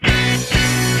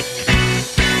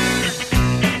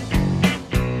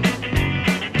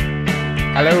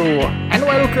Hello, and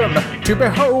welcome to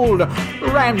Behold,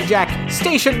 Ramjack,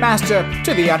 Station Master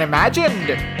to the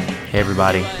Unimagined. Hey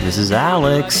everybody, this is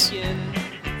Alex,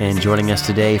 and joining us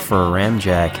today for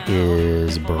Ramjack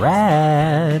is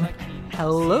Brad.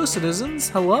 Hello, citizens.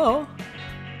 Hello.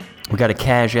 We got a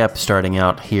cash app starting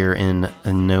out here in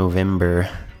November.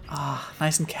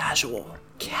 Nice and casual.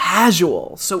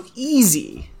 Casual. So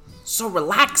easy. So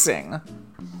relaxing.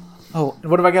 Oh,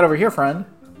 what have I got over here, friend?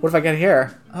 What have I got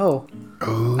here? Oh,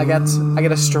 I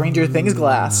got a Stranger Things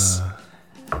glass.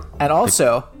 And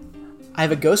also, I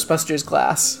have a Ghostbusters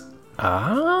glass.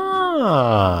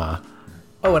 Ah.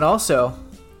 Oh, and also,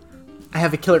 I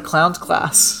have a Killer Clowns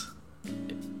glass.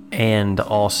 And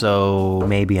also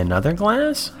maybe another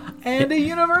glass? And a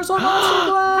Universal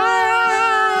Monster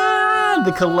glass!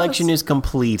 The collection is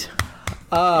complete.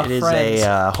 It is friends.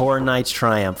 a Horror Nights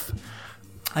triumph.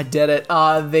 I did it.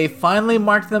 They finally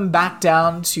marked them back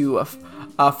down to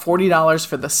 $40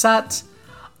 for the set.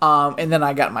 And then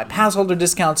I got my pass holder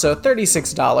discount, so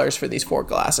 $36 for these 4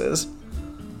 glasses.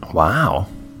 Wow.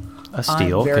 A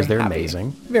steal, because they're happy.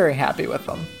 amazing. Very happy with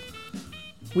them.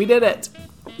 We did it.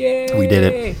 Yay! We did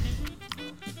it.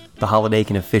 The holiday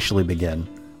can officially begin.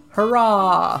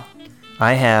 Hurrah!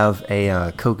 I have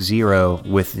a Coke Zero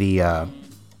with the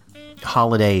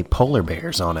holiday polar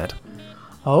bears on it.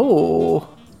 Oh.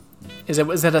 Is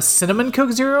it a cinnamon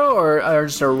Coke Zero or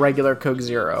just a regular Coke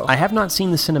Zero? I have not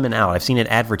seen the cinnamon out. I've seen it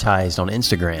advertised on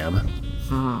Instagram.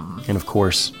 And of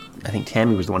course, I think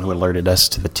Tammy was the one who alerted us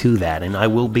to that, and I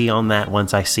will be on that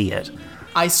once I see it.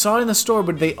 I saw it in the store,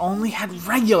 but they only had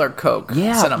regular Coke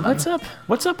cinnamon.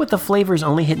 What's up with the flavors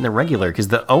only hitting the regular? Because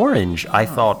the orange, I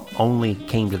thought, only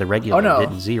came to the regular. Oh, no.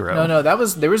 Didn't zero. No, there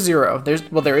was zero.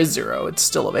 There is zero. It's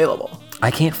still available.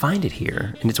 I can't find it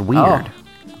here, and it's weird. Oh.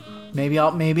 Maybe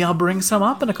I'll bring some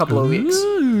up in a couple of weeks.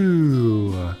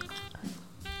 Ooh.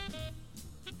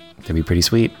 That'd be pretty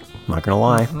sweet. Not gonna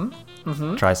lie.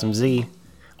 Try some Z.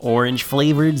 Orange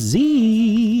flavored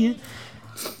Z.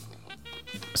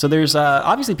 So there's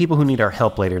obviously people who need our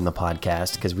help later in the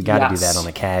podcast, because we got to do that on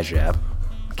a Cash App.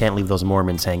 Can't leave those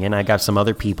Mormons hanging. I got some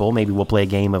other people. Maybe we'll play a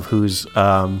game of who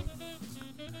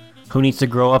needs to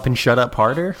grow up and shut up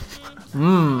harder.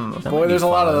 Boy, there's a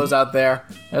lot of those out there.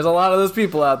 There's a lot of those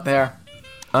people out there.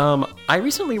 I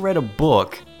recently read a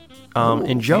book,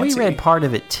 and Joey fancy. read part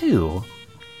of it too.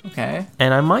 Okay.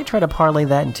 And I might try to parlay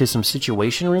that into some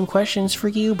Situation Room questions for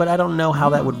you, but I don't know how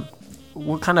that would...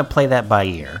 We'll kind of play that by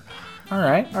ear. All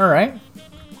right.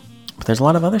 But there's a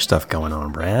lot of other stuff going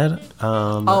on, Brad.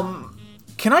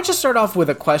 Can I just start off with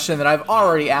a question that I've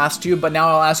already asked you, but now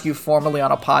I'll ask you formally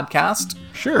on a podcast?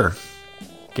 Sure.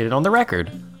 Get it on the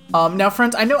record. Now,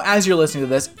 friends, I know as you're listening to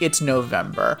this, it's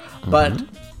November, but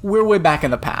we're way back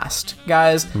in the past.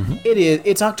 Guys,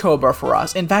 it's October for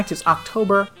us. In fact, it's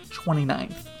October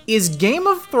 29th. Is Game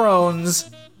of Thrones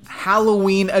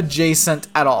Halloween adjacent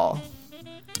at all?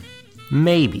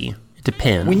 Maybe. It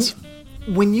depends.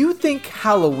 When you think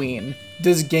Halloween,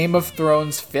 does Game of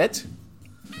Thrones fit?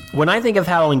 When I think of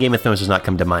Halloween, Game of Thrones does not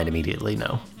come to mind immediately,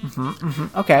 no.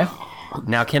 Okay.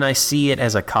 Now, can I see it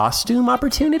as a costume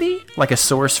opportunity? Like a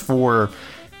source for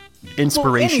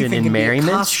inspiration anything and can be a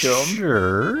merriment? costume.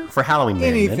 Sure. For Halloween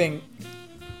merriment.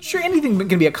 Anything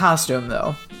can be a costume,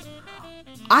 though.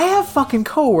 I have fucking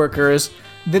coworkers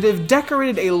that have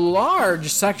decorated a large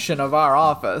section of our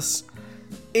office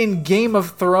in Game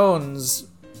of Thrones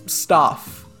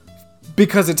stuff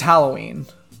because it's Halloween.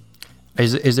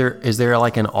 Is there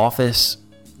like an office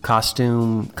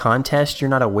costume contest you're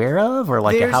not aware of, or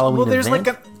like a Halloween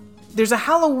event? There's a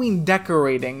Halloween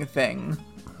decorating thing,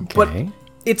 Okay. but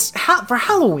it's for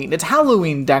Halloween. It's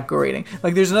Halloween decorating.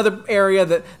 Like there's another area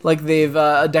that like they've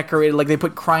decorated, like they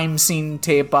put crime scene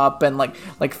tape up and like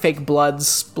fake blood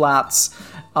splats,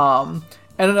 and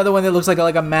another one that looks like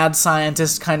a mad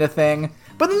scientist kind of thing.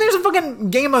 But then there's a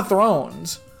fucking Game of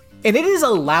Thrones, and it is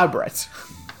elaborate.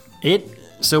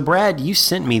 So Brad, you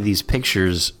sent me these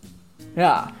pictures.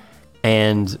 Yeah.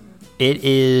 And it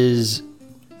is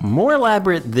more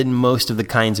elaborate than most of the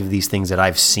kinds of these things that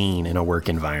I've seen in a work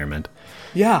environment.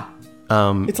 Yeah.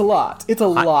 It's a lot. It's a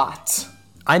lot.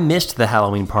 I missed the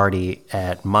Halloween party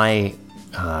at my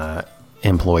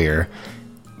employer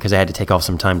because I had to take off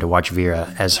some time to watch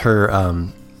Vera, as her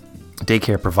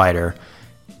daycare provider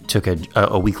took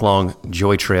a week-long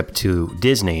joy trip to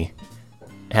Disney.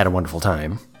 Had a wonderful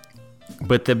time.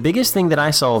 But the biggest thing that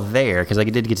I saw there, because I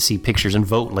did get to see pictures and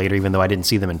vote later, even though I didn't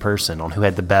see them in person, on who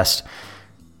had the best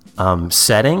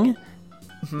setting,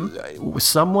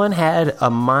 someone had a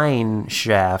mine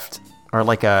shaft or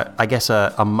like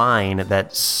a mine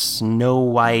that Snow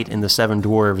White and the Seven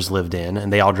Dwarves lived in,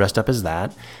 and they all dressed up as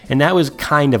that. And that was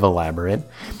kind of elaborate.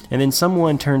 And then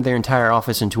someone turned their entire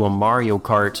office into a Mario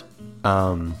Kart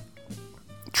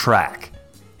track,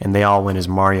 and they all went as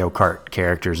Mario Kart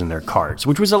characters in their carts,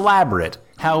 which was elaborate.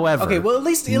 However, Okay, well, at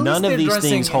least none they're of these dressing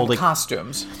things hold in a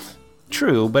costumes.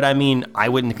 True, but I mean, I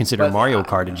wouldn't consider But, Mario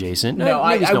Kart adjacent. no,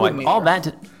 Maybe I Snow wouldn't White. All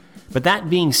either. that. But that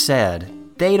being said,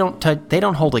 they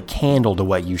don't hold a candle to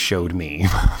what you showed me.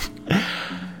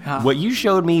 What you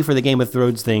showed me for the Game of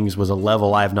Thrones things was a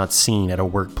level I have not seen at a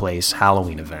workplace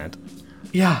Halloween event.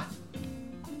 Yeah.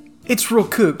 It's real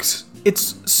kooks.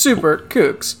 It's super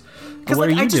kooks. 'Cause, What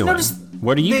are like, I you just doing? noticed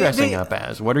What are you they- dressing they- up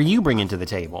as? What are you bringing to the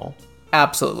table?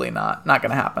 Absolutely not. Not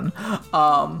gonna happen.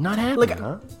 Not happening, Like,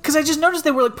 huh? because I just noticed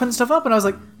they were like putting stuff up, and I was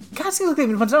like, God, it seems like they've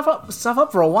been putting stuff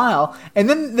up for a while. And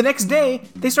then the next day,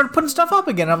 they started putting stuff up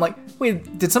again. I'm like,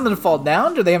 wait, did something fall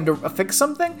down? Did they have to fix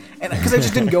something? And because I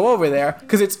just didn't go over there,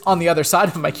 because it's on the other side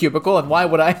of my cubicle, and why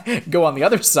would I go on the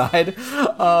other side?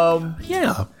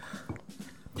 Yeah.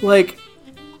 Like,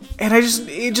 and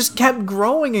it just kept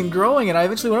growing and growing, and I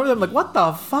eventually went over there. I'm like, what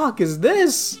the fuck is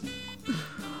this?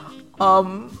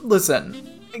 Listen,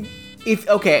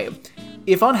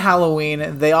 if on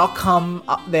Halloween they all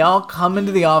come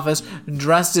into the office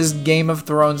dressed as Game of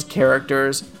Thrones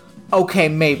characters, okay,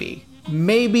 maybe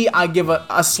I give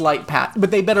a slight pat, but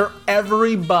they better,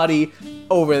 everybody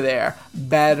over there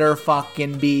better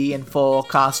fucking be in full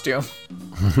costume.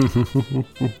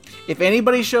 If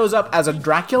anybody shows up as a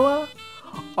Dracula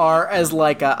or as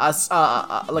like a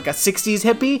 60s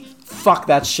hippie, fuck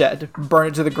that shit. Burn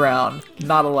it to the ground.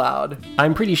 Not allowed.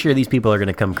 I'm pretty sure these people are going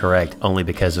to come correct only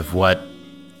because of what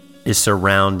is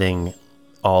surrounding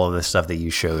all of the stuff that you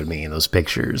showed me in those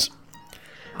pictures.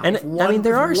 And I mean,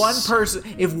 there are one person.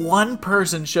 If one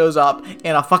person shows up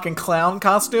in a fucking clown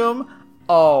costume,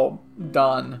 oh,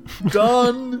 done.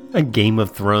 a Game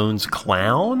of Thrones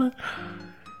clown.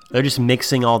 They're just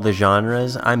mixing all the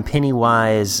genres. I'm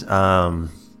Pennywise from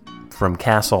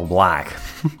Castle Black.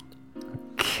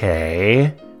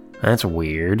 Okay, that's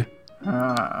weird.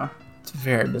 It's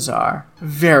very bizarre.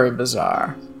 Very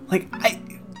bizarre. Like,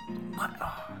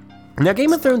 Now,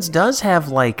 Game of Thrones does have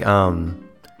like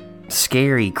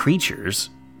scary creatures,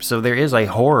 so there is a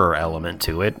horror element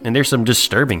to it, and there's some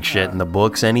disturbing shit in the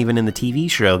books and even in the TV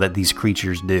show that these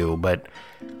creatures do, but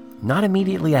not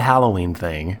immediately a Halloween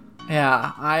thing.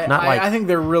 yeah, I think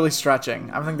they're really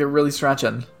stretching. I think they're really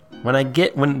stretching.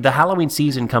 When the Halloween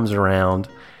season comes around,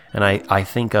 and I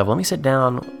think of, let me sit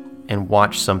down and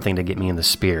watch something to get me in the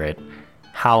spirit.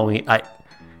 Halloween,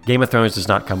 Game of Thrones does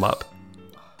not come up.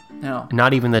 No.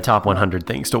 Not even the top 100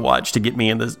 things to watch to get me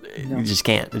in this. You just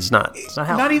can't. It's not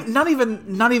Halloween.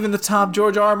 Not even the top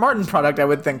George R. R. Martin product I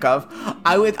would think of.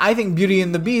 I think Beauty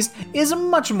and the Beast is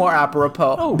much more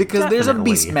apropos because there's a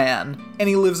definitely. beast man and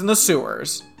he lives in the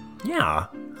sewers. Yeah.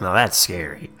 No, that's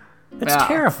scary. That's Yeah.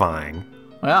 terrifying.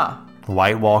 Yeah.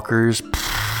 White Walkers,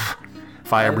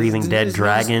 fire-breathing dead it's-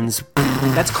 dragons.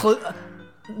 That's the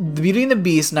Beauty and the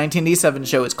Beast 1987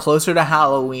 show is closer to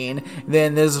Halloween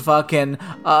than this fucking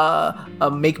a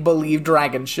make-believe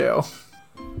dragon show.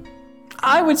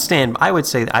 I would say I would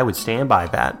stand by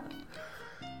that.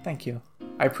 Thank you.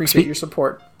 I appreciate your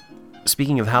support.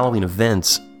 Speaking of Halloween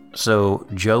events, so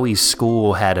Joey's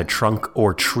school had a trunk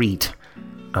or treat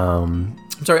I'm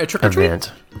sorry, a trick or treat?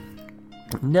 event.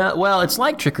 No, well, it's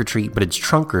like trick or treat, but it's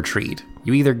trunk or treat.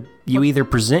 You either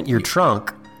present your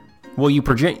trunk. Well, you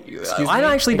present. I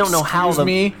actually don't know how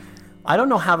the. I don't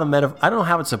know how I don't know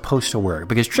how it's supposed to work,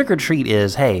 because trick or treat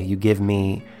is, hey, you give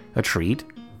me a treat,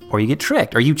 or you get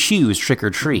tricked, or you choose trick or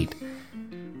treat.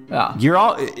 Yeah. You're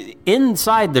all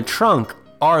inside the trunk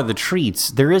are the treats.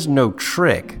 There is no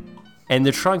trick, and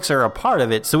the trunks are a part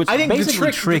of it. So it's I think basically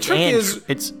the trick and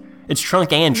is it's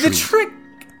trunk and treat.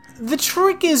 The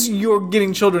trick is you're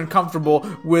getting children comfortable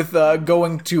with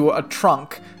going to a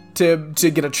trunk to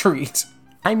get a treat.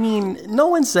 I mean, no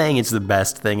one's saying it's the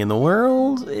best thing in the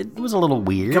world. It was a little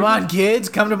weird. Come on, kids,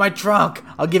 come to my trunk.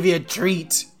 I'll give you a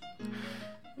treat.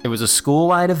 It was a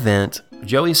school-wide event.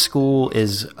 Joey's school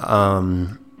is,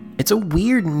 it's a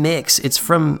weird mix. It's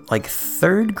from like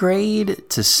 3rd grade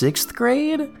to 6th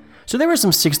grade. So there were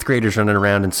some 6th graders running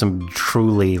around and some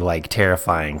truly like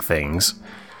terrifying things.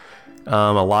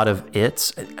 A lot of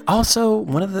its. Also,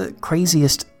 one of the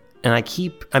craziest, and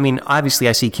obviously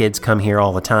I see kids come here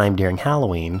all the time during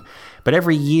Halloween, but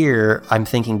every year I'm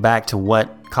thinking back to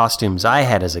what costumes I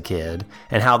had as a kid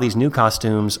and how these new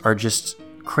costumes are just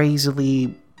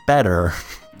crazily better.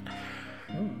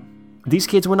 These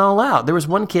kids went all out. There was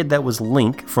one kid that was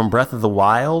Link from Breath of the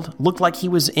Wild. Looked like he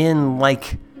was in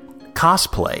like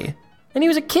cosplay. And he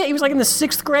was a kid. He was like in the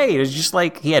 6th grade. It was just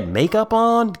like he had makeup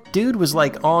on. Dude was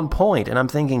like on point. And I'm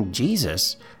thinking,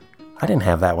 Jesus, I didn't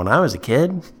have that when I was a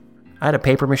kid. I had a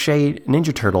paper mache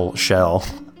Ninja Turtle shell.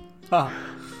 Huh.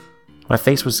 My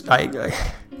face was... I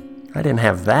didn't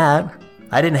have that.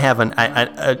 I didn't have a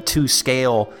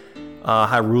 2-scale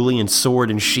Hyrulean sword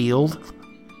and shield.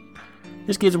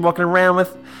 This kid's walking around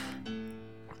with...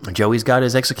 Joey's got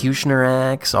his executioner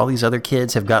axe. All these other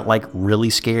kids have got like really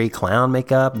scary clown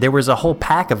makeup. There was a whole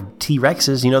pack of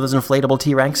T-Rexes. You know those inflatable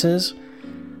T-Rexes?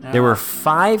 There were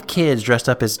 5 kids dressed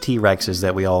up as T-Rexes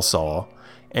that we all saw.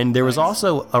 And there was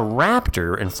also a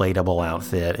raptor inflatable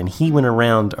outfit. And he went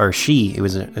around, or she, it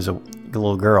was a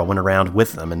little girl, went around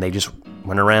with them. And they just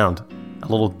went around. A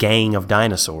little gang of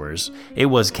dinosaurs. It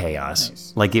was chaos.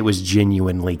 Nice. Like, it was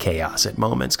genuinely chaos at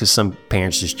moments because some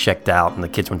parents just checked out and the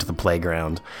kids went to the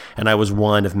playground. And I was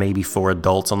one of maybe 4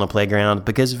 adults on the playground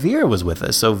because Vera was with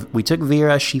us. So we took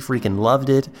Vera. She freaking loved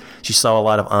it. She saw a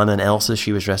lot of Anna and Elsa.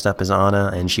 She was dressed up as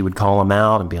Anna, and she would call them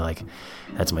out and be like,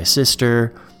 that's my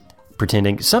sister.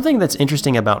 Pretending. Something that's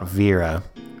interesting about Vera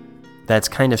that's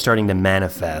kind of starting to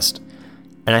manifest,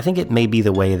 and I think it may be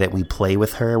the way that we play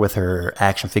with her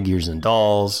action figures and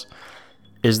dolls,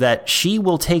 is that she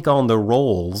will take on the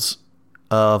roles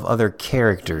of other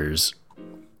characters,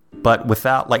 but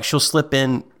without, like, she'll slip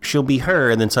in, she'll be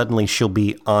her, and then suddenly she'll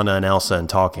be Anna and Elsa and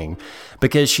talking,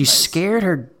 because she scared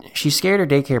her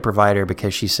daycare provider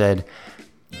because she said,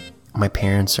 my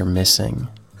parents are missing.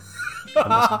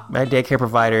 My daycare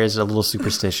provider is a little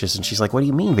superstitious, and she's like, what do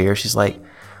you mean, Vera? She's like,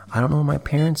 I don't know where my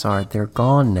parents are. They're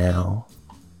gone now.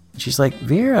 She's like,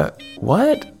 Vera,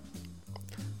 what?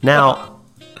 Now,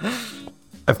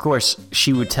 of course,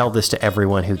 she would tell this to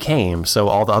everyone who came. So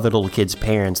all the other little kids'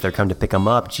 parents, they're come to pick them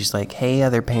up. She's like, hey,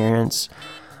 other parents,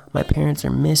 my parents are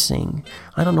missing.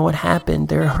 I don't know what happened.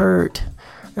 They're hurt.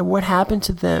 And what happened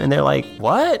to them? And they're like,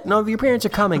 what? No, your parents are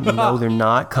coming. No, they're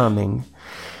not coming.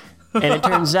 And it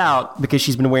turns out, because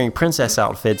she's been wearing princess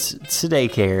outfits to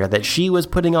daycare, that she was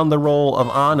putting on the role of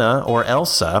Anna or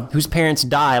Elsa, whose parents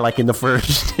die like in the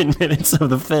first 10 minutes of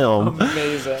the film.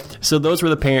 Amazing. So those were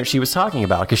the parents she was talking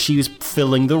about, because she was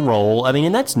filling the role. I mean,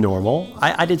 and that's normal.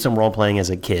 I did some role playing as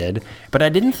a kid, but I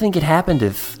didn't think it happened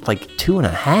at like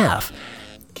 2.5.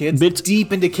 Kids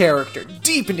deep into character.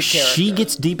 She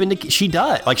gets deep into... She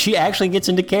does. Like, she actually gets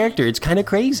into character. It's kind of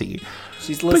crazy.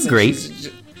 She's listening. But great.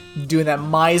 She's doing that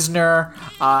Meisner,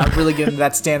 really getting into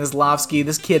that Stanislavski.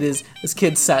 This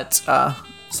kid's set.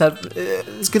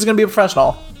 This kid's gonna be a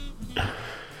professional.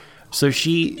 So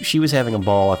she was having a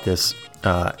ball at this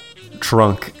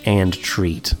trunk and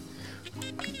treat.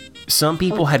 Some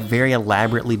people had very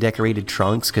elaborately decorated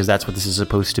trunks because that's what this is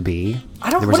supposed to be.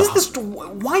 What is this?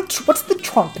 What's the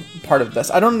trunk part of this?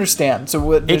 I don't understand.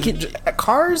 So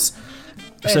cars.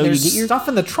 And so there's you get stuff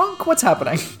in the trunk. What's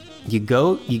happening?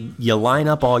 You line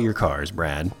up all your cars,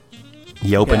 Brad.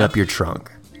 You open up your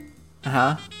trunk.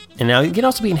 Uh-huh. And now it can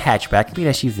also be in hatchback, it can be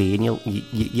an SUV, and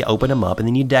you open them up, and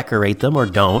then you decorate them or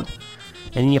don't,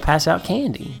 and then you pass out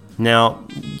candy. Now,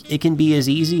 it can be as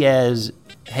easy as,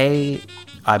 hey,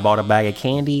 I bought a bag of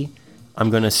candy. I'm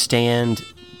going to stand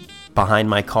behind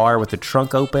my car with the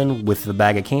trunk open, with the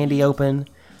bag of candy open,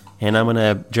 and I'm going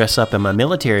to dress up in my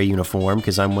military uniform,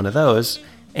 because I'm one of those,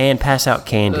 and pass out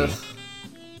candy. Ugh.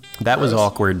 That was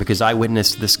awkward because I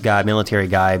witnessed this military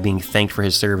guy, being thanked for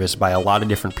his service by a lot of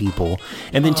different people.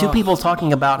 And then 2 people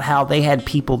talking about how they had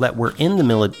people that were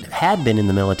had been in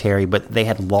the military, but they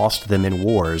had lost them in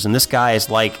wars. And this guy is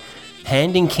like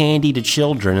handing candy to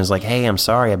children, is like, hey, I'm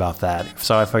sorry about that.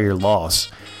 Sorry for your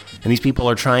loss. And these people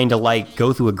are trying to like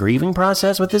go through a grieving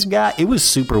process with this guy. It was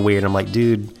super weird. I'm like,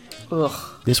 dude,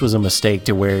 this was a mistake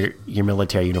to wear your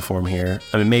military uniform here.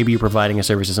 I mean, maybe you're providing a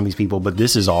service to some of these people, but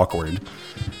this is awkward.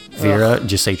 Vera,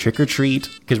 just say trick or treat,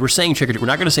 because we're saying trick or treat. We're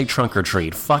not going to say trunk or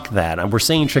treat. Fuck that. We're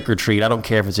saying trick or treat. I don't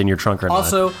care if it's in your trunk or not.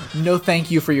 Also, no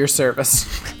thank you for your service.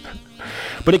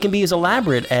 But it can be as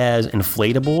elaborate as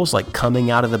inflatables, like coming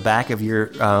out of the back of your...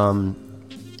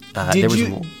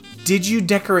 Did you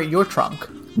decorate your trunk?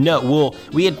 No, well,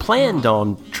 we had planned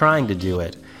on trying to do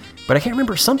it, but I can't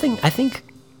remember something. I think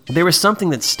there was something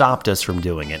that stopped us from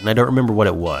doing it, and I don't remember what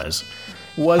it was.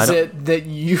 Was it that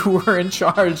you were in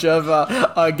charge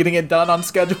of getting it done on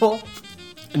schedule?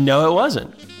 No, it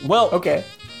wasn't. Well, okay.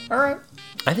 All right.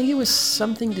 I think it was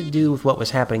something to do with what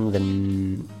was happening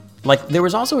then. Like, there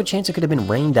was also a chance it could have been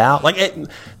rained out. Like,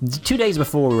 2 days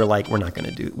before, we were like, we're not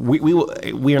going to do...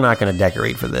 We are not going to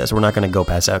decorate for this. We're not going to go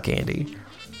pass out candy.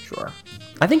 Sure.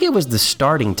 I think it was the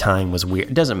starting time was weird.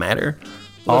 It doesn't matter.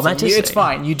 All that to say. It's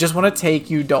fine. You just want to take,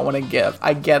 you don't want to give.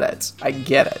 I get it.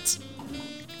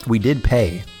 We did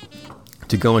pay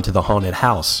to go into the haunted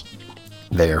house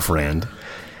there, friend.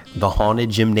 The haunted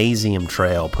gymnasium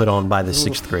trail put on by the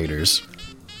 6th graders.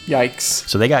 Yikes.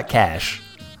 So they got cash.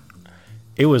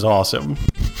 It was awesome.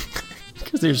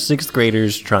 Because there's 6th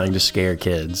graders trying to scare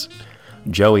kids.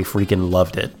 Joey freaking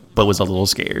loved it, but was a little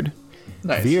scared.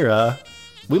 Nice. Vera,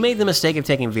 we made the mistake of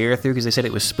taking Vera through because they said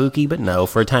it was spooky, but no,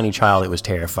 for a tiny child, it was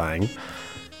terrifying.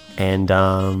 And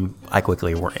I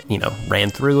quickly, ran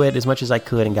through it as much as I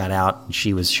could and got out. And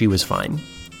she was fine.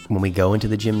 When we go into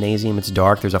the gymnasium, it's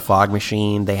dark. There's a fog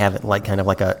machine. They have it kind of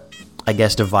like a, I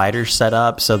guess, divider set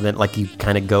up so that like you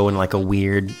kind of go in like a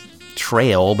weird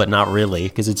trail, but not really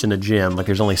because it's in a gym. Like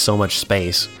there's only so much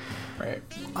space. Right.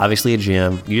 Obviously a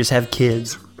gym. You just have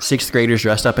kids, 6th graders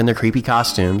dressed up in their creepy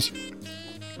costumes,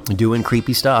 doing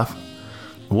creepy stuff.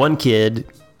 One kid,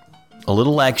 a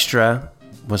little extra,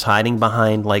 was hiding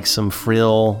behind like some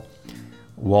frill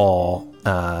wall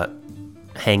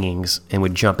hangings and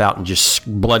would jump out and just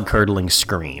blood-curdling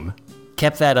scream.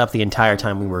 Kept that up the entire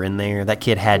time we were in there. That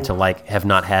kid had to have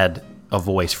not had a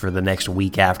voice for the next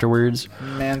week afterwards.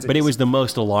 But it was the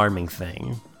most alarming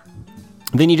thing.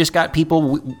 Then you just got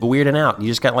people weirding out. You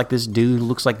just got like this dude who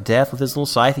looks like death with his little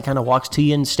scythe. He kind of walks to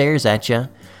you and stares at you.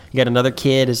 You got another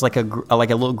kid is like a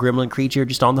little gremlin creature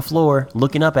just on the floor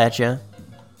looking up at you.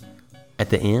 At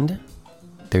the end,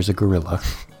 there's a gorilla.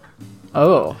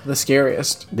 Oh, the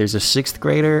scariest. There's a 6th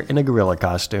grader in a gorilla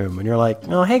costume, and you're like,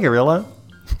 oh, hey, gorilla.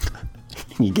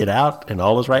 You get out, and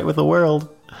all is right with the world.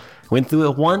 Went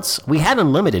through it once. We had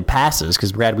unlimited passes,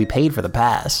 because, Brad, we paid for the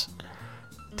pass.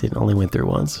 Only went through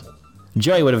once.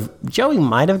 Joey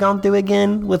might have gone through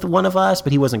again with one of us,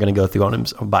 but he wasn't going to go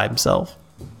through by himself.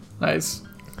 Nice.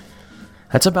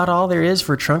 That's about all there is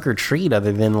for Trunk or Treat,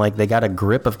 other than, like, they got a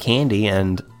grip of candy,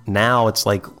 and now it's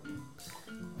like,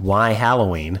 why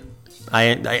Halloween?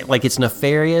 I like, it's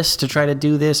nefarious to try to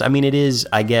do this. I mean, it is,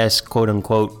 I guess,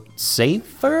 quote-unquote,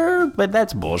 safer, but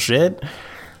that's bullshit.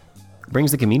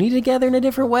 Brings the community together in a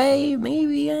different way,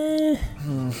 maybe.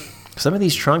 Some of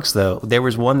these trunks, though, there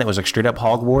was one that was like straight up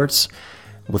Hogwarts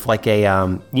with like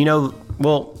a,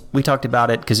 we talked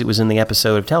about it because it was in the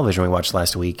episode of television we watched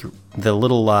last week. The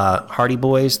little Hardy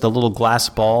Boys, the little glass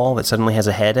ball that suddenly has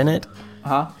a head in it.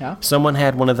 Yeah. Someone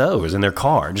had one of those in their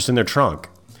car, just in their trunk.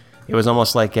 It was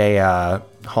almost like a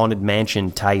Haunted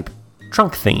Mansion type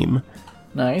trunk theme.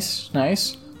 Nice.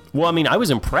 Well, I mean, I was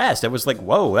impressed. I was like,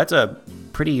 whoa, that's a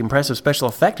pretty impressive special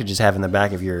effect to just have in the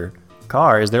back of your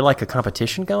car. Is there like a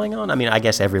competition going on? I mean, I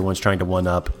guess everyone's trying to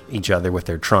one-up each other with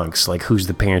their trunks. Like, who's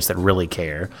the parents that really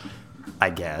care? I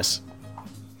guess.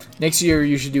 Next year,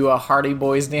 you should do a Hardy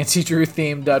Boys Nancy Drew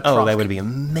themed trunk. Oh, that would be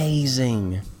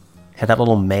amazing. Had that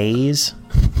little maze.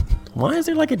 Why is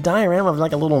there like a diorama of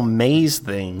like a little maze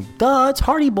thing? Duh, it's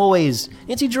Hardy Boys.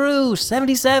 Nancy Drew,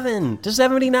 77 to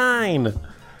 79.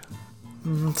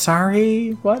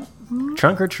 Sorry, what?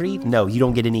 Trunk or treat? No, you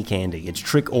don't get any candy. It's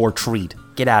trick or treat.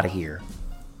 Get out of here.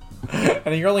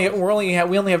 And we only have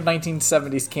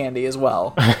 1970s candy as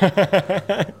well.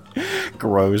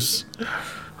 Gross.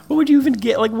 What would you even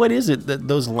get? Like, what is it?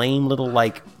 Those lame little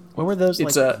what were those?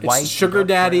 It's white it's sugar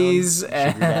daddies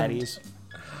and sugar daddies.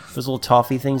 Those little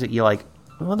toffee things that you like.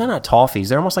 Well, they're not toffees.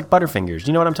 They're almost like Butterfingers. Do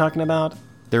you know what I'm talking about?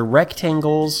 They're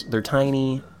rectangles. They're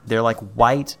tiny. They're like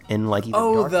white and like either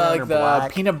dark brown or black.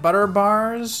 The peanut butter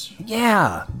bars.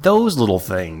 Yeah, those little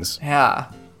things.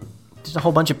 Yeah. Just a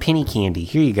whole bunch of penny candy.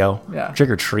 Here you go. Yeah. Trick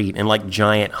or treat. And like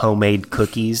giant homemade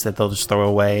cookies that they'll just throw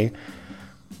away.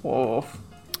 Whoa.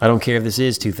 I don't care if this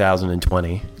is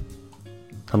 2020.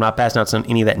 I'm not passing out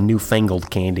any of that newfangled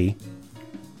candy.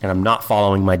 And I'm not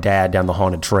following my dad down the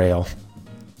haunted trail.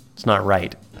 It's not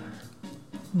right.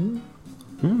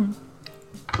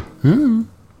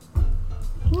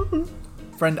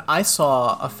 Friend, I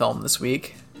saw a film this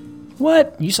week.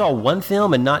 What? You saw one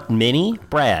film and not many?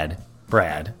 Brad,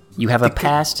 you have a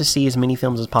pass to see as many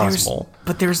films as possible.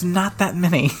 But there's not that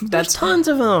many. There's tons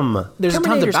of them. There's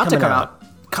tons about to come out.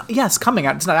 Yes, coming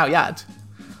out. It's not out yet.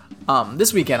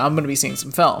 This weekend, I'm going to be seeing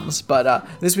some films. But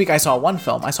this week, I saw one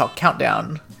film. I saw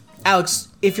Countdown. Alex,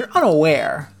 if you're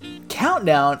unaware,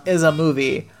 Countdown is a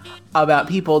movie about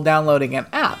people downloading an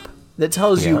app that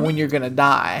tells you when you're going to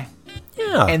die.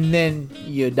 Yeah. And then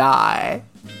you die.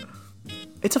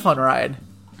 It's a fun ride.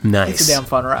 Nice. It's a damn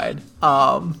fun ride.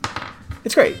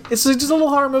 It's great. It's just a little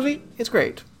horror movie. It's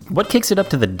great. What kicks it up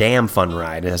to the damn fun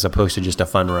ride as opposed to just a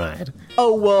fun ride?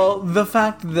 Oh, well, the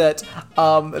fact that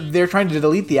they're trying to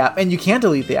delete the app, and you can't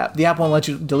delete the app. The app won't let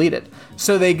you delete it.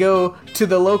 So they go to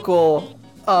the local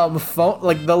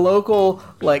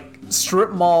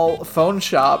strip mall phone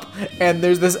shop, and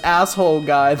there's this asshole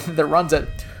guy that runs it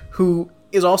who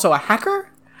is also a hacker.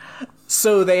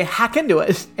 So they hack into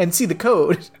it and see the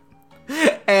code.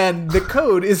 and the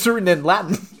code is written in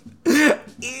Latin.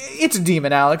 It's a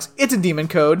demon, Alex. It's a demon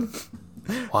code.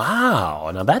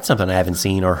 Wow. Now that's something I haven't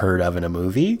seen or heard of in a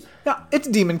movie. Yeah, it's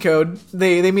a demon code.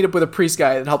 They meet up with a priest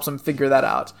guy that helps them figure that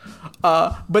out.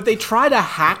 But they try to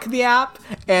hack the app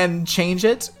and change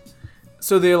it.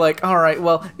 So they're like, all right,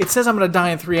 well, it says I'm going to die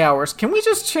in 3 hours. Can we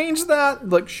just change that?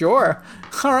 Like, sure.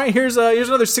 All right, here's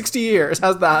another 60 years.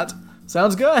 How's that?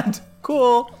 Sounds good.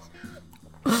 Cool.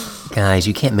 Guys,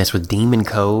 you can't mess with demon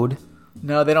code.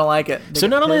 No, they don't like it. They So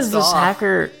get not only is pissed this off.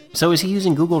 hacker, so is he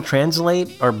using Google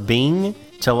Translate or Bing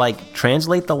to like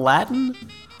translate the Latin?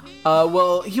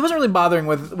 Well, he wasn't really bothering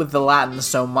with the Latin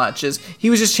so much as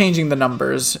he was just changing the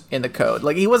numbers in the code.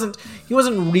 Like he wasn't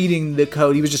reading the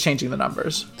code. He was just changing the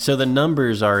numbers. So the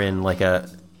numbers are in like a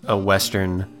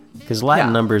Western, because Latin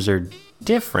Yeah. numbers are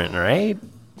different, right?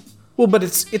 Well, but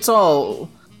it's all.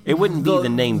 It wouldn't be the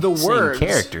the same words.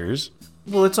 characters.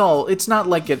 Well, it's not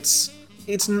like it's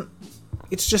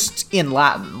just in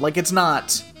Latin. Like it's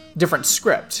not different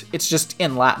script. It's just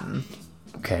in Latin.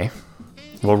 Okay,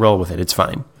 we'll roll with it. It's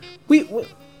fine. We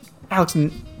Alex,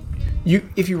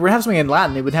 if you were to have something in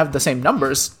Latin, it would have the same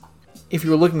numbers. If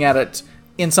you were looking at it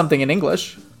in something in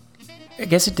English. I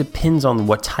guess it depends on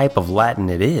what type of Latin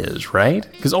it is, right?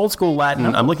 Because old school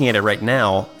Latin, I'm looking at it right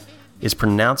now, is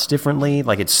pronounced differently,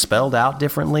 like it's spelled out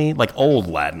differently, like old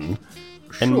Latin.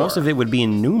 And most Sure. of it would be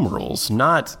in numerals,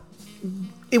 not...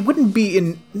 It wouldn't be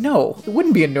in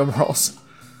numerals.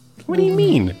 What do you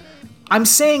mean? I'm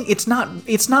saying it's not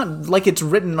like it's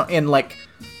written in like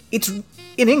it's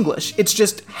in English. It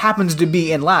just happens to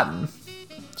be in Latin.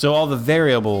 So all the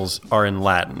variables are in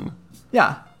Latin.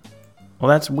 Yeah. Well,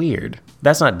 that's weird.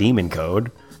 That's not demon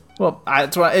code. Well,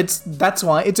 that's why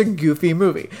it's a goofy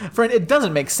movie. Friend, it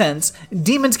doesn't make sense.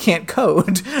 Demons can't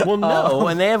code. Well, no,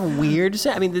 and they have weird...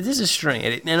 I mean, this is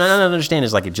strange. And I don't understand,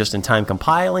 is like a just-in-time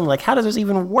compiling? Like, how does this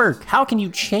even work? How can you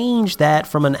change that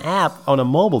from an app on a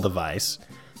mobile device?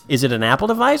 Is it an Apple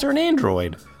device or an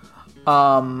Android?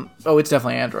 Oh, it's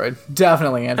definitely Android.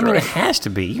 Definitely I mean, Android. it has to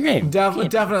be. You're gonna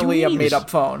Definitely a do made-up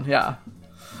phone. Yeah.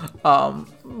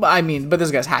 But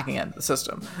this guy's hacking into the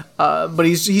system. But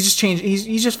he's just changing.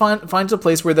 He just finds a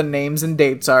place where the names and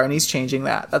dates are, and he's changing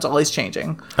that. That's all he's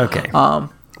changing. Okay.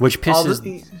 Which All pisses...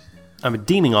 the, I'm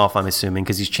deeming off, I'm assuming,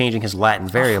 because he's changing his Latin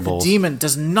variables. demon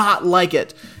does not like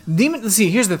it.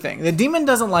 Here's the thing. The demon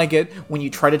doesn't like it when you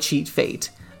try to cheat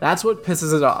fate. That's what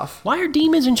pisses it off. Why are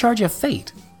demons in charge of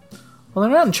fate? Well,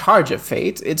 they're not in charge of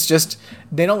fate. It's just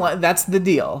they don't like. That's the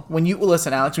deal. When you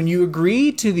listen, Alex, when you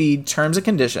agree to the terms and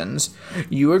conditions,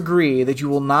 you agree that you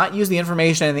will not use the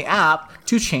information in the app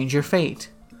to change your fate.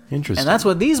 Interesting. And that's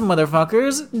what these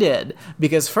motherfuckers did.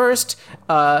 Because first,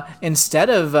 instead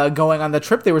of going on the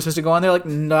trip they were supposed to go on, they're like,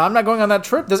 no, I'm not going on that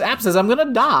trip. This app says I'm going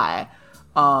to die.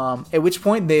 At which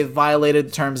point they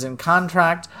violated terms in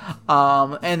contract.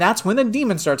 And that's when the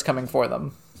demon starts coming for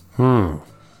them.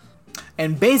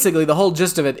 And basically the whole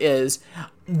gist of it is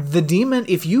the demon,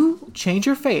 if you change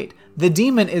your fate, the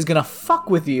demon is going to fuck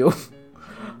with you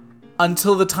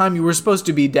until the time you were supposed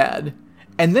to be dead.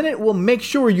 And then it will make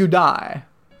sure you die.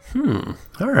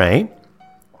 All right.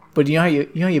 But you know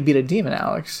how you beat a demon,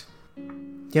 Alex?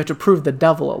 You have to prove the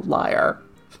devil a liar.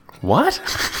 What?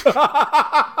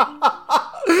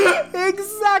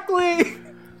 Exactly.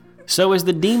 So is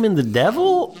the demon the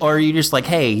devil, or are you just like,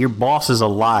 hey, your boss is a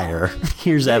liar?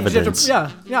 Here's evidence.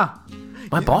 Yeah.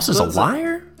 My boss is a Listen.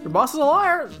 liar? Your boss is a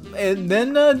liar, and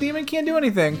then the demon can't do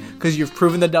anything because you've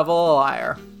proven the devil a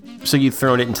liar. So you've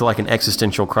thrown it into like an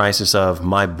existential crisis of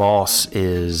my boss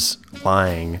is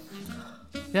lying.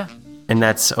 Yeah. And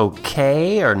that's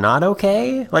okay or not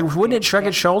okay? Like, wouldn't it shrug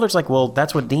its shoulders? Like, well,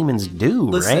 that's what demons do,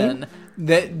 Listen, right?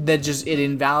 that just it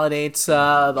invalidates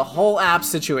the whole app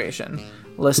situation.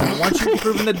 Listen, once you've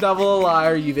proven the devil a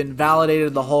liar, you've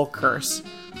invalidated the whole curse.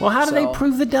 Well, how do they So-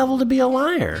 prove the devil to be a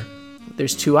liar?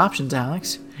 There's two options,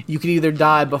 Alex. You could either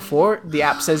die before the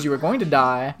app says you were going to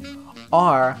die,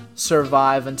 or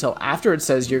survive until after it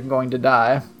says you're going to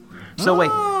die. So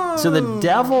wait, so the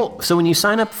devil, so when you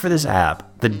sign up for this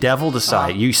app, the devil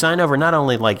decides, you sign over not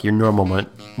only like your normal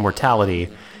mortality,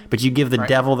 but you give the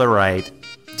devil the right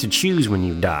to choose when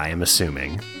you die, I'm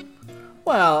assuming.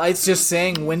 Well, it's just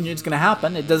saying when it's going to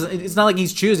happen. It's not like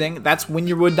he's choosing. That's when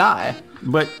you would die.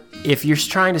 But if you're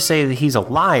trying to say that he's a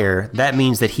liar, that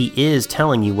means that he is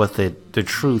telling you what the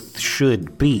truth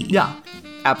should be. Yeah,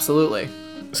 absolutely.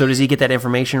 So does he get that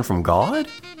information from God?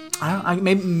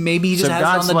 Maybe he just So has it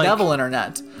God's on the like- devil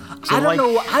internet. So I don't like-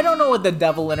 know. I don't know what the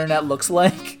devil internet looks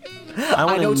like.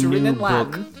 I know it's written in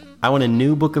Latin. I want a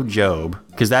new book of Job,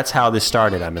 because that's how this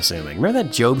started, I'm assuming. Remember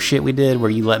that Job shit we did where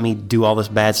you let me do all this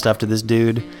bad stuff to this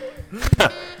dude?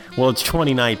 Well, it's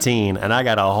 2019, and I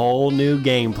got a whole new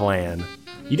game plan.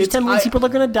 You just tell me when people are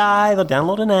going to die, they'll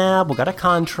download an app, we'll got a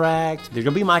contract, there's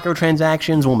going to be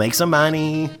microtransactions, we'll make some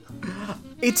money.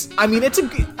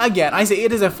 Again, I say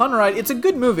it is a fun ride. It's a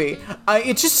good movie.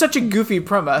 It's just such a goofy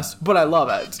premise, but I love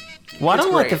it. Well, I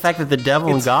don't like the fact that the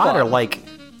devil and God are like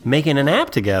making an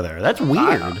app together. That's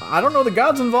weird. I don't know the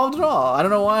God's involved at all. I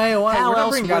don't know why. How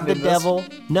else would the devil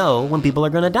know when people are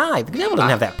going to die? The devil doesn't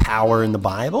have that power in the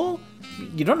Bible.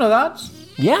 You don't know that?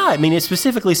 Yeah, I mean, it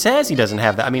specifically says he doesn't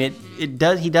have that. I mean, it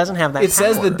does. He doesn't have that power.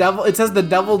 It says the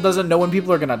devil doesn't know when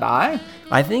people are going to die?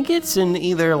 I think it's in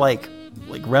either like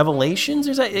Revelations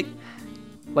or something.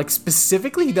 Like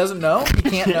specifically, he doesn't know. He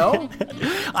can't know.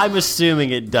 I'm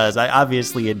assuming it does.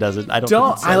 Obviously it doesn't. I don't.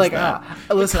 Think it says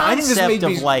that. Listen, the I think this may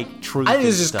be like truth. I think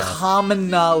it's just common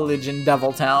knowledge in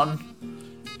Deviltown.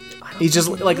 He's just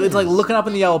like it's like looking up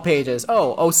in the yellow pages.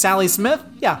 Oh, Sally Smith.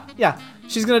 Yeah.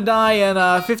 She's gonna die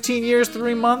in 15 years,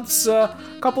 3 months,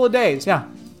 couple of days. Yeah.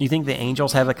 You think the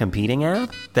Angels have a competing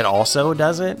app that also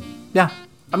does it? Yeah.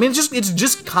 I mean, it's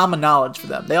just common knowledge for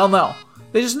them. They all know.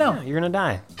 They just know. Yeah, you're gonna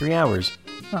die. 3 hours.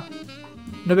 Huh.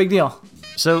 No big deal.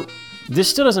 So this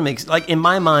still doesn't make like in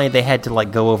my mind they had to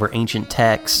like go over ancient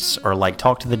texts or like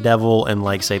talk to the devil and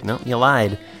like say no, you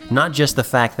lied. Not just the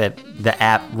fact that the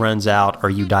app runs out or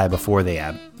you die before the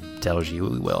app tells you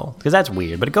we will, because that's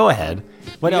weird. But go ahead.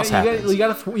 What else happens?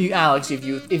 Alex, if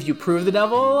you prove the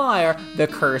devil a liar, the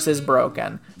curse is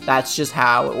broken. That's just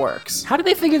how it works. How did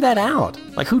they figure that out?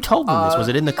 Like who told them this? Was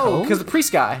it in the code? Because the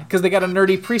priest guy. Because they got a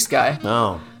nerdy priest guy.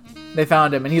 Oh. They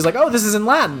found him, and he's like, "Oh, this is in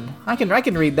Latin. I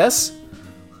can read this."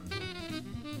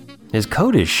 His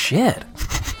code is shit.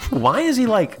 Why is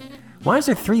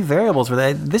there 3 variables for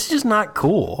that? This is just not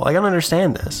cool. I don't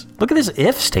understand this. Look at this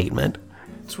if statement.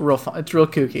 It's real fun. It's real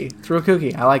kooky. It's real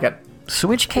kooky. I like it.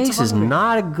 Switch case is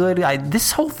not a good...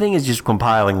 this whole thing is just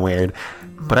compiling weird,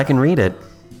 but I can read it.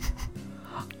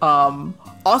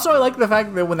 Also, I like the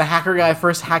fact that when the hacker guy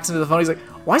first hacks into the phone, he's like,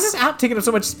 why is this app taking up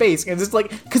so much space? And it's like,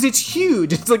 because it's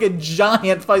huge. It's like a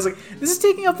giant file. He's like, this is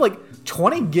taking up like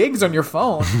 20 gigs on your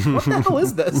phone. What the hell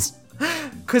is this?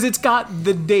 Because it's got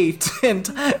the date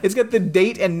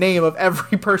and name of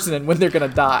every person and when they're gonna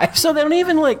die. So they don't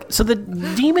even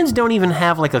the demons don't even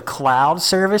have like a cloud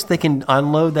service they can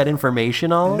unload that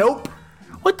information on? Nope.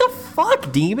 What the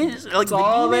fuck, demons? Like it's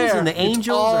all the demons there. And the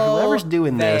angels or whoever's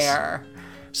doing this.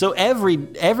 So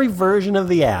every version of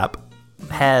the app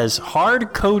has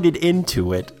hard-coded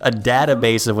into it a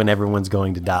database of when everyone's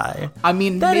going to die. I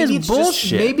mean, that is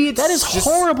bullshit. That is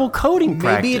horrible coding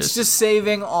practice. Maybe it's just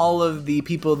saving all of the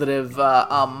people that have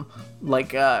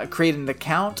created an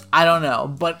account. I don't know,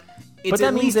 but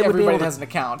at least everybody has an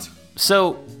account.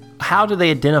 So how do they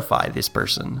identify this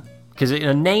person? Because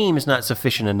a name is not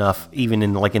sufficient enough, even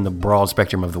in the broad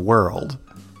spectrum of the world.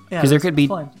 Because there could be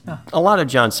a lot of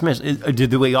John Smiths.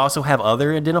 Do we also have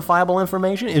other identifiable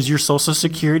information? Is your social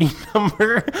security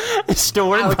number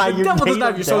stored by your name? The devil doesn't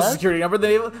have your social security number.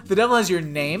 The devil has your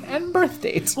name and birth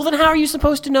date. Well, then how are you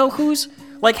supposed to know who's...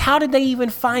 how did they even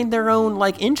find their own,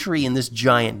 entry in this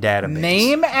giant database?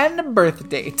 Name and birth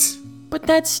date. But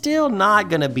that's still not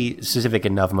going to be specific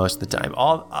enough most of the time.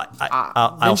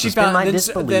 I'll suspend my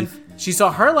disbelief. Then she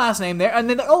saw her last name there, and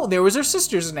then, there was her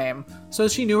sister's name. So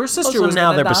she knew her sister was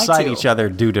now they're beside each other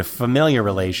due to familiar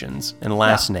relations and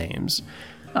last names.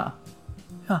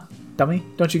 Dummy,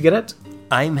 don't you get it?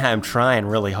 I'm trying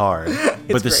really hard.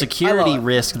 But the security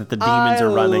risk that the demons are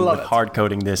running with hard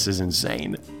coding this is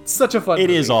insane. It's such a fun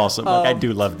movie. It is awesome. I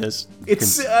do love this.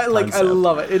 It's I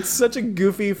love it. It's such a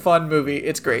goofy, fun movie.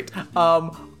 It's great.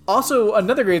 Also,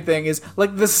 another great thing is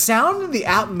the sound the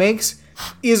app makes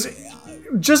is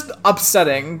just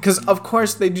upsetting because, of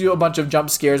course, they do a bunch of jump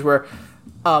scares where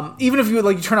even if you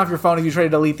turn off your phone, if you try to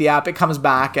delete the app, it comes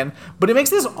back, but it makes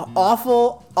this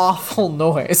awful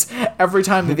noise every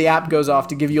time that the app goes off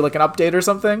to give you an update or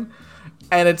something,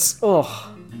 and it's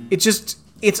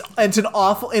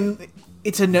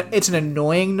an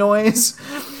annoying noise.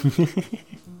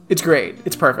 It's great.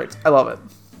 It's perfect. I love it.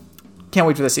 Can't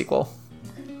wait for the sequel.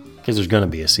 Because there's gonna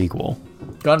be a sequel.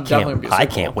 Definitely be a sequel. I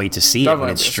can't wait to see it when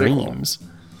it streams.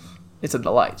 It's a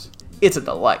delight. It's a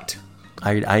delight.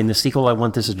 In the sequel, I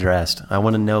want this addressed. I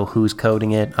want to know who's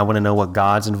coding it. I want to know what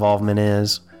God's involvement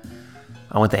is.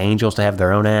 I want the angels to have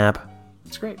their own app.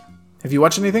 It's great. Have you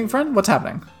watched anything, friend? What's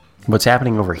happening? What's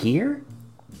happening over here?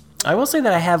 I will say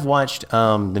that I have watched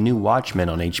the new Watchmen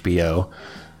on HBO,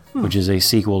 which is a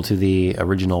sequel to the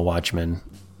original Watchmen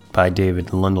by David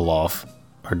Lindelof.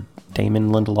 Or Damon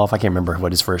Lindelof. I can't remember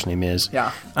what his first name is.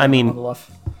 Yeah. I mean,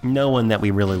 Lindelof. No one that we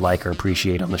really like or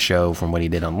appreciate on the show from what he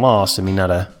did on Lost. I mean,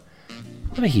 not a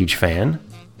huge fan.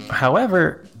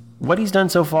 However, what he's done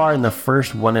so far in the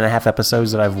first 1.5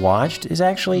 episodes that I've watched is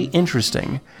actually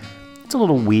interesting. It's a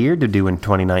little weird to do in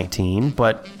 2019,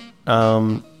 but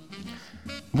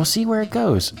we'll see where it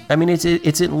goes. I mean,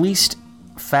 it's at least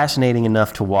fascinating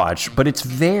enough to watch, but it's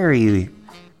very,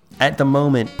 at the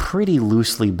moment, pretty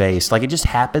loosely based. Like, it just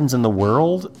happens in the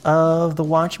world of The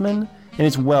Watchmen, and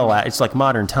it's like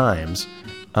modern times.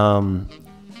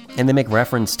 And they make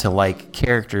reference to like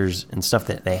characters and stuff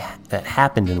that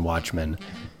happened in Watchmen,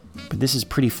 but this is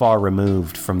pretty far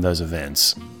removed from those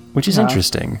events, which is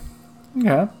interesting.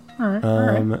 Yeah. All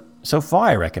right. So far,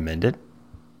 I recommend it.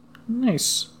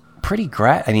 Nice. Pretty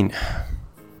great. I mean,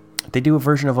 they do a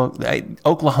version of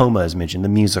Oklahoma is mentioned, the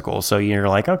musical. So you're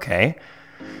like, okay,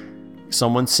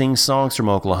 someone sings songs from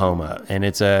Oklahoma, and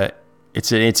it's all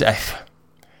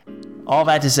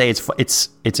that to say,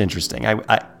 it's interesting.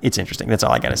 It's interesting. That's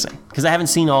all I gotta say, because I haven't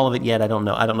seen all of it yet. I don't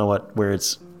know where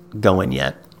it's going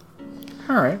yet.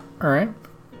 All right.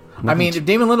 I mean, if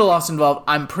Damon Lindelof's involved,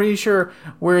 I'm pretty sure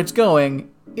where it's going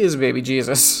is Baby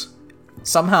Jesus.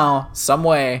 Somehow, some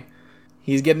way,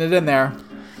 he's getting it in there.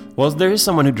 Well, there is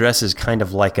someone who dresses kind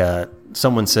of like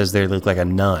someone says they look like a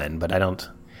nun, but I don't.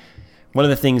 One of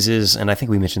the things is, and I think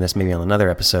we mentioned this maybe on another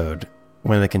episode,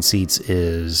 one of the conceits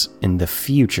is in the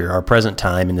future, our present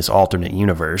time, in this alternate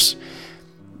universe,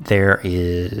 there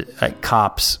is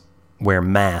cops wear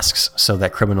masks so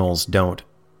that criminals don't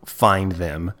find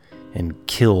them and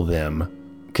kill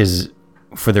them, because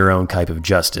for their own type of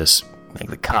justice. Like,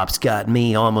 the cops got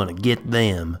me, I'm gonna get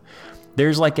them.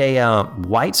 There's like a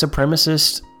white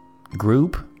supremacist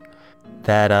group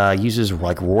that uses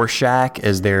like Rorschach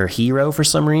as their hero for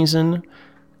some reason,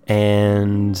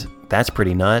 and that's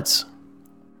pretty nuts.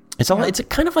 It's a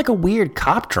kind of like a weird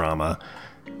cop drama.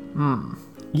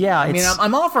 Yeah, I mean,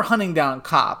 I'm all for hunting down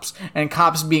cops and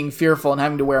cops being fearful and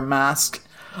having to wear masks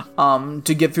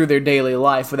to get through their daily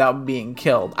life without being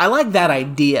killed. I like that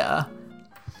idea.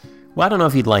 Well, I don't know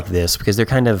if you'd like this, because they're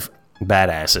kind of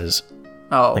badasses.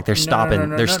 Oh, like they're stopping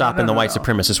the white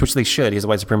supremacists, which they should, because the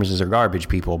white supremacists are garbage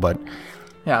people. But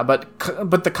yeah,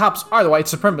 but the cops are the white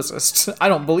supremacists. I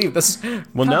don't believe this.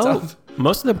 Well, concept. No,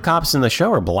 most of the cops in the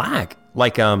show are black.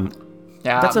 Like,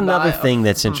 that's another thing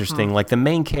that's interesting. Mm-hmm. Like, the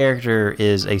main character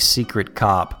is a secret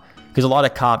cop, because a lot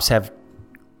of cops have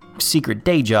secret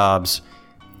day jobs,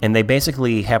 and they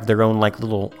basically have their own like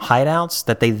little hideouts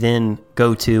that they then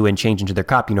go to and change into their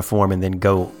cop uniform and then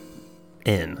go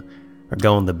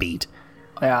on the beat.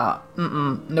 Yeah.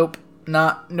 Nope.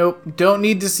 Don't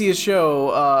need to see a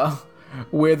show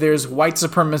where there's white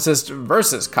supremacist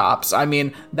versus cops. I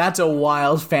mean, that's a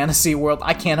wild fantasy world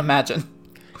I can't imagine.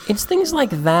 It's things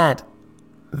like that,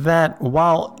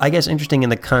 while I guess interesting in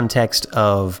the context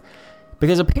of,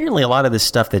 because apparently a lot of this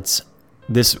stuff that's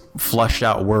this flushed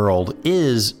out world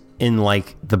is in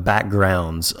like the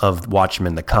backgrounds of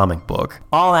Watchmen, the comic book.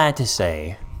 All that to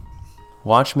say,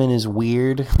 Watchmen is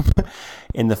weird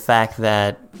in the fact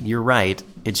that you're right.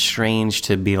 It's strange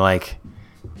to be like,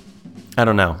 I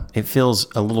don't know. It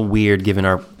feels a little weird given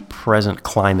our present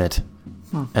climate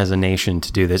as a nation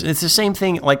to do this. It's the same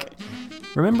thing. Like,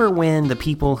 remember when the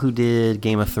people who did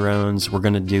Game of Thrones were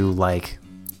going to do like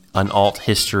an alt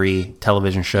history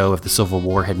television show if the Civil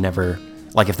War had never,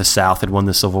 like if the South had won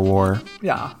the Civil War?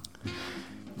 Yeah.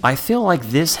 I feel like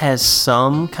this has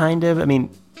some kind of, I mean,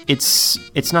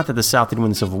 it's not that the South did win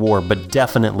the Civil War, but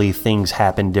definitely things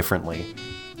happen differently.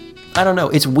 I don't know.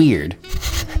 It's weird.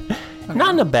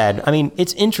 Not in a bad, I mean,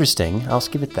 it's interesting. I'll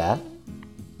give it that.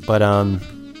 But, I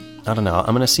don't know.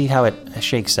 I'm going to see how it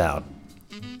shakes out.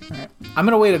 All right. I'm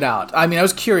going to wait it out. I mean, I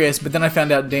was curious, but then I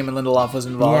found out Damon Lindelof was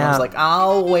involved. Yeah. I was like,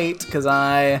 I'll wait, because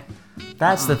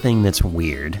That's the thing that's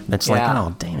weird. That's like,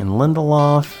 oh, Damon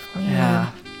Lindelof.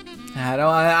 Yeah.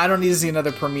 I don't need to see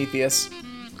another Prometheus.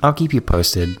 I'll keep you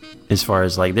posted as far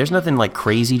as, like, there's nothing like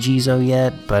crazy Jizo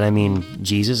yet, but I mean,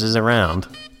 Jesus is around.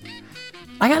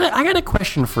 I got a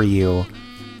question for you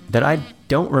that I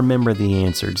don't remember the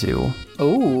answer to.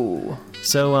 Ooh.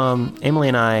 So, Emily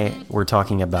and I were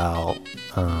talking about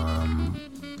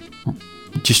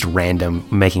just random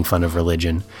making fun of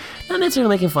religion. Not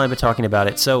necessarily making fun, but talking about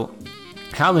it. So,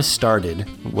 how this started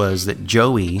was that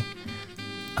Joey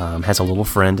has a little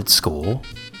friend at school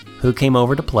who came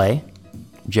over to play.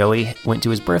 Joey went to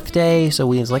his birthday, so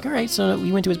we was like, all right, so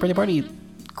we went to his birthday party.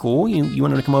 Cool, you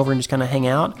wanted to come over and just kind of hang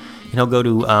out? And he'll go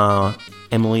to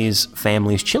Emily's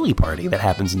family's chili party that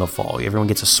happens in the fall. Everyone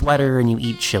gets a sweater and you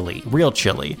eat chili. Real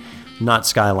chili, not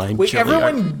Skyline Wait, chili.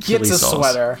 Everyone gets a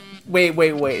sweater.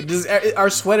 Wait. Are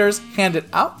sweaters handed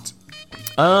out?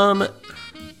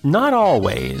 Not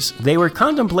always. They were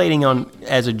contemplating on,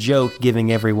 as a joke,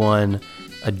 giving everyone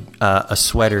a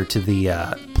sweater to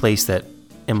the place that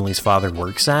Emily's father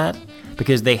works at,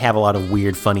 because they have a lot of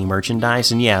weird, funny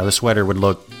merchandise, and yeah, the sweater would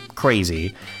look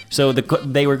crazy. So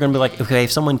they were going to be like, okay,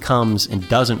 if someone comes and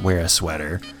doesn't wear a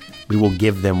sweater, we will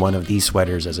give them one of these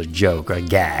sweaters as a joke, a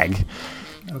gag.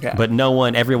 Okay. But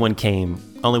everyone came.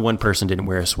 Only one person didn't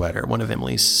wear a sweater. One of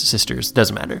Emily's sisters.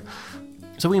 Doesn't matter.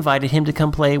 So we invited him to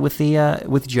come play with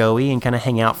Joey and kind of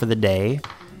hang out for the day.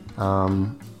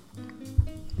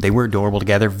 They were adorable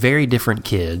together. Very different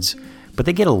kids, but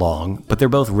they get along. But they're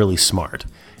both really smart.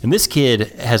 And this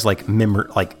kid has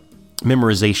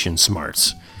memorization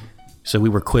smarts. So we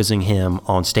were quizzing him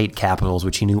on state capitals,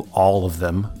 which he knew all of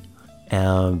them.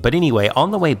 But anyway, on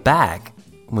the way back,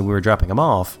 when we were dropping him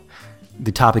off,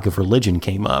 the topic of religion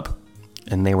came up.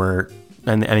 And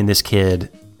this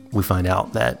kid, we find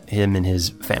out that him and his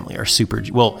family are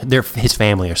his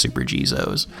family are super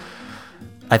Jizos.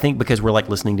 I think because we're like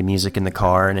listening to music in the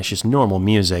car and it's just normal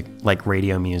music, like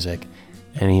radio music.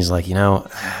 And he's like,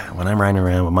 when I'm riding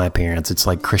around with my parents, it's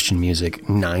like Christian music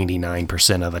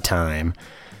 99% of the time.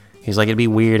 He's like, it'd be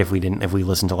weird if we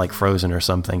listened to like Frozen or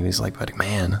something. And he's like, but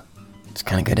man, it's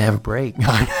kind of good to have a break.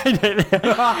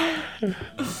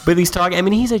 But he's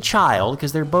talking, he's a child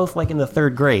because they're both like in the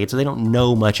 3rd grade, so they don't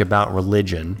know much about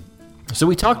religion. So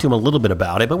we talked to him a little bit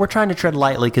about it, but we're trying to tread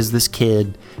lightly because this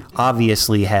kid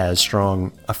obviously has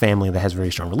a family that has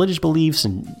very strong religious beliefs,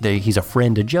 and he's a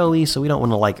friend to Joey, so we don't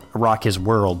want to like rock his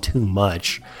world too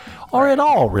much, or at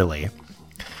all, really.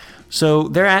 So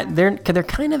they're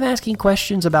kind of asking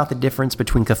questions about the difference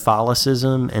between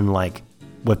Catholicism and like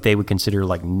what they would consider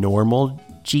like normal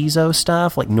Jizo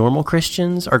stuff, like normal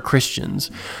Christians or Christians.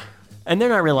 And they're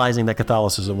not realizing that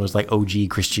Catholicism was like OG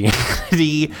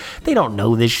Christianity. They don't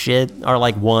know this shit, or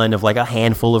like one of like a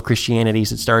handful of Christianities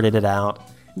that started it out.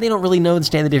 They don't really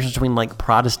understand the difference between like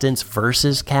Protestants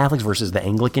versus Catholics versus the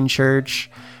Anglican Church.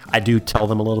 I do tell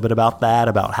them a little bit about that,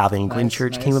 about how the Anglican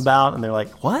Church came about, and they're like,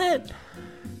 what?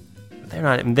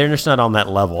 They're just not on that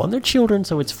level, and they're children,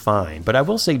 so it's fine. But I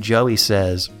will say Joey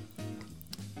asked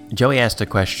a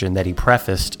question that he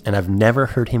prefaced, and I've never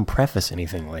heard him preface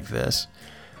anything like this.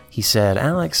 He said,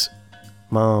 Alex,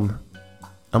 Mom,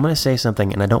 I'm going to say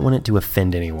something, and I don't want it to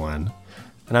offend anyone.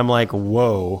 And I'm like,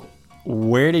 whoa,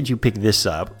 where did you pick this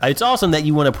up? It's awesome that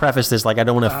you want to preface this like I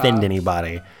don't want to offend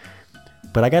anybody.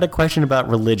 But I got a question about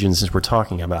religion since we're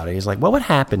talking about it. He's like, what would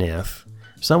happen if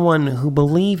someone who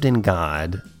believed in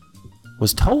God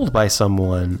was told by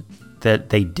someone that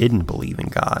they didn't believe in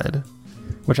God?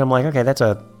 Which I'm like, okay,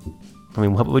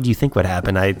 what would you think would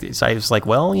happen? I was like,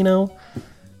 well,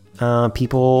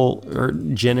 people are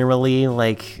generally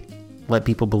like let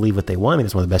people believe what they want.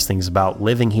 That's one of the best things about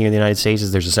living here in the United States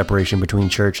is there's a separation between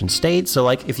church and state. So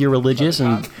like if you're religious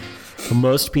and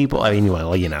most people,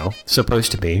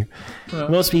 supposed to be,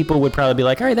 most people would probably be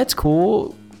like, all right, that's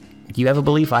cool. You have a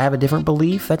belief, I have a different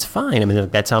belief. That's fine.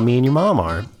 That's how me and your mom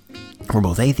are. We're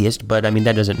both atheists, but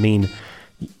that doesn't mean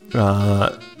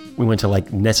we want to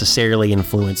like necessarily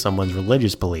influence someone's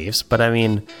religious beliefs. But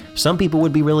some people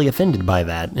would be really offended by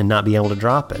that and not be able to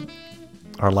drop it,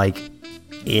 or like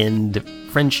end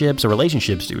friendships or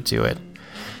relationships due to it,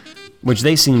 which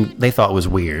they thought was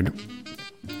weird.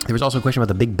 There was also a question about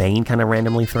the Big Bang kind of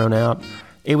randomly thrown out.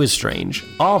 It was strange.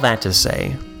 All that to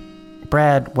say,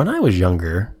 Brad, when I was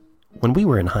younger, when we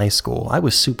were in high school, I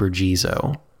was super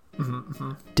Jizo.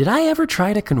 Mm-hmm. Did I ever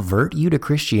try to convert you to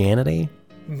Christianity?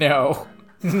 No.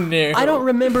 I don't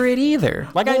remember it either.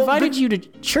 Like, I invited you to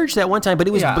church that one time, but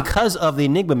it was because of the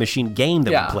Enigma Machine game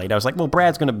that we played. I was like, well,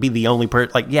 Brad's going to be the only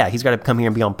person. Like, he's got to come here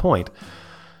and be on point.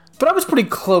 But I was pretty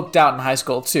cloaked out in high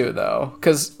school, too, though,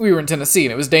 because we were in Tennessee,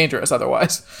 and it was dangerous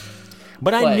otherwise.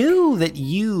 But I knew that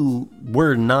you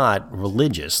were not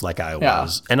religious like I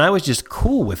was, and I was just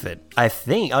cool with it, I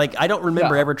think. Like, I don't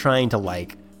remember ever trying to,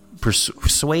 like,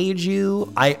 persuade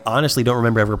you. I honestly don't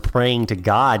remember ever praying to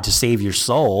God to save your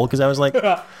soul, because I was like,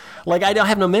 I don't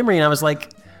have no memory, and I was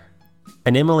like,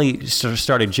 and Emily sort of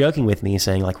started joking with me,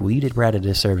 saying, like, well, you did Brad a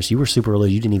disservice. You were super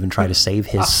religious. You didn't even try to save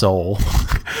his soul.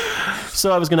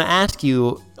 So I was going to ask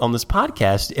you on this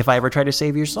podcast if I ever tried to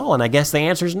save your soul, and I guess the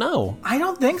answer is no. I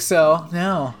don't think so,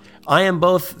 no. I am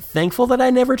both thankful that I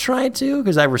never tried to,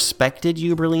 because I respected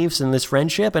your beliefs in this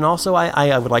friendship, and also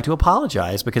I would like to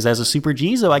apologize, because as a super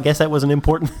Jizo, I guess that was an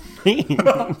important thing.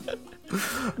 But,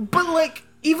 like,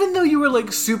 even though you were,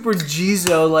 like, super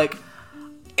Jizo, like,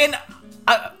 and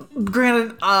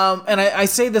granted, and I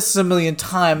say this a million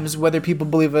times, whether people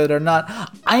believe it or not,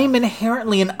 I am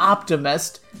inherently an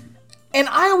optimist, and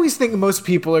I always think most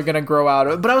people are gonna grow out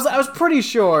of it, but I was pretty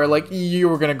sure, like, you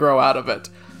were gonna grow out of it.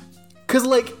 Because,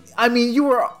 like, you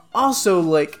were also,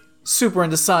 like, super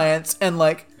into science, and,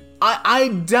 like, I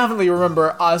definitely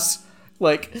remember us,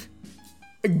 like,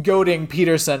 goading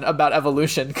Peterson about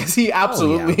evolution because he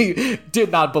absolutely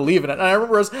did not believe in it. And I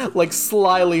remember us like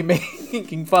slyly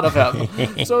making fun of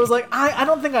him. So I was like, I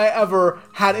don't think I ever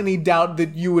had any doubt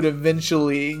that you would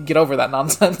eventually get over that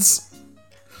nonsense.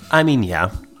 I mean, yeah.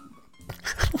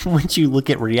 Once you look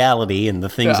at reality and the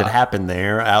things that happen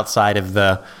there outside of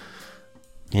the,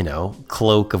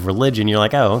 cloak of religion, you're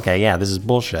like, oh, okay, yeah, this is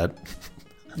bullshit.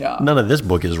 Yeah. None of this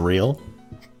book is real.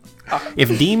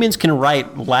 If demons can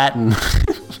write Latin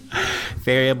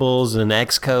variables and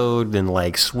Xcode and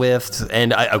like Swift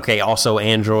and also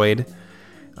Android,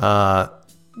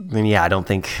 then yeah, I don't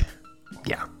think,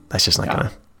 that's just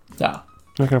not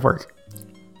gonna work.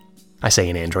 I say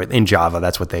in Android, in Java,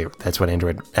 that's what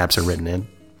Android apps are written in.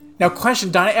 Now, question: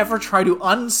 did I ever try to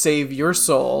unsave your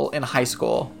soul in high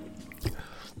school?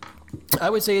 I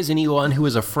would say, as anyone who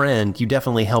is a friend, you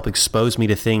definitely help expose me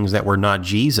to things that were not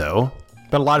Jizo.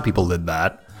 But a lot of people did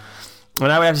that.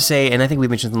 And I would have to say, and I think we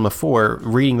mentioned them before,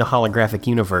 reading the holographic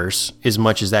universe, as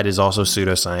much as that is also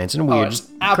pseudoscience and weird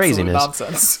craziness,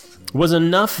 nonsense, was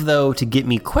enough, though, to get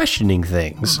me questioning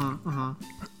things.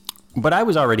 But I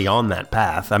was already on that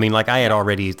path. I mean, like, I had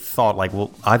already thought, like,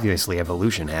 well, obviously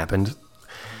evolution happened.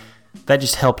 That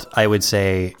just helped, I would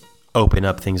say, open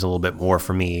up things a little bit more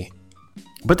for me.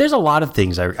 But there's a lot of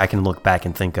things I can look back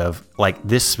and think of, like,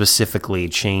 this specifically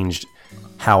changed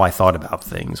how I thought about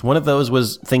things. One of those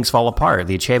was Things Fall Apart,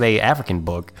 the Achebe African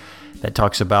book that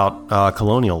talks about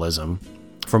colonialism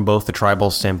from both the tribal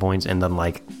standpoints and then,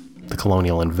 like, the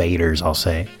colonial invaders, I'll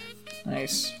say.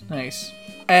 Nice.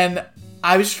 And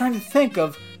I was just trying to think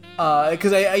of,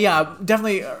 because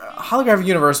definitely, Holographic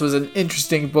Universe was an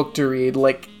interesting book to read,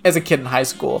 like, as a kid in high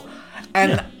school.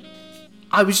 And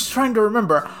I was just trying to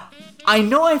remember, I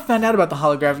know I found out about the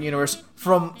Holographic Universe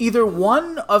from either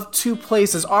one of two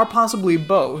places, or possibly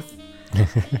both.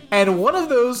 And one of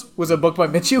those was a book by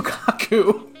Michio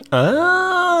Kaku.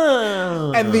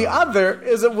 Oh. And the other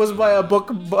was by a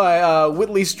book by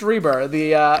Whitley Strieber,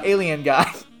 the alien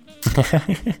guy.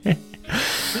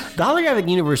 The Holographic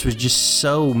Universe was just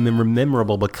so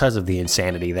memorable because of the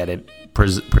insanity that it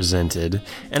presented.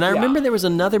 And I remember there was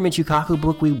another Michio Kaku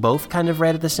book we both kind of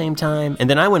read at the same time. And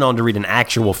then I went on to read an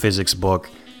actual physics book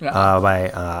by,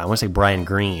 I want to say, Brian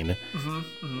Greene.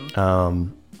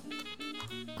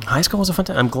 High school was a fun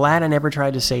time. I'm glad I never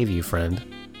tried to save you, friend.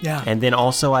 Yeah. And then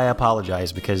also I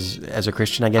apologize because as a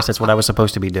Christian, I guess that's what I was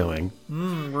supposed to be doing.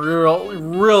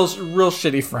 Real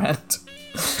shitty friend.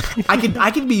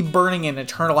 I could be burning in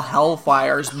eternal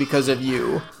hellfires because of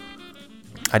you.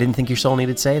 I didn't think your soul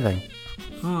needed saving.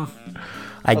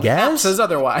 I guess. Says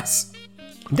otherwise.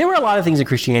 There were a lot of things in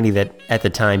Christianity that at the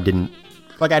time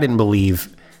I didn't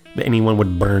believe that anyone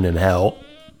would burn in hell.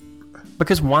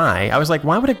 Because why? I was like,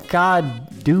 why would a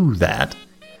God do that?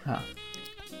 Huh.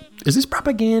 Is this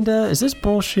propaganda? Is this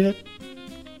bullshit?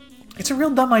 It's a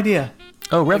real dumb idea.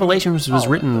 Oh, Revelations was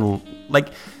written,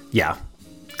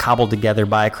 cobbled together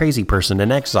by a crazy person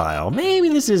in exile. Maybe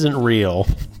this isn't real.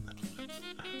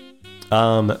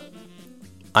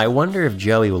 I wonder if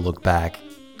Joey will look back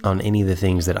on any of the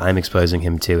things that I'm exposing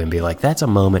him to and be like, that's a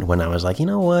moment when I was like, you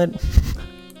know what?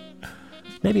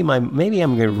 maybe I'm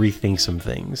going to rethink some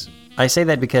things. I say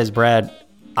that because, Brad,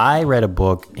 I read a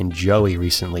book and Joey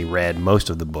recently read most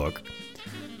of the book.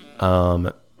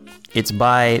 It's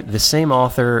by the same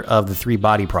author of The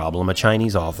Three-Body Problem, a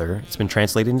Chinese author. It's been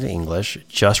translated into English,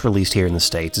 just released here in the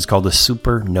States. It's called The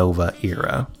Supernova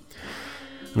Era.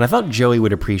 And I thought Joey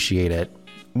would appreciate it.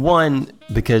 One,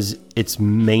 because it's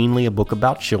mainly a book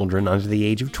about children under the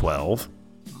age of 12.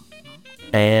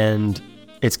 And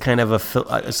it's kind of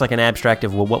it's like an abstract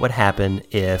of, well, what would happen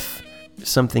if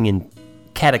something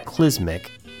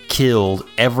cataclysmic killed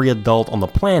every adult on the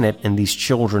planet and these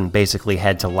children basically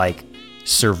had to, like,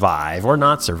 survive or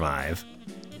not survive.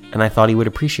 And I thought he would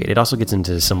appreciate it. It also gets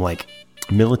into some, like,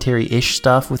 military-ish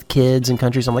stuff with kids and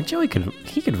countries. I'm like, Joey could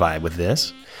vibe with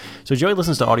this. So Joey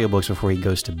listens to audiobooks before he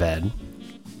goes to bed.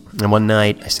 And one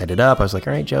night I set it up. I was like,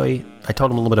 all right, Joey. I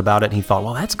told him a little bit about it, and he thought,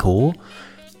 well, that's cool.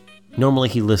 Normally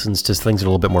he listens to things that are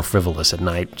a little bit more frivolous at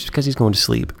night just because he's going to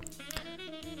sleep.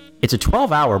 It's a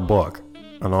 12-hour book,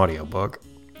 an audiobook.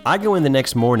 I go in the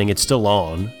next morning, it's still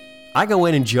on. I go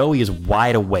in and Joey is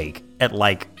wide awake at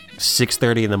like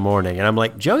 6:30 in the morning. And I'm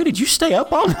like, Joey, did you stay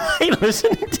up all night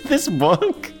listening to this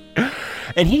book?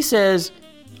 And he says,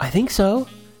 I think so.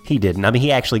 He didn't. I mean,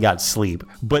 he actually got sleep.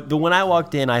 But when I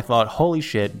walked in, I thought, holy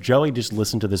shit, Joey just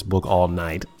listened to this book all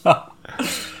night.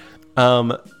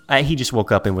 He just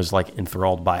woke up and was like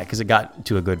enthralled by it because it got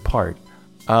to a good part.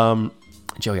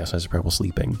 Joey also has trouble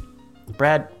sleeping.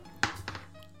 Brad,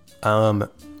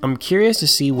 I'm curious to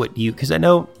see what because I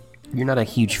know you're not a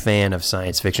huge fan of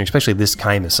science fiction, especially this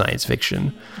kind of science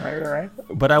fiction. Right.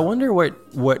 But I wonder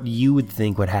what you would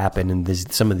think would happen in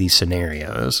some of these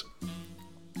scenarios.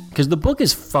 Because the book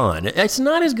is fun. It's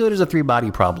not as good as the Three Body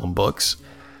Problem books.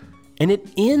 And it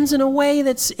ends in a way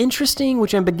that's interesting,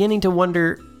 which I'm beginning to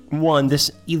wonder, one,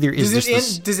 does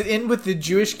it end with the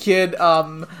Jewish kid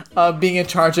being in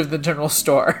charge of the general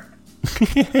store?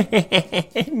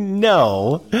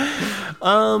 No.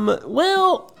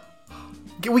 Well,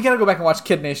 we gotta go back and watch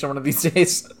Kid Nation one of these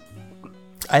days.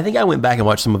 I think I went back and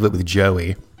watched some of it with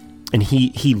Joey, and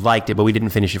he liked it, but we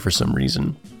didn't finish it for some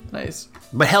reason. Nice.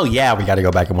 But hell yeah, we gotta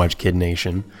go back and watch Kid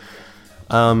Nation.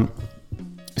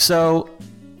 So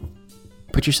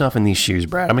put yourself in these shoes,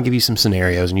 Brad. I'm gonna give you some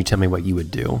scenarios, and you tell me what you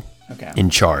would do. Okay. In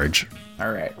charge.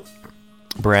 All right.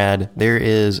 Brad, there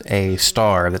is a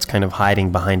star that's kind of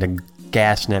hiding behind a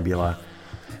gas nebula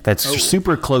that's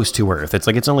super close to Earth.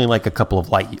 It's only like a couple of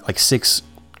 6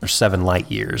 or 7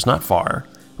 light years, not far.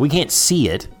 We can't see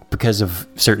it because of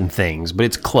certain things, but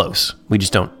it's close. We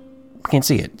can't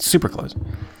see it. It's super close.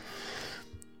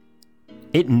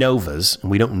 It novas,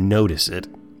 and we don't notice it,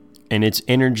 and its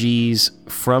energies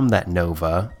from that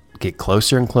nova get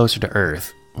closer and closer to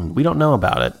Earth, and we don't know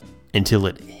about it until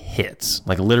it hits.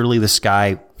 Like, literally, the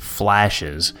sky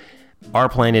flashes. Our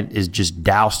planet is just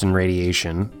doused in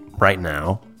radiation right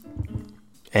now,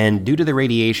 and due to the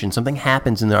radiation, something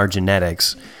happens in our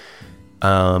genetics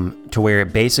to where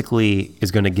it basically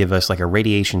is going to give us like a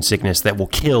radiation sickness that will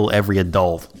kill every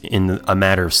adult in a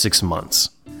matter of 6 months.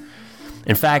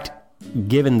 In fact,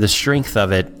 given the strength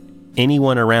of it,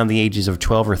 anyone around the ages of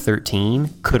 12 or 13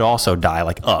 could also die,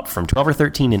 like up from 12 or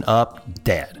 13 and up,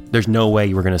 dead. There's no way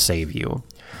you were going to save you.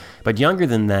 But younger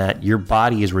than that, your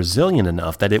body is resilient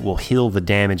enough that it will heal the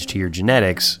damage to your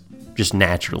genetics just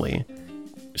naturally.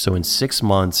 So in 6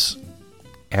 months,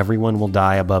 everyone will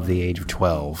die above the age of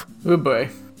 12. Oh boy.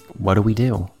 What do we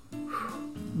do?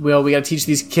 Well, we gotta teach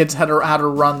these kids how to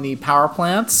run the power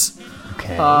plants.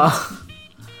 Okay.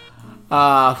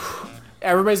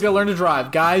 Everybody's gotta learn to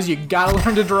drive. Guys, you gotta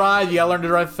learn to drive. You gotta learn to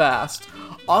drive fast.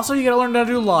 Also, you gotta learn how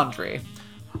to do laundry.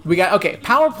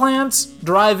 Power plants,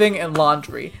 driving, and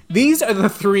laundry. These are the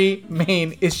 3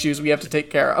 main issues we have to take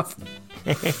care of.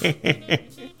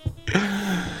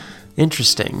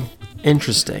 Interesting.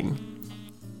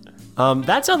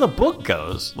 That's how the book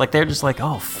goes. Like, they're just like,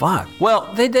 oh, fuck.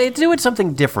 Well, they do it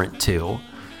something different, too.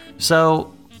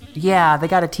 So, yeah, they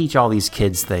got to teach all these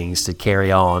kids things to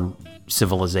carry on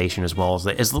civilization as well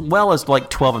as like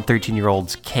 12 and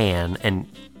 13-year-olds can and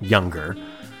younger.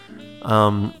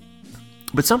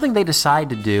 But something they decide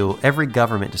to do, every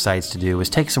government decides to do, is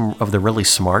take some of the really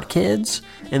smart kids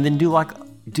and then do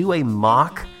a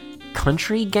mock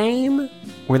country game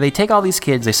where they take all these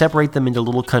kids, they separate them into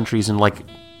little countries in like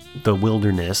the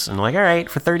wilderness, and like, all right,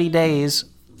 for 30 days,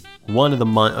 one of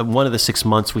the 6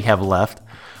 months we have left,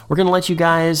 we're gonna let you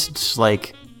guys just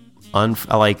with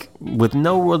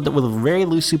very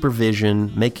loose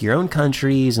supervision, make your own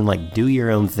countries and like do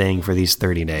your own thing for these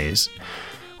 30 days.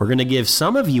 We're going to give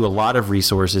some of you a lot of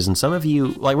resources, and some of you,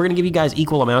 we're going to give you guys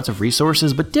equal amounts of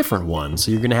resources, but different ones. So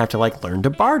you're going to have to learn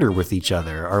to barter with each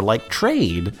other or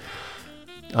trade.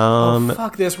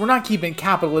 Fuck this. We're not keeping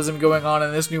capitalism going on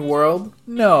in this new world.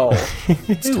 No.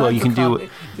 It's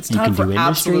time for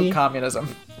absolute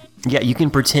communism. Yeah, you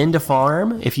can pretend to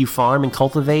farm. If you farm and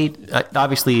cultivate,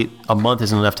 obviously a month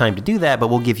isn't enough time to do that, but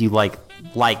we'll give you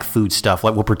like food stuff.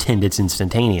 We'll pretend it's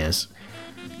instantaneous.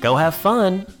 Go have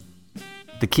fun.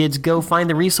 The kids go find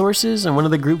the resources, and one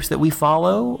of the groups that we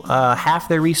follow, half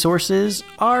their resources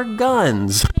are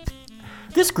guns.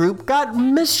 This group got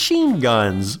machine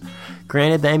guns.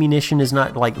 Granted, the ammunition is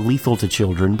not lethal to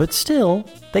children, but still,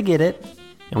 they get it.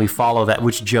 And we follow that,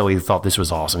 which Joey thought this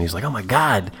was awesome. He's like, oh my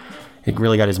God. It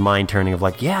really got his mind turning of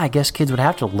I guess kids would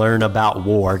have to learn about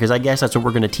war, because I guess that's what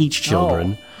we're going to teach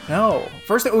children. No.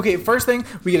 First thing,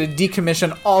 we get to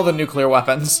decommission all the nuclear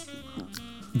weapons.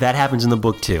 That happens in the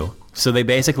book too. So they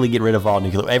basically get rid of all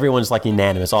nuclear. Everyone's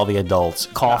unanimous, all the adults,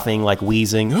 coughing,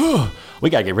 wheezing. We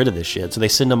gotta get rid of this shit. So they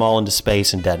send them all into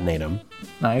space and detonate them.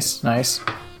 Nice.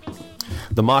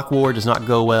 The mock war does not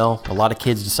go well. A lot of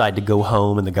kids decide to go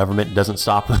home, and the government doesn't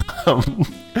stop them.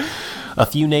 A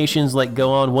few nations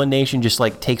go on. One nation just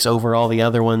takes over all the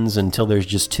other ones until there's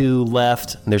just 2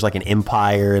 left. And there's an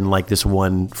empire and this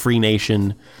one free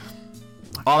nation.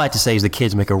 All that to say is the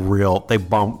kids make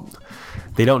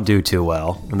they don't do too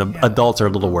well, and the adults are a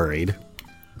little worried.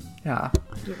 Yeah.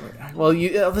 Well,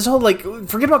 this whole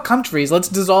forget about countries. Let's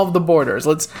dissolve the borders.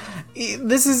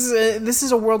 This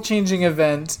is a world-changing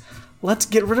event. Let's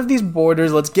get rid of these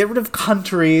borders. Let's get rid of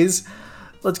countries.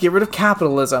 Let's get rid of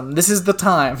capitalism. This is the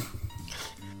time.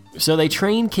 So they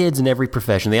train kids in every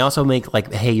profession. They also make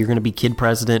like, hey, you're going to be kid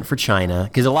president for China,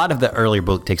 because a lot of the earlier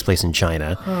book takes place in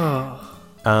China.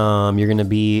 You're going to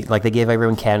be like, they gave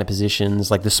everyone cabinet positions,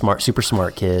 like the super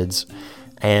smart kids.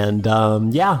 And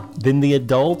then the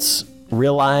adults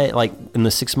realize, like in the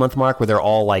 6-month mark where they're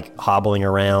all like hobbling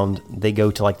around, they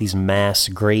go to like these mass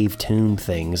grave tomb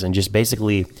things and just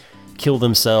basically kill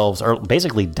themselves or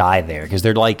basically die there, because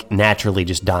they're like naturally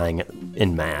just dying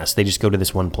in mass. They just go to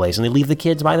this one place and they leave the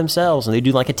kids by themselves, and they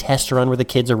do like a test run where the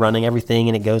kids are running everything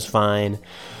and it goes fine.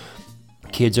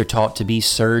 Kids are taught to be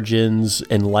surgeons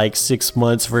in like 6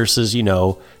 months versus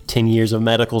 10 years of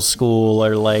medical school,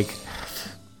 or like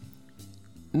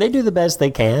they do the best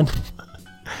they can.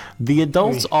 The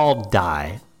adults all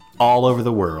die all over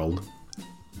the world,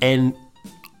 and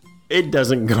it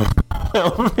doesn't go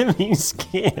well with these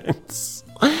kids.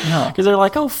 Because they're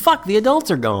like, oh, fuck, the adults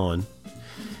are gone.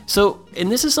 So,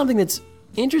 and this is something that's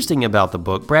interesting about the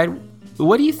book. Brad,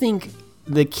 what do you think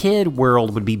the kid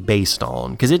world would be based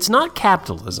on? Because it's not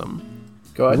capitalism.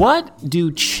 Go ahead. What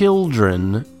do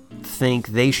children think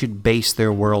they should base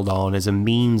their world on as a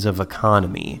means of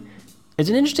economy? It's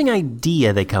an interesting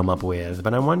idea they come up with,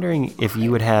 but I'm wondering if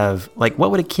you would have, like, what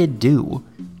would a kid do?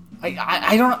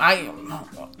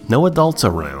 No adults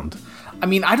around. I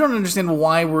mean, I don't understand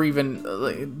why we're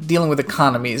even dealing with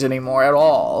economies anymore at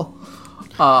all.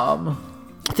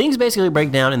 Things basically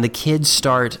break down, and the kids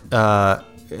start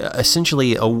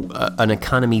essentially an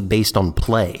economy based on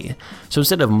play. So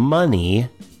instead of money,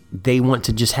 they want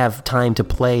to just have time to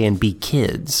play and be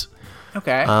kids.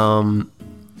 Okay.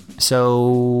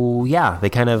 So, yeah, they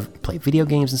kind of play video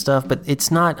games and stuff, but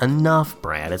it's not enough,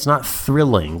 Brad. It's not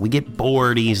thrilling. We get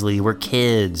bored easily. We're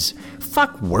kids.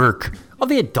 Fuck work. All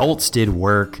the adults did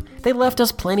work. They left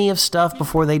us plenty of stuff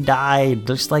before they died.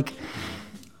 Just like,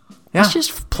 let's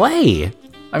just play.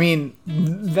 I mean,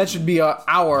 that should be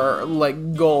our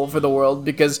goal for the world,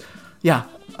 because,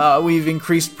 we've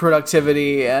increased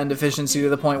productivity and efficiency to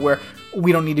the point where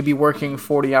we don't need to be working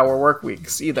 40-hour work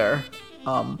weeks either.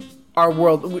 Our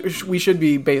world, we should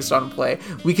be based on play.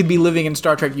 We could be living in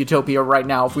Star Trek Utopia right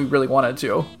now if we really wanted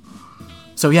to.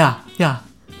 So yeah,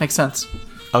 makes sense.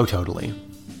 Oh, totally.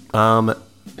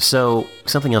 So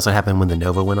something else that happened when the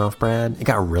Nova went off, Brad, it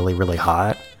got really, really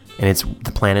hot, and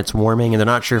the planet's warming, and they're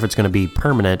not sure if it's going to be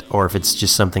permanent or if it's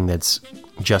just something that's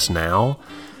just now.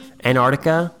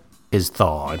 Antarctica is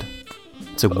thawed.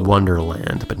 It's a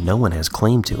wonderland, but no one has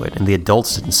claim to it, and the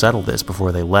adults didn't settle this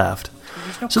before they left.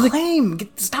 There's no claim.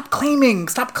 Stop claiming.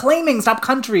 Stop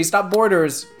countries. Stop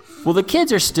borders. Well, the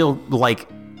kids are still,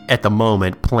 at the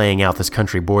moment, playing out this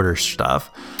country border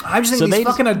stuff. I'm just thinking these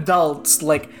fucking adults,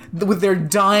 with their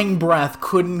dying breath,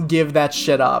 couldn't give that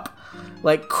shit up.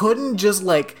 Couldn't just,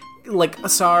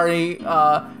 sorry,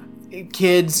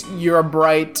 kids, you're a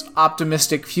bright,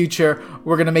 optimistic future.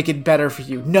 We're gonna make it better for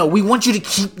you. No, we want you to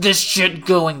keep this shit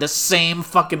going the same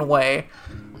fucking way.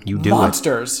 You do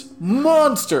Monsters.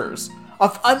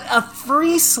 A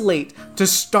free slate to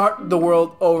start the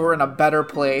world over in a better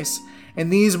place,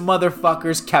 and these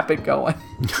motherfuckers kept it going.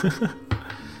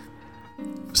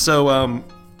 So,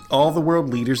 all the world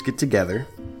leaders get together,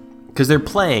 because they're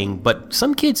playing, but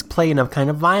some kids play in a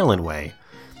kind of violent way.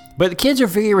 But the kids are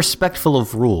very respectful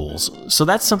of rules, so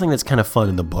that's something that's kind of fun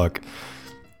in the book.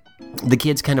 The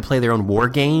kids kind of play their own war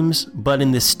games, but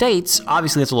in the States,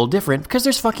 obviously that's a little different because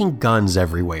there's fucking guns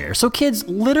everywhere. So kids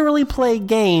literally play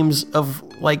games of,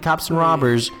 cops and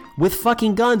robbers with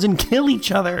fucking guns and kill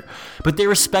each other. But they're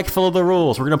respectful of the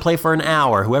rules. We're going to play for an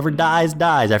hour. Whoever dies,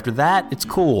 dies. After that, it's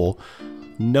cool.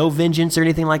 No vengeance or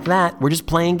anything like that. We're just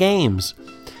playing games.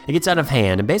 It gets out of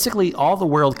hand, and basically all the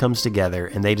world comes together,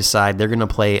 and they decide they're going to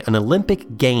play an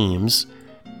Olympic Games,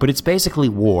 but it's basically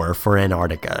war for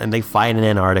Antarctica, and they fight in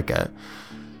Antarctica.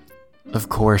 Of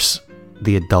course,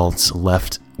 the adults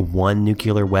left one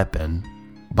nuclear weapon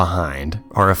behind,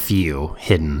 or a few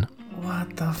hidden.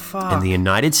 What the fuck? And the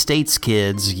United States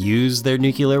kids use their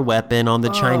nuclear weapon on the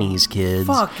Chinese kids.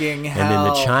 Fucking hell. And then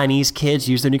the Chinese kids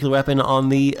use their nuclear weapon on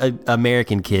the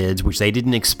American kids, which they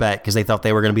didn't expect because they thought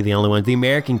they were going to be the only ones. The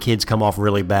American kids come off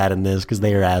really bad in this because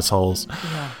they are assholes.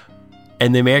 Yeah.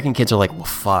 And the American kids are like, well,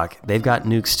 fuck, they've got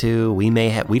nukes too. We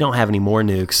don't have any more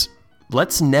nukes.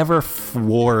 Let's never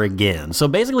war again. So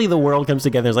basically the world comes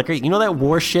together. It's like, you know that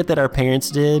war shit that our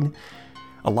parents did?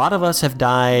 A lot of us have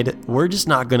died. We're just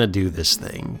not going to do this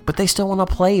thing. But they still want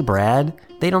to play, Brad.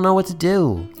 They don't know what to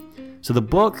do. So the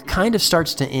book kind of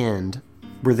starts to end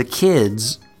where the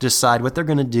kids decide what they're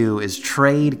going to do is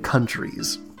trade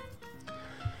countries.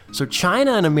 So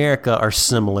China and America are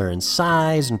similar in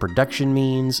size and production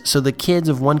means, so the kids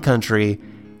of one country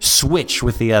switch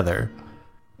with the other.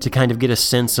 to kind of get a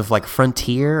sense of like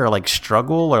frontier or like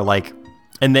struggle or like,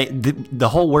 and the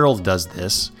whole world does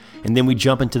this. And then we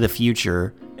jump into the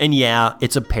future, and yeah,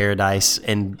 it's a paradise,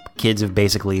 and kids have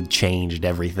basically changed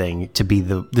everything to be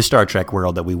the Star Trek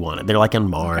world that we wanted. They're like on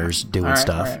Mars doing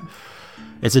stuff. Right.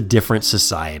 It's a different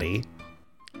society.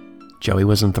 Joey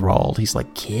was enthralled. He's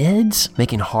like, kids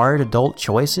making hard adult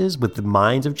choices with the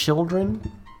minds of children?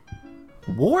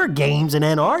 War games in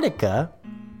Antarctica?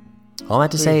 All that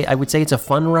to say, I would say it's a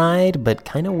fun ride, but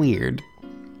kind of weird.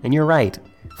 And you're right.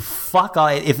 Fuck all.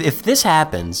 If this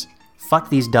happens, fuck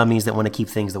these dummies that want to keep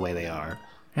things the way they are.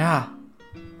 Yeah.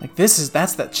 Like, that's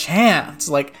the chance.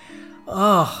 Like,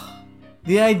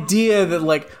 the idea that,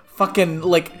 like, fucking,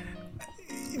 like,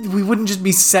 we wouldn't just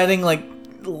be setting, like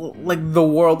the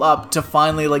world up to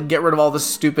finally, like, get rid of all this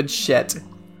stupid shit.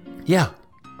 Yeah.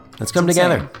 Let's come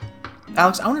together.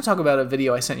 Alex, I want to talk about a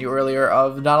video I sent you earlier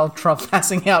of Donald Trump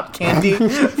passing out candy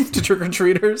to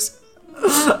trick-or-treaters.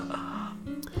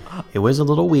 It was a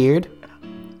little weird.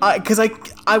 Because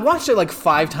I watched it like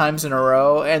 5 times in a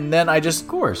row, and then Of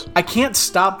course. I can't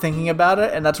stop thinking about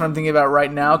it, and that's what I'm thinking about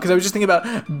right now, because I was just thinking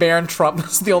about Baron Trump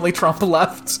is the only Trump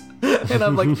left. And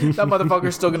I'm like, that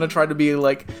motherfucker's still going to try to be,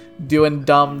 like, doing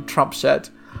dumb Trump shit.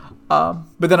 But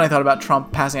then I thought about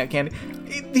Trump passing out candy.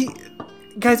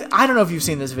 Guys, I don't know if you've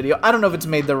seen this video. I don't know if it's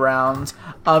made the rounds.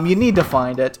 You need to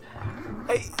find it.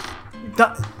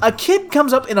 A kid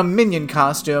comes up in a Minion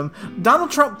costume.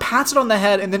 Donald Trump pats it on the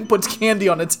head and then puts candy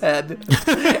on its head.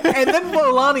 And then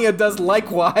Melania does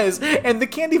likewise. And the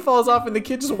candy falls off and the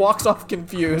kid just walks off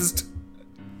confused.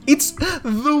 It's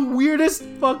the weirdest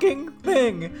fucking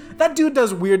thing. That dude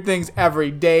does weird things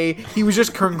every day. He was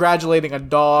just congratulating a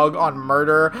dog on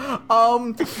murder.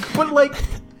 But like,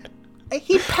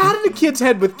 he patted a kid's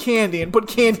head with candy and put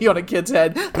candy on a kid's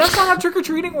head. That's not how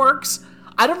trick-or-treating works.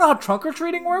 I don't know how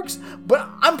trunk-or-treating works, but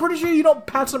I'm pretty sure you don't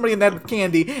pat somebody in the head with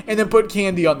candy and then put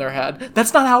candy on their head.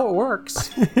 That's not how it works.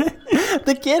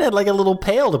 The kid had like a little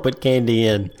pail to put candy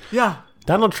in. Yeah.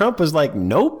 Donald Trump was like,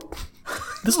 nope.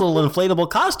 This little inflatable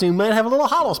costume might have a little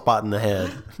hollow spot in the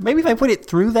head. Maybe if I put it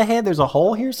through the head, there's a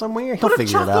hole here somewhere. He'll figure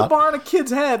it out. Put a chocolate bar on a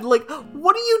kid's head. Like,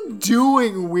 what are you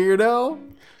doing, weirdo?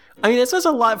 I mean, it says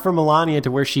a lot for Melania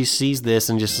to where she sees this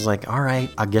and just is like, all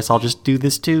right, I guess I'll just do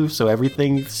this too, so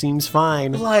everything seems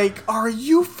fine. Like, are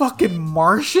you fucking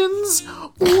Martians?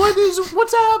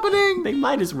 What's happening? They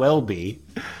might as well be.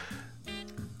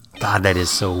 God, that is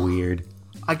so weird.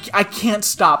 I can't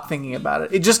stop thinking about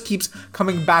it. It just keeps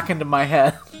coming back into my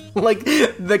head. Like,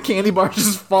 the candy bar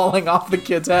just falling off the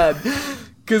kid's head.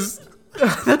 Because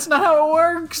that's not how it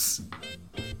works.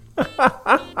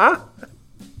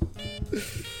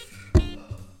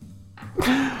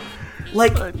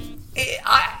 Like, did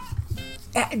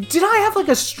I have like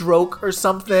a stroke or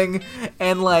something?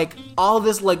 And like, all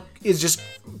this like is just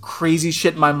crazy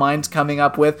shit my mind's coming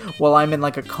up with while I'm in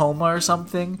like a coma or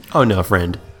something? Oh no,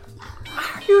 friend.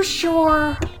 Are you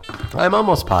sure? I'm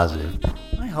almost positive.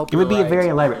 I hope it would be right. a very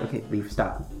elaborate. Okay, leave.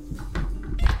 Stop.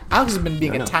 Alex has been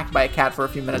being attacked by a cat for a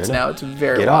few minutes now. It's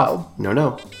very Get wild. Off.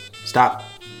 No. Stop.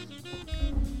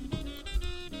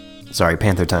 Sorry,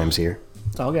 Panther time's here.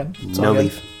 It's all good. No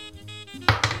leaf.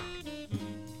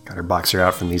 Got her boxer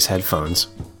out from these headphones.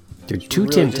 They're too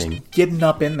really tempting. Just getting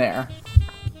up in there.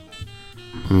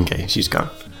 Okay, she's gone.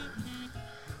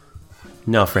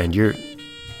 No, friend, you're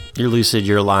lucid.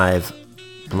 You're alive.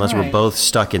 Unless we're both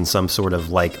stuck in some sort of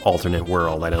like alternate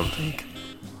world, I don't think.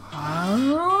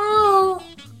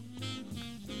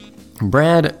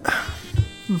 Brad.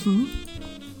 Mm-hmm.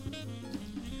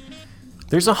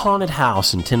 There's a haunted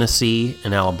house in Tennessee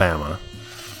and Alabama.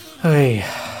 Hey.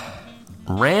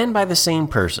 Ran by the same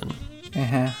person.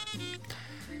 Uh-huh.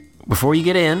 Before you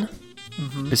get in,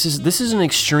 this is an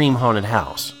extreme haunted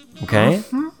house. Okay?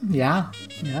 Mm-hmm. Yeah.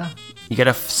 You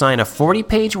gotta sign a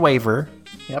 40-page waiver.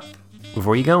 Yep.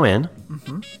 Before you go in.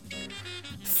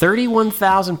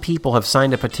 31,000 people have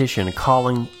signed a petition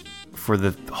calling for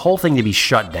the whole thing to be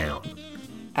shut down.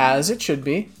 As it should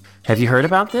be. Have you heard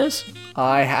about this?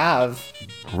 I have.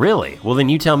 Really? Well, then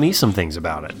you tell me some things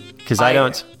about it. Because I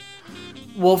don't...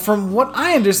 Well, from what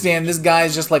I understand, this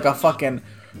guy's just like a fucking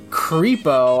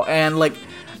creepo. And like,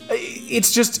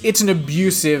 it's an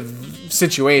abusive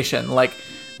situation. Like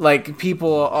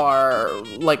people are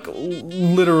like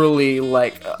literally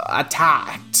like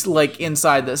attacked like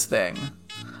inside this thing.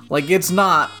 Like it's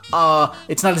not a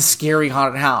scary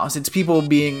haunted house. It's people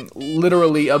being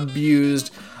literally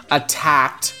abused,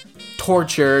 attacked,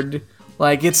 tortured.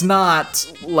 Like it's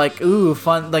not like ooh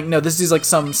fun. Like no, this is like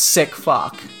some sick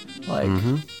fuck. Like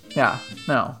yeah,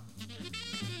 no.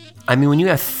 I mean, when you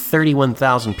have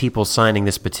 31,000 people signing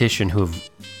this petition who've...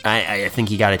 I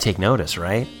think you got to take notice,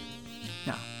 right?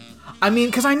 Yeah. I mean,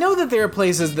 because I know that there are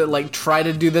places that, like, try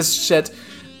to do this shit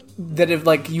that if,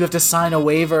 like, you have to sign a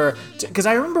waiver. Because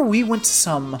I remember we went to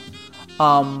some...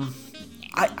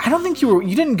 I don't think you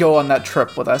didn't go on that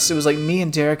trip with us. It was, like, me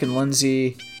and Derek and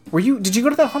Lindsay... Did you go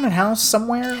to that haunted house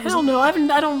somewhere? Hell no, I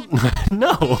don't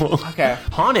know. Okay.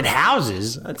 Haunted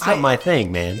houses? That's not my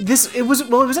thing, man.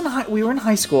 We were in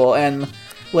high school, and,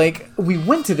 like, we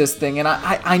went to this thing, and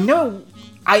I know,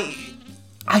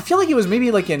 I feel like it was maybe,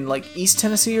 like, in, like, East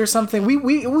Tennessee or something.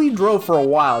 We drove for a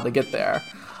while to get there.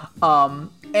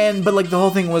 But, like, the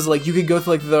whole thing was, like, you could go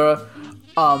through, like, the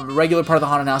regular part of the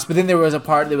haunted house, but then there was a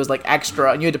part that was, like,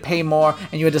 extra, and you had to pay more,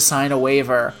 and you had to sign a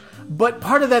waiver. But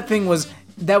part of that thing was...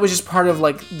 That was just part of,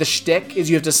 like, the shtick, is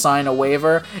you have to sign a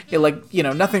waiver. It, like, you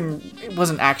know, it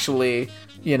wasn't actually,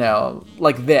 you know,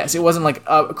 like this. It wasn't, like,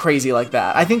 crazy like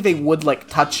that. I think they would, like,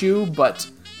 touch you, but,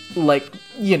 like,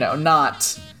 you know,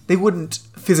 they wouldn't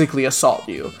physically assault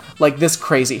you, like this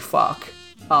crazy fuck.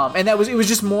 And it was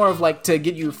just more of, like, to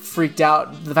get you freaked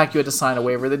out, the fact you had to sign a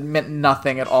waiver that meant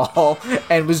nothing at all,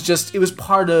 and it was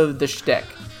part of the shtick.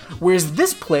 Whereas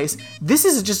this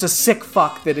is just a sick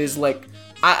fuck that is, like,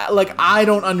 I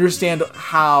don't understand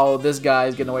how this guy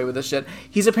is getting away with this shit.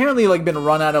 He's apparently, like, been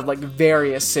run out of, like,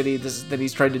 various cities that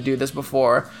he's tried to do this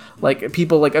before. Like,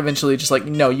 people, like, eventually just like,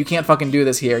 no, you can't fucking do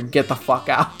this here. Get the fuck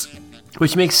out.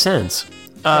 Which makes sense.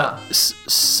 Yeah.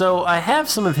 So I have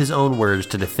some of his own words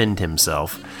to defend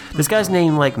himself. This guy's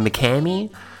name, like,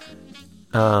 McCamey.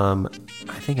 I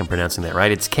think I'm pronouncing that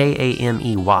right. It's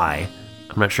Kamey.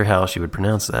 I'm not sure how else you would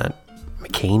pronounce that.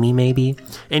 McCamey, maybe?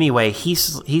 Anyway, he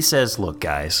says, look,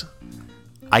 guys,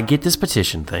 I get this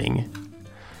petition thing.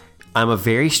 I'm a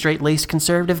very straight-laced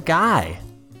conservative guy.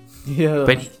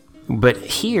 Yeah. But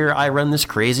here I run this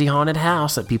crazy haunted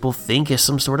house that people think is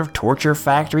some sort of torture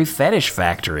factory, fetish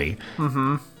factory.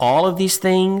 Mm-hmm. All of these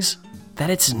things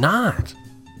that it's not.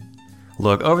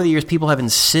 Look, over the years, people have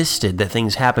insisted that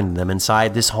things happen to them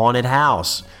inside this haunted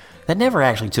house. That never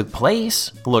actually took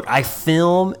place. Look, I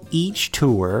film each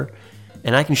tour...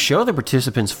 and I can show the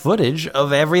participants footage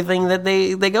of everything that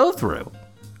they go through.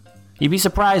 You'd be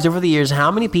surprised over the years how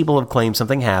many people have claimed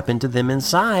something happened to them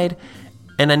inside,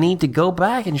 and I need to go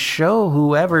back and show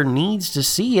whoever needs to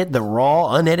see it the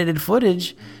raw, unedited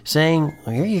footage, saying,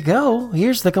 well, here you go,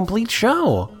 here's the complete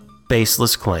show.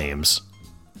 Baseless claims.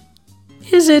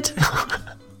 Is it?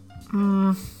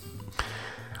 Why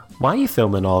are you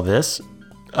filming all this,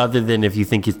 other than if you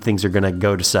think things are going to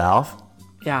go to south?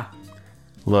 Yeah.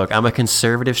 Look, I'm a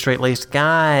conservative, straight-laced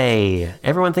guy.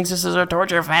 Everyone thinks this is a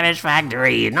torture fetish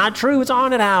factory. Not true, it's a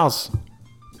haunted house.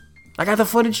 I got the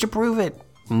footage to prove it.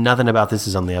 Nothing about this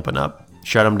is on the up and up.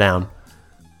 Shut him down.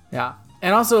 Yeah.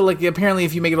 And also, like, apparently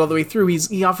if you make it all the way through,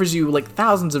 he offers you, like,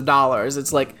 thousands of dollars.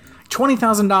 It's like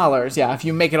 $20,000, yeah, if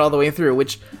you make it all the way through,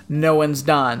 which no one's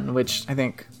done, which I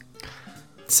think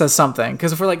says something.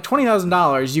 Because for, like,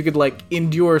 $20,000, you could, like,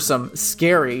 endure some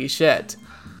scary shit.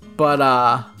 But,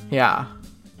 yeah.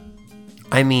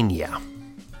 I mean, yeah.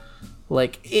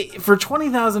 Like, for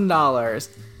 $20,000,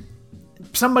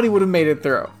 somebody would have made it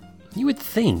through. You would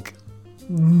think.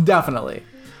 Definitely.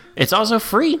 It's also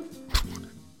free.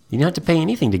 You don't have to pay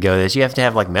anything to go to this. You have to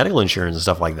have, like, medical insurance and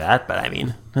stuff like that, but I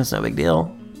mean, that's no big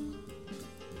deal.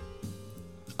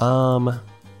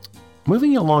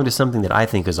 Moving along to something that I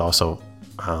think is also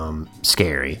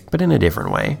scary, but in a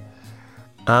different way.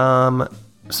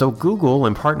 So Google,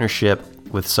 in partnership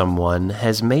with someone,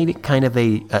 has made it kind of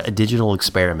a digital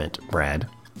experiment, Brad.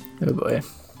 Oh boy.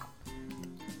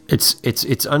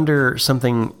 It's under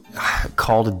something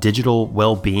called a digital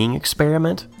well-being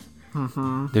experiment.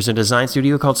 Mm-hmm. There's a design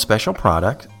studio called Special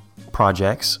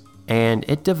Projects, and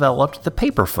it developed the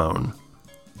paper phone.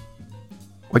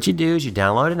 What you do is you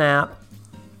download an app,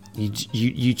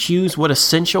 you choose what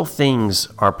essential things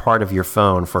are part of your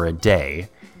phone for a day,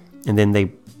 and then they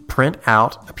print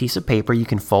out a piece of paper you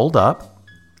can fold up,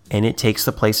 and it takes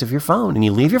the place of your phone. And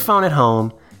you leave your phone at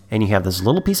home, and you have this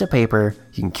little piece of paper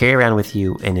you can carry around with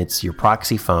you, and it's your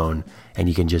proxy phone, and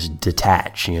you can just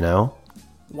detach, you know?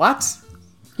 What?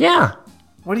 Yeah.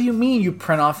 What do you mean you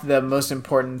print off the most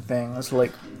important things?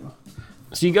 Like,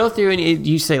 so you go through and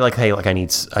you say, like, hey, like I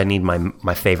need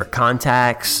my favorite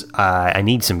contacts. I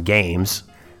need some games.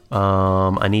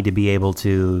 I need to be able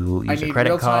to use a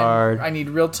credit card. I need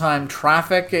real-time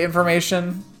traffic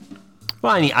information.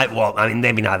 Well,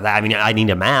 maybe not that. I mean, I need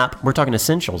a map. We're talking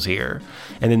essentials here.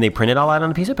 And then they print it all out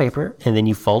on a piece of paper, and then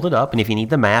you fold it up, and if you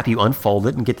need the map, you unfold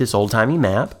it and get this old-timey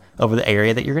map, over the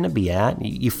area that you're going to be at.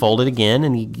 You fold it again,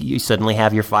 and you suddenly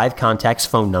have your 5 contacts'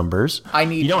 phone numbers.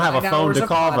 You don't have a phone to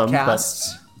call them, but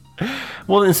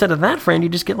well, instead of that, friend, you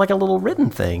just get like a little written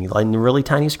thing, like in a really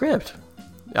tiny script.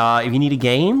 If you need a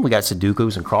game, we got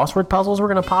Sudokus and crossword puzzles. We're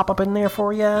going to pop up in there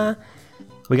for you.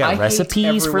 We got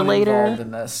recipes for later.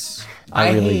 In this.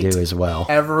 I really do as well.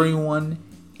 Everyone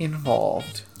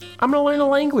involved. I'm going to learn a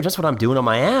language. That's what I'm doing on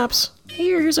my apps.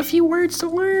 Here's a few words to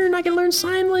learn. I can learn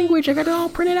sign language. I got it all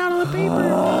printed out on the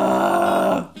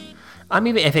paper. I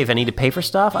mean, if I need to pay for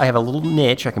stuff, I have a little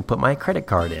niche I can put my credit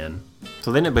card in.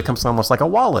 So then it becomes almost like a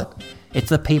wallet. It's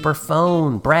the paper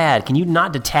phone. Brad, can you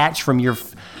not detach from your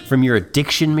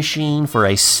addiction machine for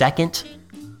a second?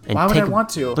 And why would I want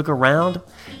to? Look around?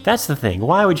 That's the thing.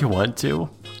 Why would you want to?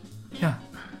 Yeah.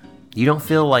 You don't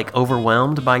feel like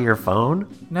overwhelmed by your phone?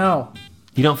 No.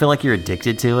 You don't feel like you're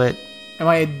addicted to it? Am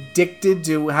I addicted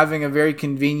to having a very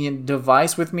convenient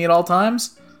device with me at all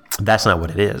times? That's not what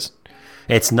it is.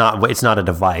 It's not a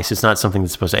device. It's not something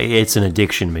that's supposed to... It's an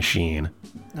addiction machine.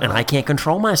 No. And I can't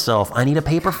control myself. I need a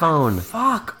paper phone.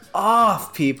 Fuck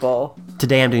off, people.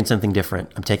 Today I'm doing something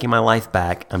different. I'm taking my life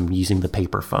back. I'm using the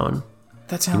paper phone.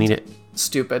 That sounds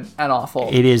stupid and awful.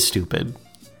 It is stupid.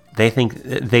 They think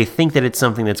that it's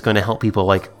something that's going to help people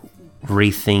like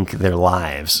rethink their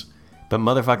lives. But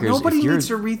motherfuckers, nobody needs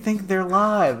to rethink their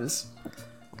lives.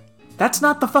 That's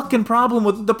not the fucking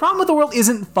problem. The problem with the world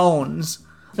isn't phones.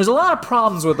 There's a lot of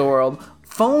problems with the world.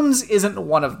 Phones isn't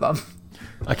one of them.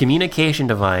 A communication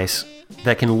device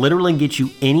that can literally get you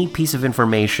any piece of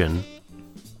information,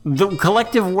 the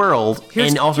collective world,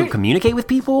 and also communicate with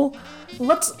people.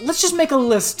 Let's just make a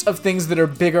list of things that are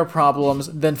bigger problems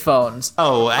than phones.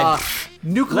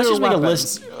 Nuclear let's just weapons. Make a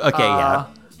list. Okay, yeah.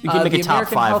 You can make a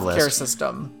top American 5 healthcare list.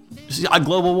 System.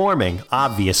 Global warming,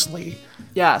 obviously.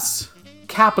 Yes.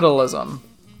 Capitalism.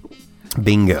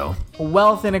 Bingo.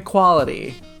 Wealth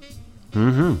inequality.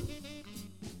 Mm-hmm.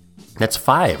 That's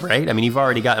 5, right? I mean, you've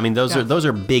already got... I mean, those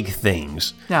are big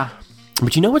things. Yeah.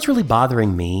 But you know what's really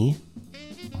bothering me?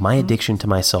 My addiction to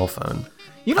my cell phone.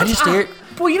 You know,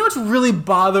 boy, you know what's really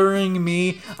bothering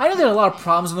me? I know there are a lot of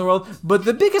problems in the world, but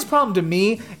the biggest problem to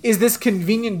me is this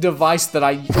convenient device that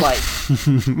I like.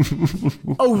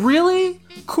 Oh, really?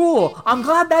 Cool. I'm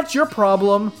glad that's your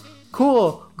problem.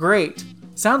 Cool. Great.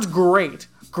 Sounds great.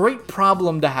 Great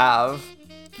problem to have.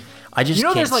 I just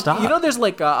can't stop. You know, there's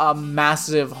like a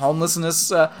massive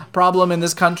homelessness problem in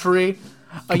this country.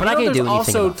 But I can't do anything about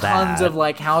that. There's also tons of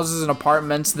like houses and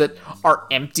apartments that are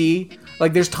empty.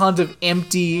 Like there's tons of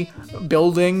empty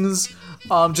buildings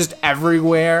just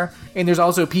everywhere. And there's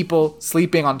also people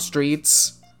sleeping on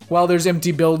streets while there's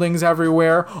empty buildings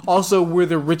everywhere. Also, we're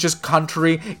the richest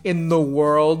country in the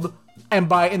world. And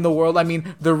by in the world, I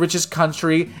mean the richest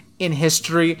country in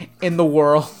history in the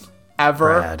world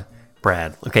ever.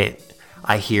 Brad, okay,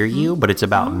 I hear you, but it's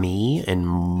about me and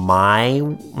my...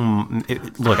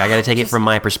 Look, I gotta take it from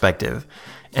my perspective.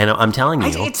 And I'm telling you,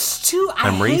 I'm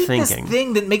rethinking. Hate this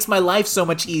thing that makes my life so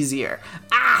much easier.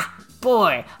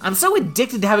 Boy, I'm so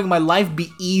addicted to having my life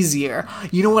be easier.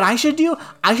 You know what I should do?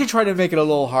 I should try to make it a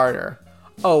little harder.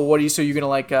 Oh, what are you? So you're gonna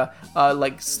like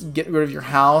get rid of your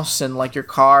house and like your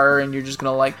car, and you're just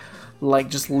gonna like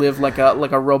just live like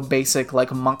a real basic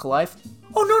like monk life?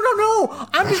 Oh no!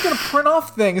 I'm just gonna print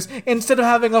off things instead of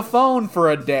having a phone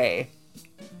for a day.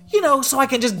 You know, so I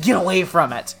can just get away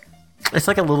from it. It's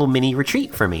like a little mini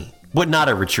retreat for me. But not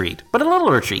a retreat, but a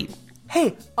little retreat.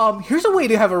 Hey, here's a way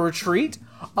to have a retreat.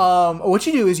 What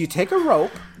you do is you take a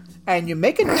rope and you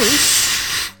make a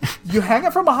noose. You hang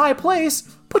it from a high place,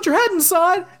 put your head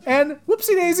inside, and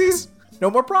whoopsie daisies. No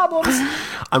more problems.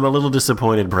 I'm a little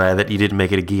disappointed, Brad, that you didn't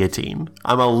make it a guillotine.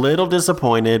 I'm a little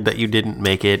disappointed that you didn't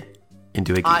make it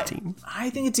into a guillotine. I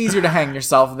think it's easier to hang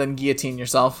yourself than guillotine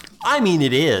yourself. I mean,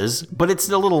 it is, but it's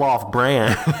a little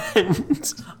off-brand.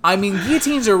 I mean,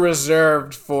 guillotines are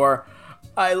reserved for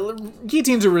the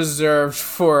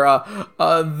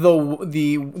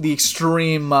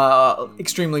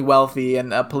extremely wealthy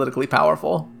and politically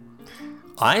powerful.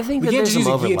 I think that there's some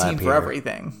overlap here. We can't just use a guillotine for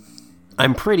everything.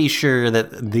 I'm pretty sure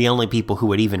that the only people who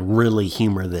would even really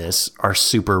humor this are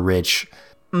super rich.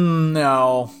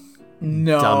 No.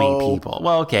 Dummy people.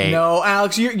 Well, okay. No,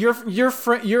 Alex, you're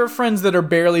friends that are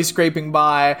barely scraping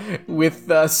by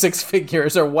with 6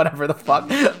 figures or whatever the fuck.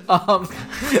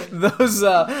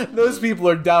 Those people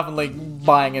are definitely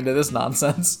buying into this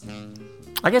nonsense.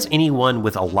 I guess anyone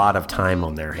with a lot of time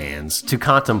on their hands to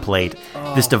contemplate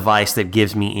this device that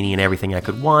gives me any and everything I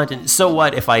could want. And so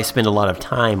what if I spend a lot of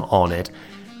time on it?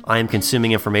 I am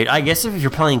consuming information. I guess if you're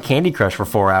playing Candy Crush for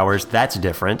 4 hours, that's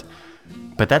different.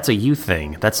 But that's a you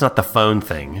thing. That's not the phone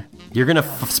thing. You're going to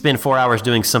spend 4 hours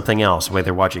doing something else,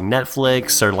 whether watching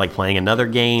Netflix or like playing another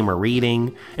game or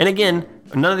reading. And again,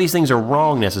 none of these things are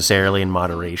wrong necessarily in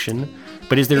moderation.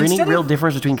 But is there any real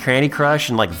difference between Candy Crush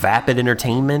and like Vapid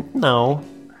Entertainment? No.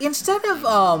 Instead of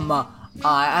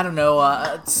I don't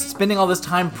know, spending all this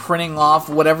time printing off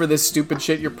whatever this stupid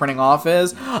shit you're printing off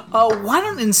is, why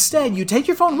don't instead you take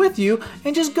your phone with you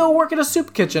and just go work at a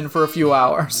soup kitchen for a few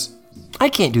hours? I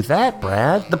can't do that,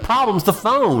 Brad. The problem's the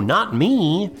phone, not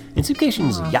me. And soup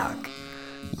kitchen's yuck.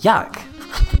 Yuck.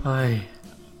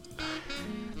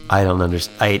 I don't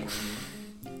understand.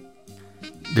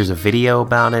 There's a video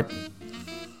about it.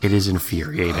 It is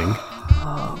infuriating.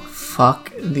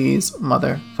 Fuck these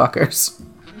motherfuckers.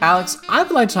 Alex, I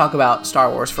would like to talk about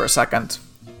Star Wars for a second.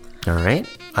 All right.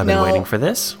 I've been waiting for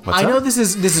this. What's up? I know this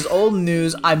is old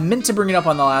news. I meant to bring it up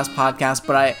on the last podcast,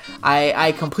 but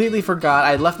I completely forgot.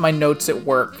 I left my notes at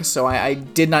work, so I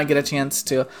did not get a chance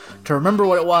to remember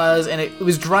what it was, and it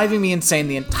was driving me insane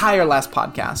the entire last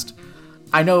podcast.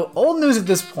 I know old news at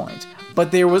this point,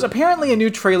 but there was apparently a new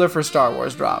trailer for Star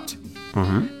Wars dropped.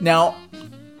 Mm-hmm. Now,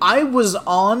 I was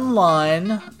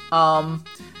online,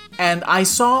 and I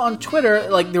saw on Twitter,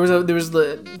 like, there was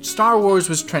the Star Wars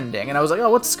was trending, and I was like, oh,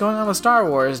 what's going on with Star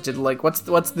Wars? What's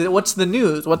the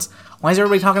news? Why is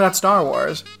everybody talking about Star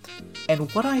Wars?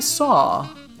 And what I saw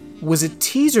was a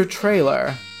teaser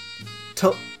trailer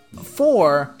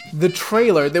for the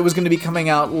trailer that was going to be coming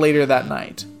out later that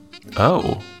night.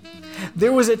 Oh.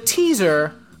 There was a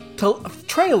teaser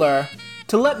trailer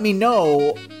to let me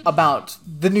know about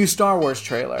the new Star Wars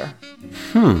trailer.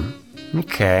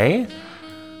 Okay.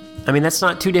 I mean, that's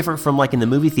not too different from like in the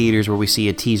movie theaters where we see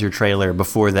a teaser trailer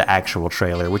before the actual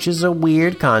trailer, which is a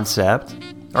weird concept.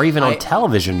 Or even on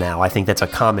television now, I think that's a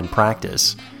common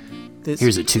practice.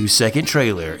 Here's a 2-second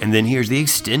trailer, and then here's the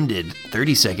extended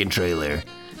 30-second trailer.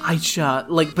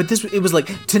 It was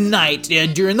like, tonight,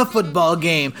 during the football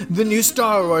game, the new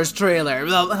Star Wars trailer.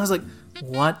 And I was like,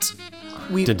 what?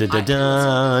 And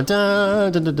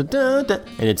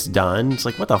it's done. It's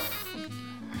like, what the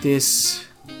This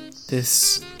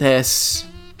has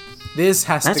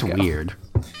That's to go. weird.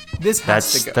 This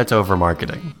has to go. That's over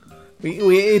marketing.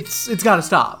 It's got to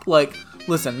stop. Like,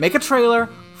 listen, make a trailer.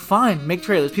 Fine, make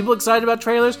trailers. People excited about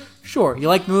trailers? Sure. You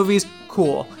like movies?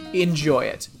 Cool. Enjoy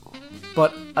it.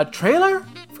 But a trailer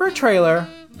for a trailer?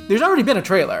 There's already been a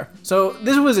trailer. So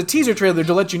this was a teaser trailer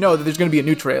to let you know that there's going to be a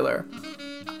new trailer.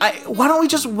 Why don't we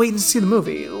just wait and see the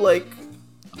movie?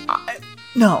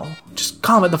 No. Just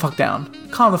calm it the fuck down.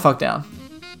 Calm the fuck down.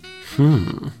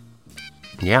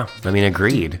 Yeah, I mean,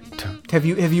 agreed. Have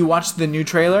you watched the new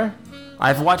trailer?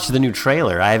 I've watched the new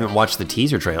trailer. I haven't watched the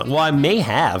teaser trailer. Well, I may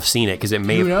have seen it because it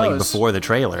may have played before the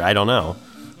trailer. I don't know.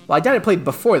 Well, I doubt it played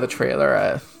before the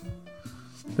trailer.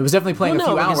 It was definitely playing a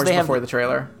few hours before the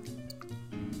trailer.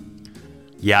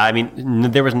 Yeah, I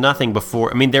mean, there was nothing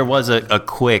before. I mean, there was a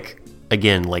quick,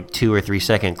 again, like 2 or 3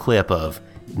 second clip of,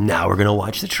 now we're going to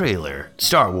watch the trailer.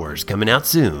 Star Wars coming out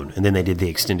soon. And then they did the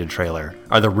extended trailer,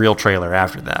 or the real trailer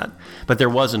after that. But there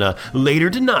wasn't a later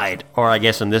tonight, or I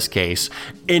guess in this case,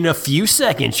 in a few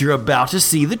seconds you're about to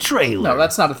see the trailer. No,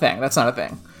 that's not a thing.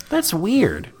 That's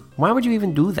weird. Why would you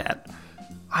even do that?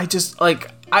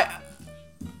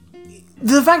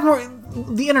 The fact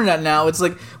the internet now, it's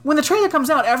like, when the trailer comes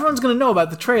out, everyone's going to know about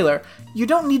the trailer. You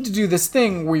don't need to do this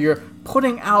thing where you're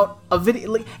putting out a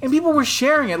video, and people were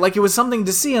sharing it like it was something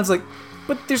to see, and it's like,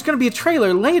 but there's going to be a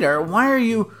trailer later. Why are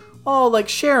you all,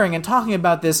 sharing and talking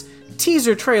about this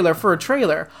teaser trailer for a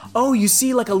trailer? Oh, you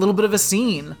see, a little bit of a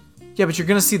scene. Yeah, but you're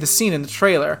going to see the scene in the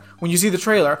trailer when you see the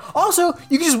trailer. Also,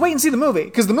 you can just wait and see the movie,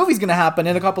 because the movie's going to happen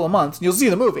in a couple of months, and you'll see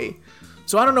the movie.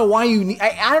 So I don't know why you need,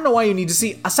 I don't know why you need to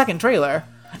see a second trailer,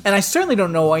 and I certainly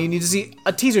don't know why you need to see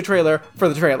a teaser trailer for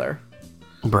the trailer.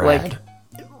 Brad.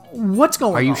 What's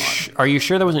going on? Are you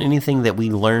sure there wasn't anything that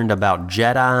we learned about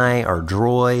Jedi or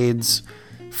droids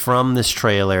from this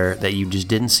trailer that you just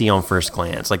didn't see on first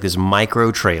glance? Like this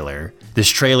micro trailer, this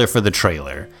trailer for the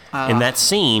trailer. In that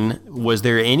scene, was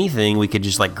there anything we could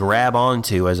just grab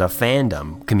onto as a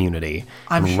fandom community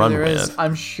and run with?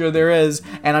 I'm sure there is.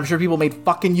 And I'm sure people made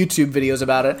fucking YouTube videos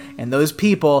about it. And those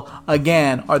people,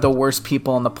 again, are the worst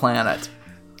people on the planet.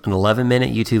 An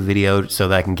 11-minute YouTube video so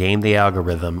that I can game the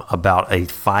algorithm about a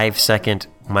 5-second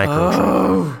micro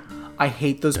trailer. I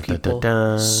hate those people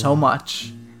so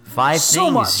much. 5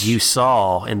 things you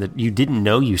saw you didn't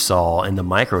know you saw in the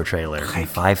micro trailer, and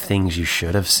 5 things you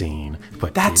should have seen.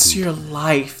 But that's your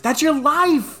life. That's your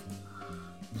life.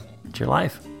 It's your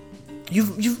life.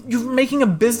 You're making a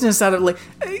business out of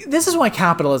this is why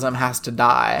capitalism has to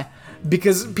die.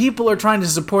 because people are trying to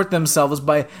support themselves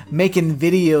by making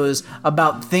videos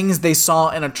about things they saw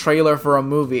in a trailer for a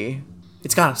movie.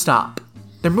 It's gotta stop.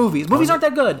 They're movies. Movies aren't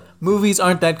that good. Movies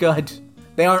aren't that good.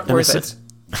 They aren't worth it.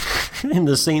 In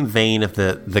the same vein of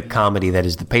the comedy that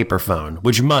is The Paper Phone,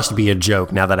 which must be a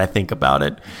joke now that I think about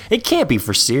it. It can't be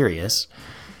for serious.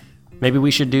 Maybe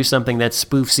we should do something that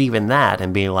spoofs even that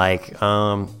and be like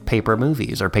paper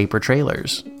movies or paper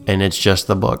trailers. And it's just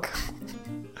the book.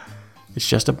 It's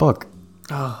just a book.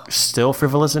 Oh. Still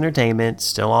frivolous entertainment,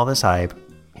 still all this hype.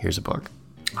 Here's a book.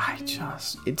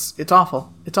 It's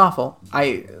awful. It's awful.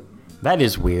 That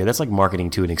is weird. That's like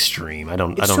marketing to an extreme. I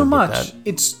don't It's too get much. that.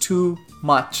 It's too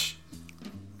much.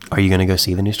 Are you gonna go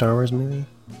see the new Star Wars movie?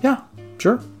 Yeah,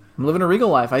 sure. I'm living a regal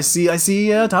life. I see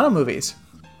a ton of movies.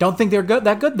 Don't think they're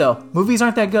that good though. Movies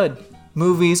aren't that good.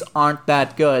 Movies aren't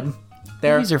that good.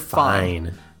 Movies are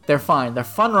fine. They're fine. They're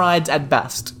fun rides at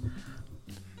best.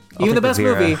 Even the best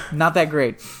movie, not that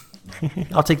great.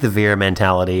 I'll take the Vera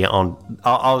mentality on.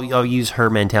 I'll use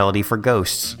her mentality for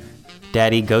ghosts.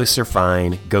 Daddy, ghosts are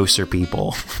fine. Ghosts are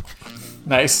people.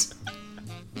 Nice.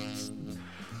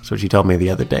 That's what you told me the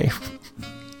other day.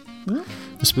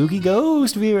 The spooky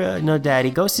ghost, Vera. No,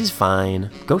 Daddy, ghost is fine.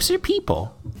 Ghosts are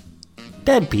people.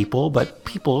 Dead people, but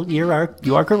people. You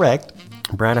are correct.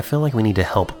 Brad, I feel like we need to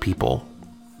help people.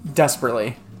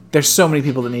 Desperately. There's so many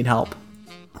people that need help.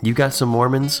 You got some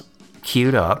Mormons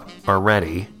queued up or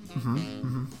ready.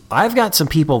 Mm-hmm. I've got some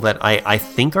people that I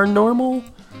think are normal.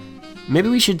 Maybe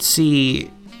we should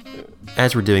see,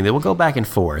 as we're doing that, we'll go back and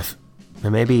forth.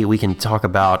 And maybe we can talk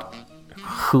about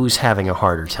who's having a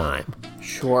harder time.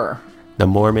 Sure. The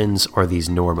Mormons or these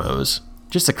normos.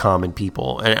 Just the common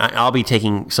people. And I'll be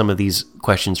taking some of these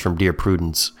questions from Dear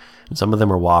Prudence. And some of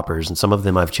them are whoppers, and some of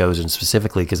them I've chosen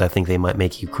specifically because I think they might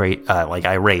make you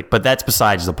irate. But that's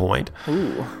besides the point. Ooh. Do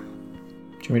you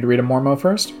want me to read a Mormo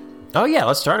first? Oh yeah,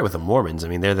 let's start it with the Mormons. I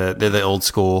mean, they're the old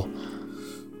school.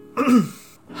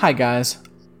 Hi guys,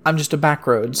 I'm just a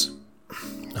backroads.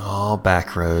 Oh,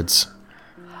 backroads.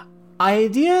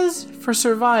 Ideas for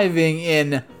surviving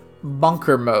in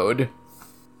bunker mode.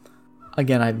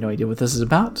 Again, I have no idea what this is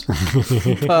about.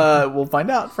 But we'll find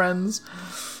out, friends.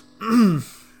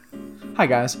 Hi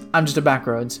guys, I'm just a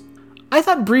backroads. I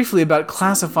thought briefly about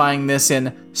classifying this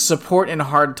in support in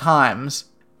hard times,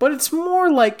 but it's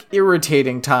more like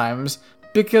irritating times,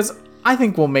 because I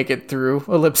think we'll make it through,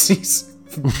 ellipses.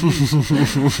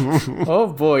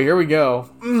 Oh boy, here we go.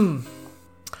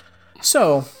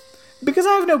 So, because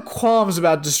I have no qualms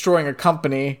about destroying a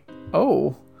company.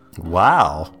 Oh.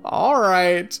 Wow.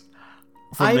 Alright.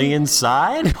 From the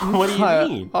inside? What do you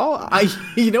mean?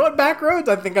 You know what, Backroads?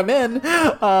 I think I'm in.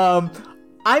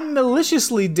 I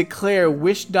maliciously declare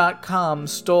Wish.com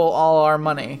stole all our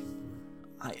money.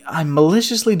 I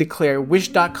maliciously declare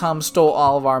Wish.com stole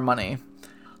all of our money.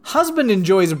 Husband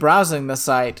enjoys browsing the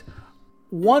site.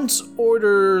 Once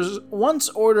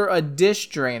order a dish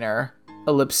drainer,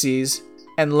 ellipses,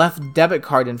 and left debit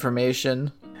card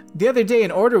information. The other day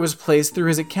an order was placed through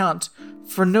his account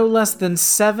for no less than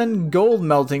 7 gold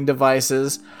melting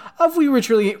devices, of which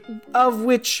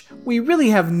we really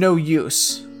have no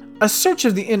use. A search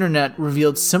of the internet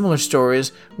revealed similar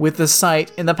stories with the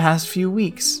site in the past few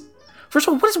weeks. First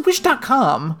of all, what is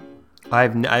Wish.com?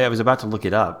 I was about to look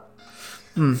it up.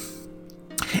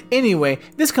 Anyway,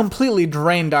 this completely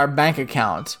drained our bank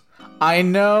account. I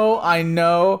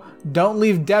know, don't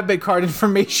leave debit card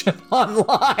information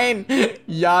online,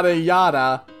 yada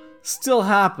yada. Still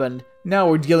happened. Now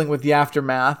we're dealing with the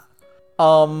aftermath.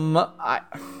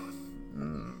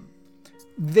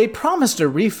 They promised a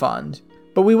refund,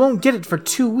 but we won't get it for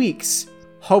 2 weeks.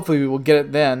 Hopefully we will get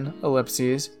it then,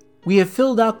 ellipses. We have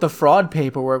filled out the fraud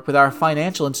paperwork with our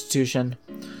financial institution.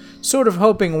 Sort of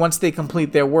hoping once they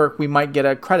complete their work we might get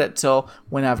a credit till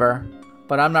whenever.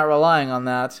 But I'm not relying on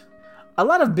that. A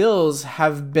lot of bills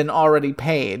have been already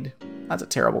paid. That's a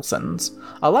terrible sentence.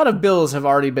 A lot of bills have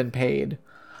already been paid.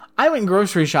 I went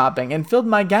grocery shopping and filled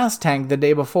my gas tank the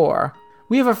day before.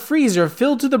 We have a freezer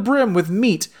filled to the brim with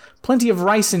meat, plenty of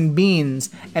rice and beans,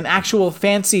 and actual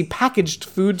fancy packaged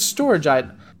food storage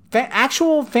items.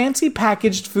 Fancy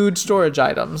packaged food storage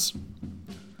items.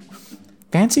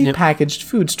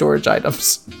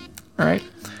 Alright.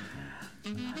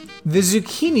 The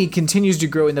zucchini continues to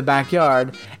grow in the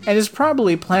backyard and is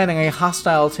probably planning a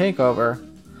hostile takeover.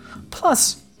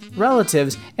 Plus,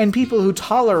 relatives and people who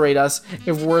tolerate us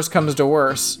if worse comes to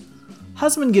worse.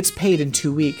 Husband gets paid in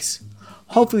 2 weeks.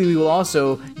 Hopefully we will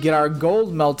also get our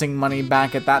gold melting money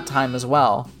back at that time as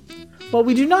well. While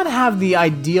we do not have the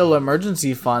ideal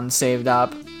emergency fund saved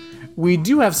up, we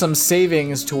do have some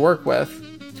savings to work with.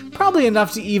 Probably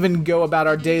enough to even go about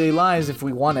our daily lives if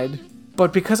we wanted.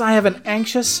 but because I have an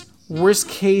anxious,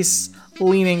 worst-case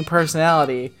leaning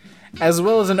personality, as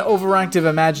well as an overactive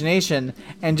imagination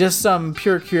and just some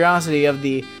pure curiosity of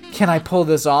the can I pull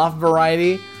this off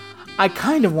variety, I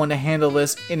kind of want to handle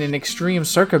this in an extreme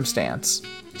circumstance.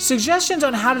 Suggestions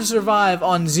on how to survive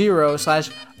on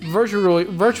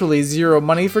zero/virtually zero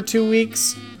money for 2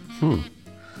 weeks?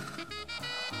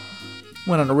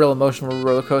 Went on a real emotional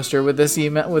roller coaster with this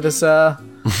This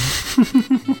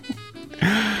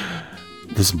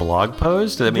blog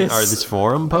post? Or this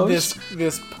forum post?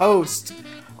 This post.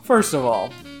 First of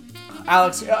all,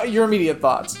 Alex, your immediate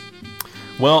thoughts.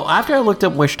 Well, after I looked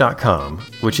up Wish.com,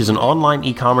 which is an online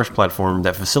e-commerce platform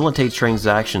that facilitates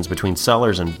transactions between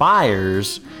sellers and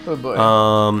buyers, Oh boy.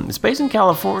 it's based in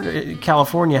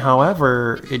California.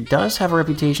 However, it does have a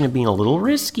reputation of being a little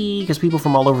risky because people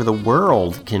from all over the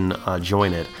world can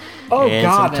join it. Oh and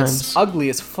god, it's ugly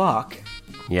as fuck.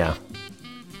 Yeah.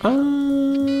 I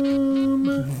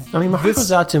mean, my heart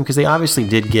goes out to them because they obviously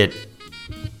did get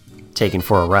taken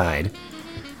for a ride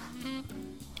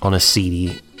on a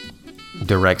seedy,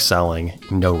 direct selling,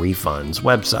 no refunds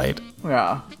website.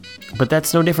 Yeah. But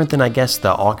that's no different than, I guess,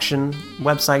 the auction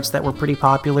websites that were pretty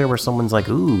popular where someone's like,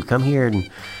 ooh, come here and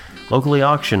locally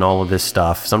auction all of this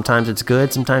stuff. Sometimes it's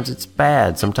good, sometimes it's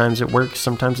bad, sometimes it works,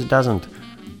 sometimes it doesn't.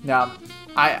 Yeah.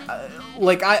 I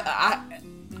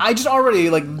just already,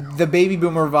 like, the baby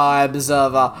boomer vibes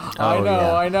of,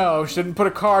 I know, shouldn't put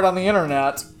a card on the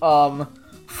internet.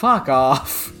 Fuck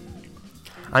off.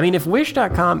 I mean, if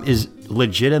Wish.com is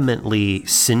legitimately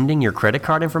sending your credit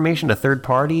card information to third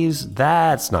parties,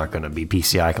 that's not going to be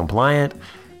PCI compliant.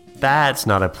 That's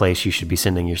not a place you should be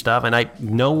sending your stuff. And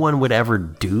no one would ever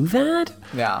do that.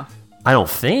 Yeah. I don't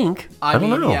think. I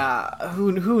don't know. Yeah.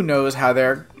 Who knows how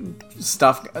their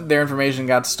information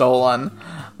got stolen?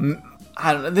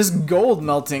 I don't know. This gold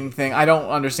melting thing, I don't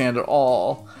understand at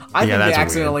all. I think they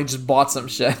accidentally just bought some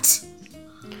shit.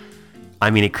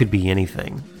 I mean, it could be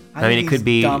anything. I mean, it could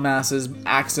be dumbasses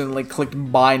accidentally clicked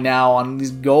buy now on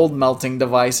these gold melting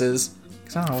devices.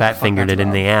 Fat fingered it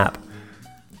in the app.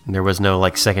 There was no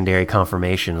like secondary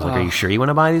confirmation. It was like, are you sure you want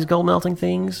to buy these gold melting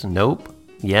things? Nope.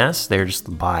 Yes, they're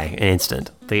just buy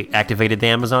instant. They activated the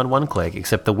Amazon one click,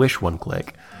 except the Wish one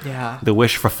click. Yeah. The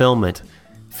Wish fulfillment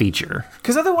feature.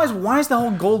 Because otherwise, why is the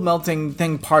whole gold melting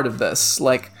thing part of this?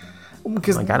 Like,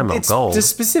 because I gotta melt gold. To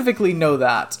specifically know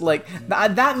that, like,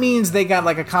 that means they got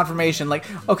like a confirmation, like,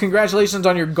 oh, congratulations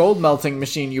on your gold melting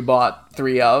machine you bought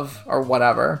 3 of, or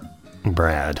whatever.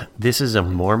 Brad, this is a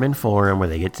Mormon forum where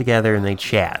they get together and they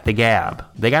chat, they gab.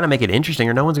 They gotta make it interesting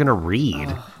or no one's gonna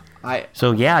read.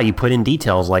 So yeah, you put in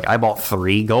details like, I bought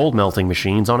 3 gold melting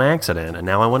machines on accident and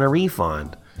now I want a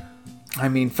refund. I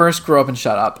mean, first, grow up and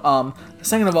shut up.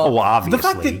 Second of all, obviously. The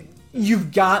fact that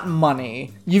you've got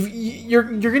money, you're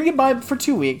gonna get by for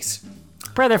 2 weeks.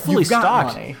 Brad, they're fully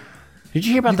stocked. Money. Did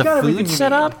you hear about the food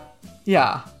setup?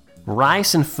 Yeah.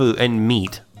 Rice and food and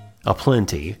meat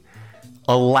aplenty.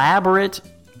 Elaborate,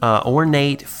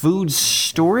 ornate food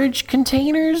storage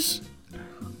containers.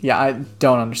 Yeah, I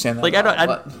don't understand that. Like,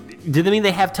 do they mean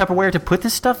they have Tupperware to put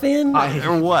this stuff in,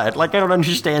 or what? Like, I don't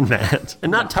understand that.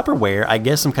 And not Tupperware, I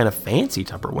guess some kind of fancy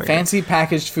Tupperware. Fancy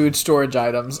packaged food storage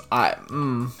items. Like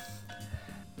the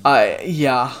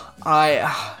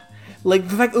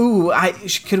fact.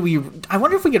 I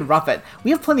wonder if we could rough it. We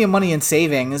have plenty of money in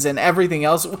savings and everything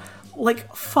else.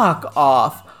 Like, fuck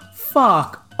off.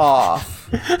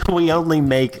 We only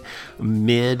make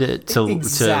mid to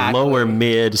lower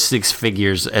mid 6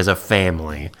 figures as a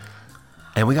family.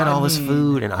 And we got all this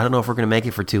food, and I don't know if we're going to make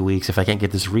it for 2 weeks if I can't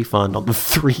get this refund on the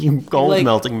 3 gold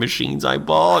melting machines I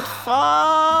bought.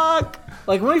 Fuck!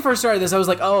 Like, when we first started this, I was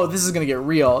like, oh, this is going to get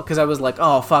real. Because I was like,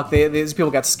 oh, fuck, these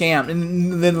people got scammed.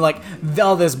 And then, like,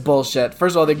 all this bullshit.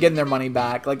 First of all, they're getting their money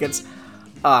back. Like, it's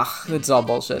all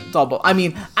bullshit. It's all I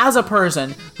mean, as a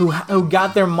person who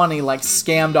got their money, like,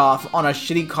 scammed off on a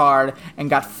shitty card and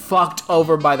got fucked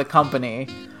over by the company,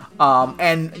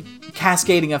 and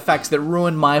cascading effects that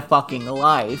ruined my fucking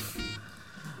life.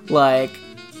 But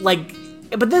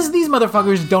these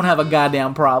motherfuckers don't have a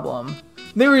goddamn problem.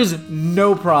 There is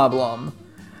no problem.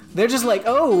 They're just like,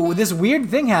 oh, this weird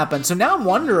thing happened, so now I'm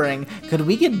wondering, could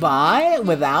we get by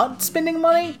without spending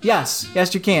money? Yes,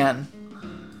 you can.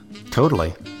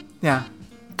 Totally. Yeah.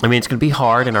 I mean, it's going to be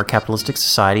hard in our capitalistic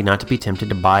society not to be tempted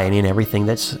to buy any and everything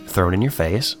that's thrown in your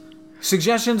face.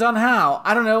 Suggestions on how?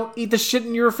 I don't know, eat the shit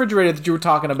in your refrigerator that you were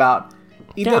talking about.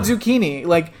 Eat that zucchini.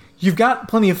 Like, you've got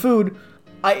plenty of food.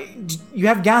 You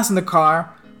have gas in the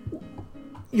car.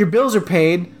 Your bills are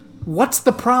paid. What's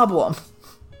the problem?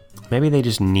 Maybe they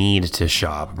just need to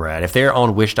shop, Brad. If they're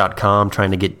on Wish.com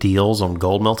trying to get deals on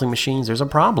gold melting machines, there's a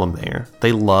problem there.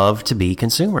 They love to be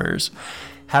consumers.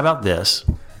 How about this?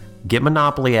 Get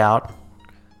Monopoly out.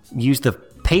 Use the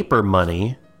paper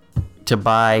money to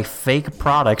buy fake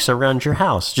products around your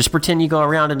house. Just pretend you go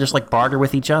around and just like barter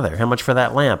with each other. How much for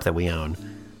that lamp that we own?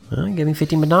 Well, give me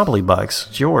 50 Monopoly bucks.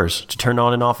 It's yours to turn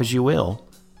on and off as you will.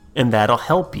 And that'll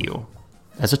help you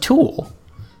as a tool.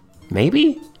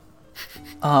 Maybe?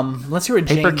 Let's hear what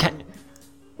Jane...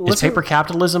 Is paper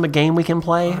capitalism a game we can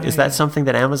play? Is that something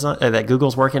that that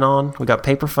Google's working on? We got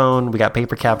paper phone, we got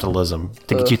paper capitalism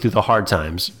to get you through the hard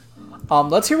times.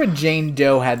 Let's hear what Jane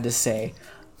Doe had to say.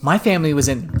 My family was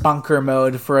in bunker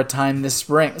mode for a time this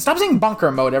spring. Stop saying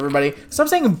bunker mode, everybody. Stop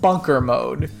saying bunker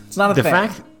mode. It's not a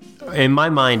thing. In my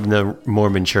mind, in the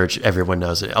Mormon church, everyone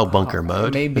knows it. Oh, bunker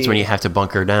mode. Maybe. That's when you have to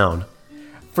bunker down.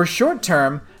 For short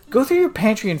term, go through your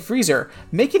pantry and freezer,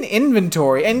 make an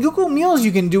inventory, and Google meals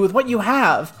you can do with what you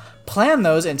have. Plan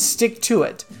those and stick to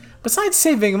it. Besides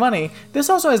saving money,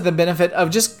 this also has the benefit of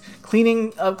just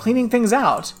cleaning things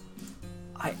out.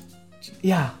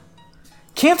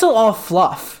 Cancel all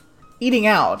fluff, eating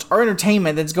out, or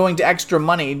entertainment that's going to extra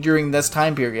money during this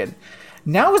time period.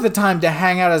 Now is the time to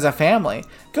hang out as a family.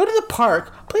 Go to the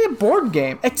park, play a board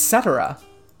game, etc.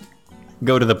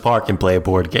 Go to the park and play a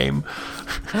board game.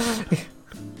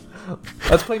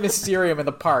 Let's play Mysterium in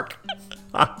the park.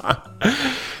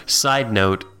 Side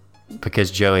note,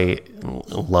 because Joey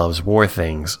loves war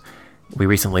things, we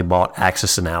recently bought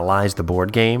Axis and Allies, the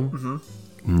board game.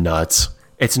 Mm-hmm. Nuts.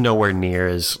 It's nowhere near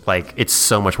as, it's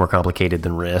so much more complicated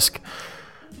than Risk.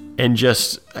 And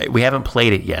we haven't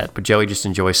played it yet, but Joey just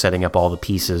enjoys setting up all the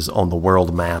pieces on the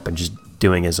world map and just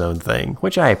doing his own thing,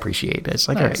 which I appreciate. It's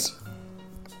like, nice. All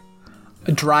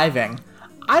right. Driving.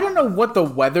 I don't know what the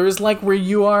weather is like where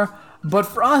you are, but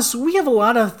for us, we have a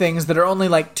lot of things that are only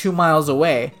 2 miles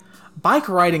away. Bike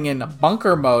riding in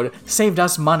bunker mode saved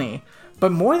us money.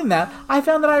 But more than that, I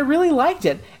found that I really liked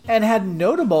it and had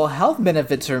notable health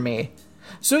benefits for me.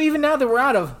 So even now that we're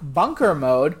out of bunker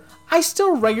mode, I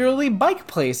still regularly bike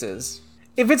places.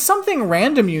 If it's something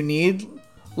random you need,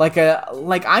 like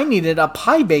I needed a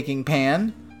pie baking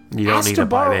pan. You don't need a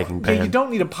pie baking pan. Yeah, you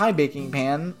don't need a pie baking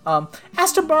pan.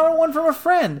 Ask to borrow one from a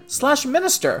friend /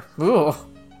 minister. Ooh.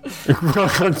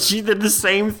 She did the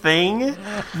same thing?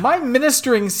 My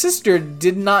ministering sister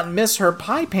did not miss her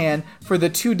pie pan for the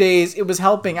 2 days it was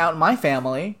helping out my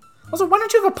family. Also, why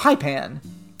don't you have a pie pan?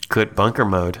 Quit bunker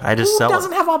mode. I had to sell. Who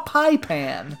doesn't have a pie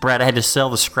pan? Brad, I had to sell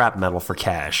the scrap metal for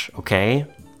cash, okay?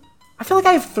 I feel like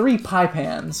I have 3 pie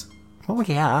pans. Well,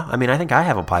 yeah. I mean, I think I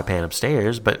have a pie pan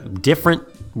upstairs, but different.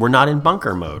 We're not in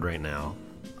bunker mode right now.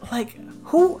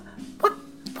 What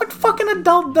fucking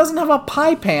adult doesn't have a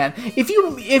pie pan? If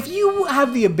you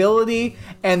have the ability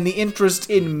and the interest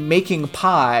in making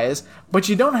pies, but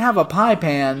you don't have a pie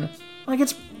pan, you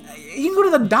can go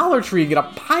to the Dollar Tree and get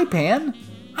a pie pan.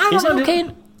 Is it okay?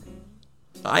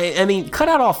 I mean, cut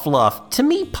out all fluff. To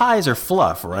me, pies are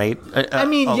fluff, right?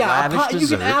 You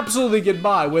can absolutely get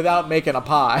by without making a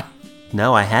pie.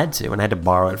 No, I had to, and I had to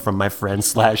borrow it from my friend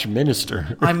 /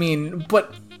 minister. I mean,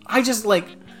 but I just I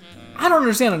don't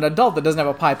understand an adult that doesn't have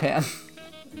a pie pan.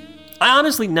 I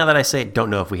honestly, now that I say it,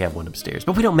 don't know if we have one upstairs.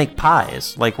 But we don't make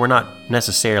pies. We're not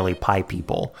necessarily pie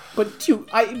people. But you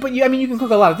can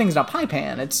cook a lot of things in a pie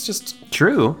pan. It's just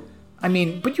true. I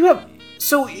mean, but you have.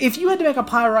 So if you had to make a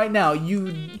pie right now,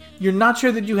 you're not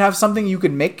sure that you have something you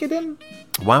could make it in?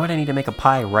 Why would I need to make a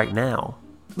pie right now?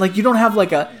 You don't have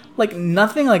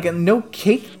nothing, no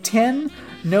cake tin,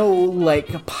 no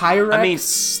Pyrex. I mean,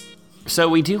 so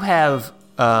we do have.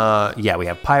 We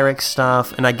have Pyrex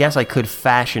stuff, and I guess I could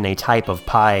fashion a type of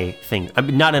pie thing. I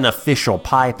mean, not an official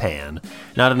pie pan,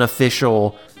 not an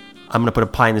official, I'm going to put a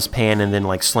pie in this pan and then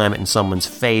slam it in someone's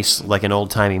face like an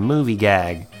old-timey movie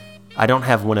gag. I don't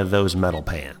have one of those metal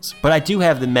pans. But I do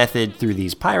have the method through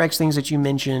these Pyrex things that you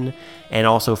mentioned, and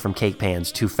also from cake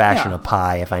pans to fashion a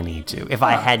pie if I need to, if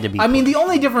I had to be. I mean, the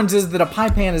only difference is that a pie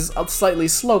pan is slightly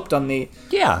sloped on the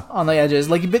edges.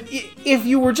 But if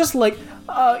you were just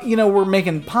we're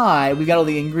making pie, we got all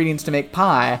the ingredients to make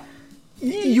pie,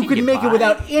 you could make it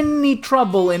without any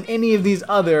trouble in any of these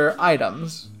other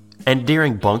items. And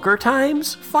during bunker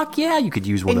times, fuck yeah, you could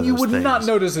use one of those things. And you would not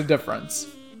notice a difference.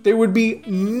 There would be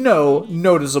no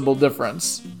noticeable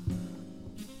difference.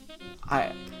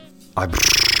 I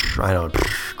don't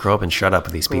grow up and shut up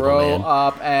with these people, man. Grow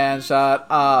up and shut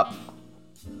up.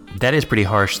 That is pretty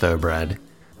harsh, though, Brad.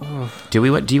 Do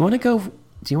you want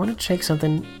to take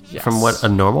something from what a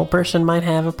normal person might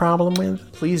have a problem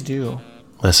with? Please do.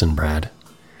 Listen, Brad.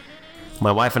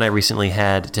 My wife and I recently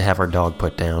had to have our dog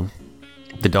put down.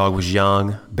 The dog was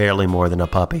young, barely more than a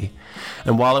puppy.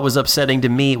 And while it was upsetting to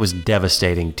me, it was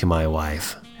devastating to my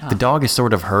wife. The dog is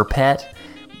sort of her pet.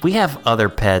 We have other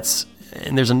pets,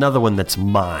 and there's another one that's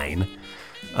mine.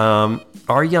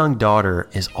 Our young daughter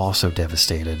is also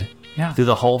devastated. Yeah. Through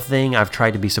the whole thing, I've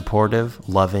tried to be supportive,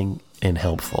 loving, and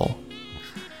helpful.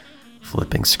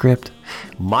 Flipping script.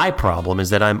 My problem is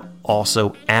that I'm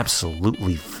also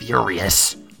absolutely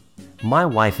furious. My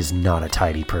wife is not a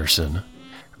tidy person.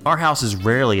 Our house is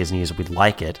rarely as neat as we'd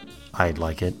like it. I'd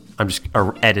like it. I'm just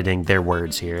editing their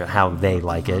words here, how they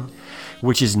like it,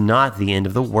 which is not the end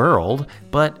of the world,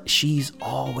 but she's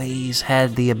always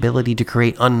had the ability to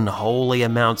create unholy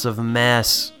amounts of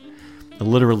mess.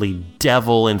 Literally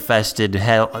devil-infested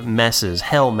hell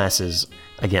messes.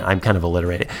 Again, I'm kind of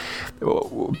alliterated.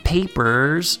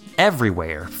 Papers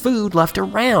everywhere, food left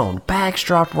around, bags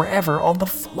dropped wherever on the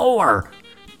floor.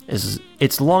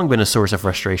 It's long been a source of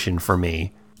frustration for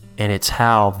me, and it's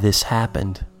how this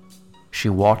happened. She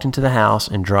walked into the house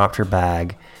and dropped her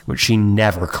bag, which she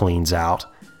never cleans out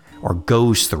or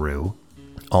goes through,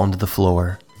 onto the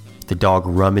floor. The dog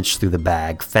rummaged through the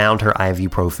bag, found her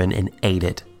ibuprofen, and ate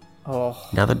it. Oh.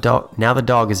 Now the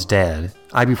dog is dead.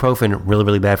 Ibuprofen, really,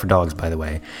 really bad for dogs, by the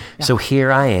way. Yeah. So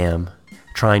here I am,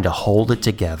 trying to hold it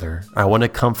together. I want to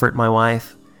comfort my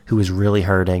wife, who is really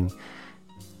hurting,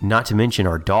 not to mention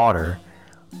our daughter,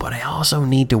 but I also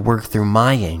need to work through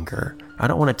my anger. I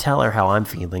don't want to tell her how I'm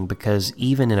feeling, because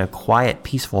even in a quiet,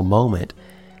 peaceful moment,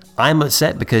 I'm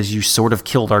upset because you sort of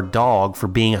killed our dog for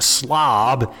being a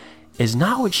slob is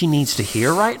not what she needs to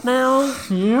hear right now.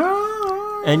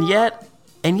 Yeah. And yet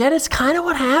it's kind of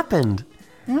what happened.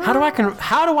 Yeah. How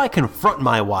do I confront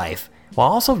my wife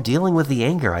while also dealing with the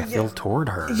anger I feel toward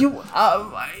her?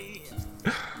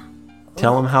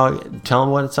 Tell him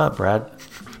what's up, Brad.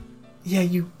 Yeah,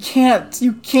 you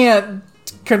can't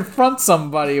confront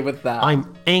somebody with that.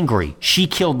 I'm angry. She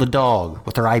killed the dog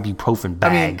with her ibuprofen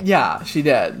bag. I mean, yeah, she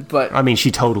did, but I mean,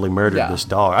 she totally murdered this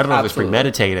dog. I don't know if it was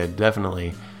premeditated,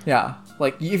 definitely. Yeah.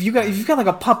 Like, if you've got like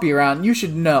a puppy around, you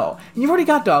should know. And you've already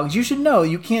got dogs, you should know.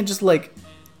 You can't just you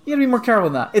gotta be more careful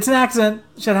than that. It's an accident,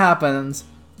 shit happens.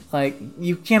 Like,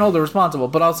 you can't hold her responsible,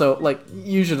 but also,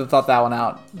 you should have thought that one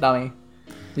out, dummy.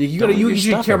 You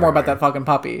should care more about that fucking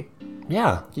puppy.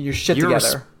 Yeah. Get your shit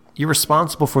together. You're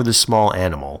responsible for this small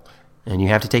animal, and you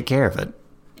have to take care of it.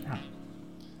 Yeah.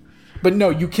 But no,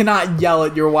 you cannot yell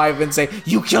at your wife and say,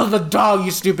 "You killed the dog,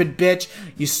 you stupid bitch!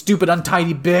 You stupid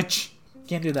untidy bitch!"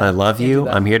 Can't do that. I love you.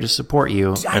 I'm here to support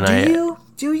you.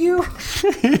 Do you?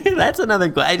 That's another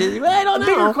question. I don't know.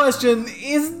 Bigger question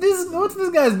what's this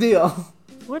guy's deal?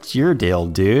 What's your deal,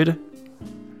 dude?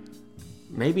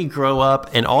 Maybe grow up,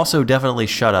 and also definitely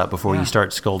shut up before you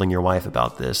start scolding your wife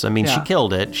about this. I mean, she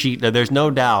killed it. There's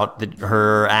no doubt that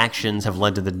her actions have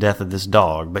led to the death of this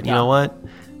dog. But you know what?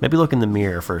 Maybe look in the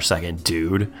mirror for a second,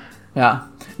 dude. Yeah.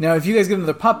 Now, if you guys get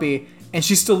another puppy and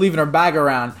she's still leaving her bag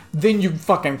around, then you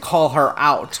fucking call her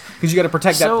out, because you got to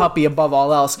protect that puppy above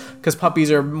all else, because puppies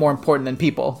are more important than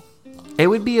people. It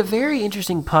would be a very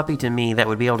interesting puppy to me that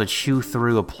would be able to chew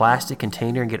through a plastic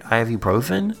container and get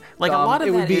ibuprofen. A lot of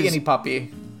it would be any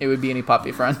puppy. It would be any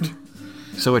puppy, friend.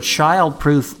 So a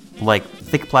child-proof,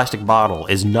 thick plastic bottle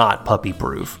is not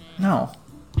puppy-proof. No.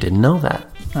 Didn't know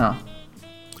that. No.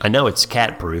 I know it's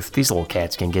cat-proof. These little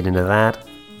cats can get into that.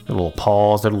 Their little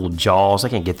paws, their little jaws, they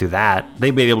can't get through that.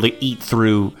 They'd be able to eat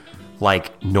through,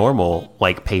 normal,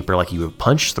 paper like you would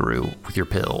punch through with your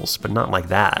pills, but not like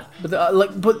that.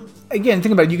 But again,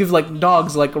 think about it. You give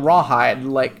dogs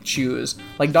rawhide chews.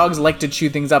 Dogs like to chew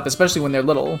things up, especially when they're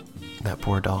little. That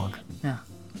poor dog. Yeah.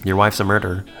 Your wife's a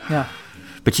murderer. Yeah.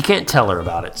 But you can't tell her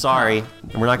about it. Sorry.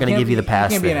 We're not going to give you the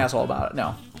pass. You can't be an asshole about it.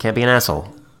 No. Can't be an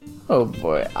asshole. Oh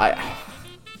boy.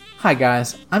 Hi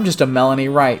guys. I'm just a Melanie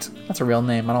Wright. That's a real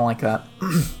name. I don't like that.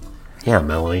 Yeah,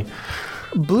 Melanie.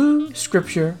 Blue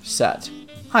Scripture Set.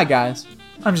 Hi guys.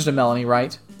 I'm just a Melanie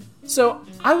Wright. So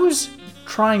I was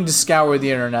trying to scour the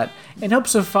internet in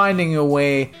hopes of finding a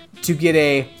way to get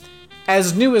a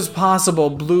as new as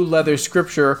possible blue leather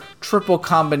scripture triple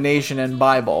combination in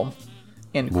Bible,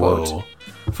 end quote, Whoa.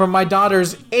 for my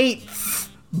daughter's 8th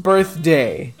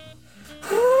birthday.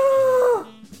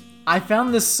 I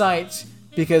found this site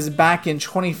because back in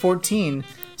 2014,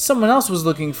 someone else was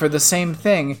looking for the same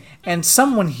thing, and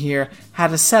someone here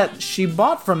had a set she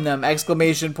bought from them,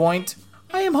 exclamation point.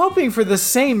 I am hoping for the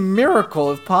same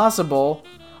miracle if possible.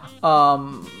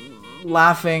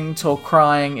 Laughing till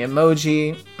crying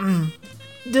emoji.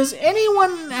 Does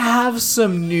anyone have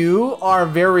some new or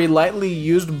very lightly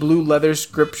used blue leather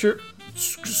scriptures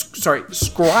just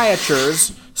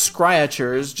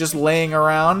laying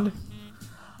around?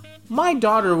 My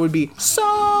daughter would be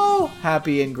so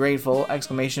happy and grateful! !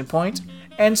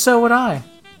 And so would I.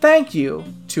 Thank you! !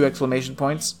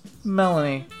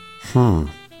 Melanie. Well,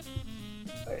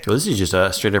 this is just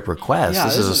a straight up request. Yeah,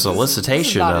 this is a solicitation this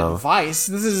is not of advice.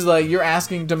 This is like you're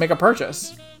asking to make a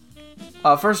purchase.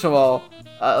 First of all,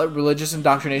 religious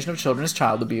indoctrination of children is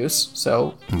child abuse.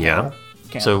 So yeah.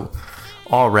 Can't. So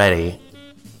already,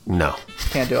 no,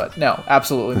 can't do it. No,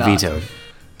 absolutely not. Vetoed.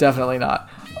 Definitely not.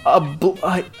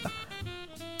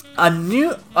 A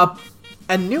new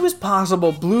as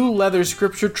possible blue leather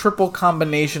scripture triple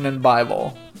combination and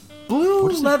Bible. Blue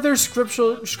leather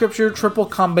scripture triple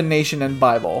combination and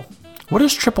Bible. What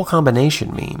does triple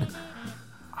combination mean?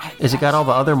 Is it got all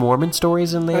the other Mormon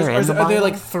stories in there? Are there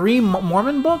like 3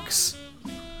 Mormon books?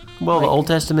 Well, the Old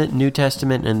Testament, New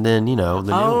Testament, and then, the new one.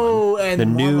 And the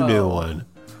Mormon. new one.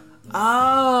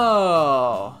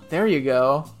 Oh, there you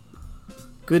go.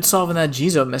 Good solving that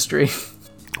Jizo mystery.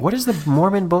 What is the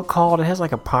Mormon book called? It has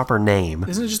like a proper name.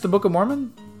 Isn't it just the Book of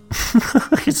Mormon?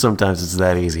 Sometimes it's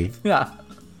that easy. Yeah.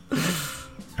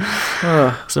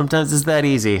 Sometimes it's that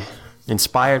easy.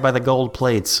 Inspired by the gold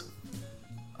plates.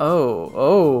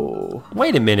 Oh.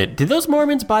 Wait a minute. Did those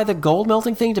Mormons buy the gold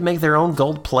melting thing to make their own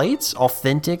gold plates?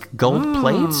 Authentic gold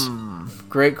plates?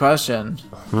 Great question.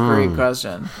 Great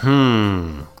question.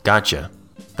 Gotcha.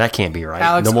 That can't be right.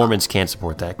 Alex, the Mormons can't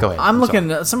support that. Go ahead. I'm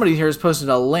looking. Somebody here has posted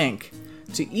a link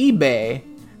to eBay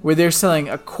where they're selling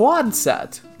a quad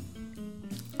set.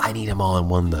 I need them all in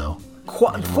one, though.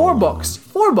 4 books.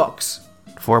 4 books.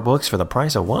 4 books for the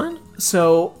price of one?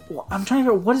 So, I'm trying to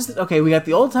figure out what is it. Okay, we got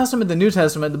the Old Testament, the New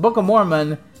Testament, the Book of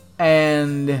Mormon,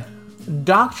 and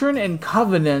Doctrine and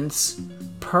Covenants,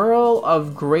 Pearl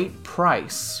of Great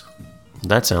Price.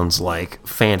 That sounds like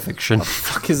fan fiction. What the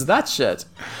fuck is that shit?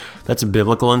 That's a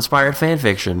biblical-inspired fan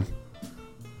fiction.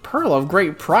 Pearl of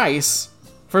Great Price?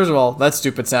 First of all, that's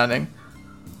stupid sounding.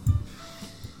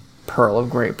 Pearl of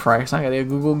Great Price. I gotta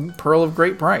Google Pearl of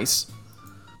Great Price.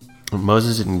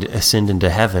 Moses didn't ascend into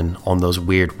heaven on those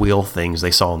weird wheel things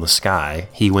they saw in the sky.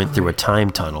 He went through a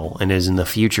time tunnel and is in the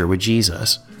future with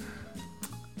Jesus.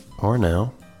 Or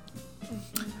no.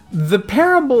 The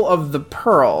parable of the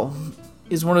pearl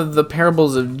is one of the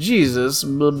parables of Jesus.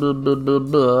 Blah, blah, blah, blah,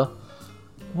 blah.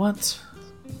 What?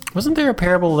 Wasn't there a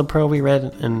parable of the pearl we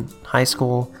read in high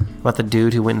school about the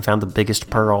dude who went and found the biggest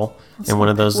pearl in one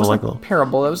of those little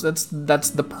parable? That's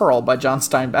The Pearl by John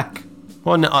Steinbeck.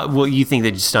 Well, no, you think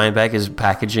that Steinbeck is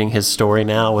packaging his story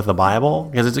now with the Bible?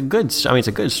 Because it's a good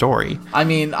story. I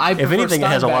mean, I prefer anything, Steinbeck it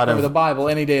has a lot over of the Bible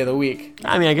any day of the week.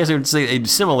 I mean, I guess I would say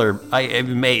it's similar.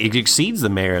 It exceeds the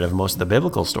merit of most of the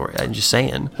biblical story. I'm just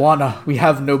saying. Juana, we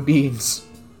have no beans.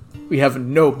 We have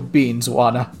no beans,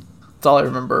 Juana. That's all I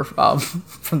remember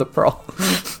from the Pearl.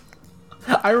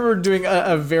 I remember doing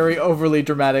a very overly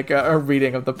dramatic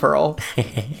reading of the Pearl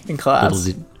in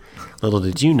class. Little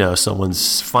did you know,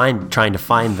 someone's trying to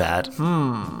find that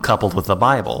coupled with the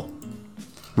Bible.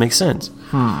 Makes sense.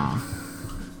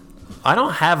 I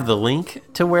don't have the link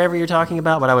to wherever you're talking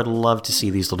about, but I would love to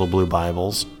see these little blue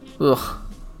Bibles. Ugh.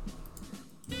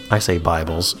 I say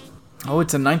Bibles. Oh,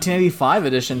 it's a 1985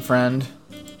 edition, friend.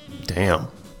 Damn.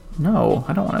 No,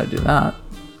 I don't want to do that.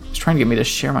 He's trying to get me to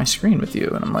share my screen with you,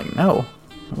 and I'm like, no,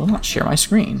 I will not share my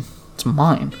screen. It's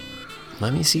mine.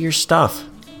 Let me see your stuff.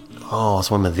 Oh,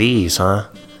 it's one of these, huh?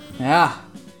 Yeah.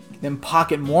 Them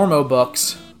pocket Mormo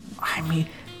books. I mean,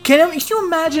 can you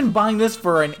imagine buying this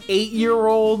for an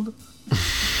 8-year-old?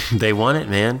 They want it,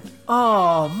 man.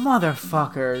 Oh,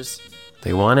 motherfuckers.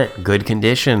 They want it. Good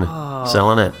condition.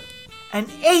 Selling it. An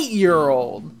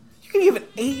 8-year-old? You can give an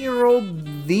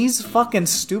 8-year-old these fucking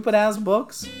stupid-ass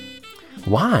books?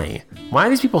 Why? Why are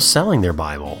these people selling their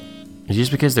Bible? Is it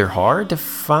just because they're hard to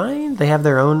find? They have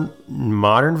their own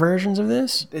modern versions of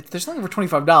this? They're selling it for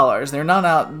 $25. They're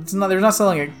not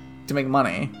selling it to make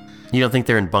money. You don't think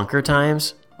they're in bunker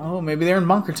times? Oh, maybe they're in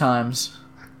bunker times.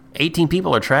 18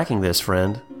 people are tracking this,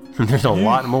 friend. There's a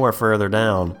lot more further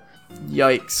down.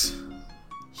 Yikes.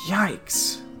 I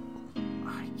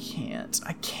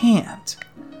can't.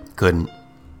 Couldn't.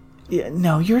 Yeah,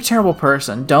 no, you're a terrible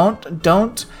person.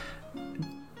 Don't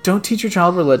teach your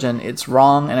child religion. It's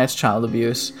wrong and it's child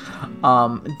abuse.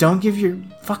 Don't give your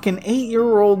fucking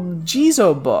 8-year-old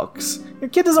Jizo books. Your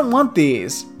kid doesn't want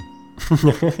these.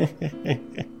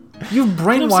 You've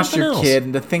brainwashed your kid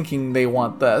into thinking they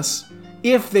want this.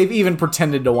 If they've even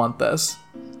pretended to want this.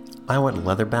 I want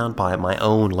my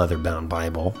own leather-bound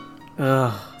Bible.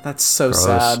 Ugh, that's so Gross.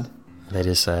 Sad. That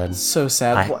is sad. So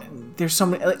sad. There's so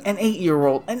many. An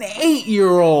 8-year-old. An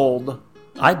 8-year-old!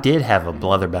 I did have a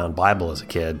leather-bound Bible as a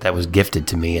kid that was gifted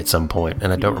to me at some point,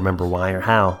 and I don't remember why or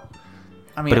how.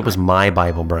 I mean, but it was my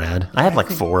Bible, Brad. I had like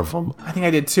 4 of them. I think I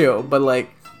did too, but like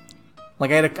I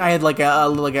had like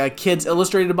a kid's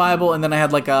illustrated Bible, and then I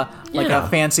had like a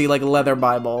fancy like leather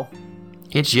Bible.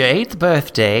 It's your 8th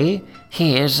birthday.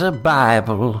 Here's a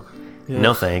Bible. Yeah.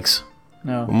 No thanks.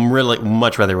 No. Really,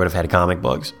 much rather would have had comic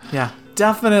books. Yeah,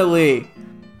 definitely.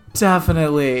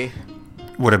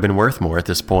 Would have been worth more at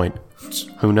this point.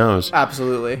 Who knows?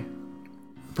 Absolutely.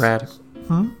 Brad.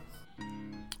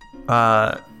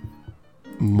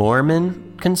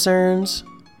 Mormon concerns,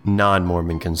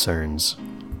 non-Mormon concerns.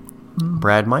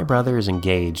 Brad, my brother is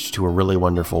engaged to a really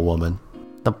wonderful woman.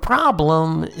 The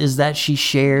problem is that she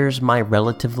shares my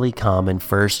relatively common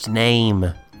first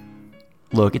name.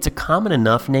 Look, it's a common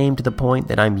enough name to the point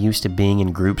that I'm used to being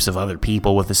in groups of other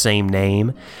people with the same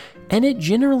name, and it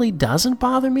generally doesn't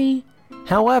bother me.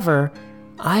 However,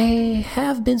 I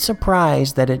have been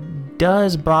surprised that it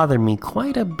does bother me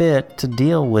quite a bit to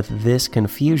deal with this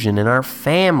confusion in our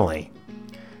family.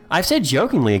 I've said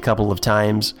jokingly a couple of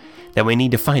times that we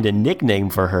need to find a nickname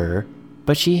for her,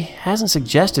 but she hasn't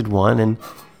suggested one, and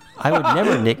I would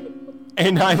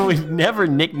never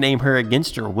nickname her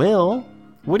against her will.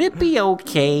 Would it be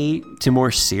okay to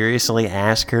more seriously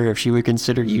ask her if she would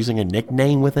consider using a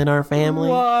nickname within our family?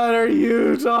 What are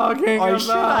you talking about? Or should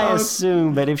I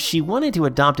assume that if she wanted to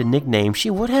adopt a nickname, she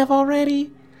would have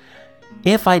already?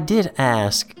 If I did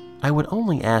ask, I would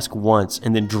only ask once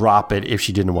and then drop it if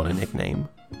she didn't want a nickname.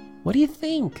 What do you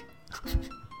think?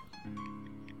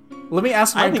 Let me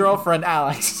ask my girlfriend,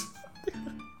 Alex.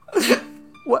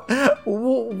 What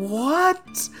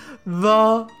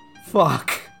the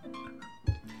fuck?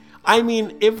 I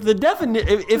mean, if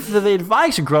the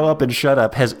advice "grow up and shut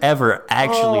up" has ever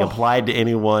actually applied to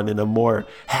anyone in a more,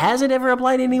 has it ever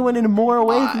applied to anyone in a more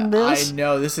way than this? I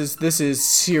know this is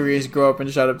serious grow up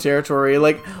and shut up territory.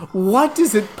 Like, what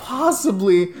does it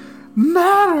possibly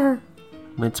matter?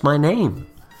 It's my name.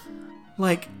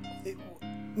 Like,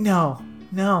 no.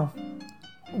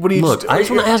 What do you look? I just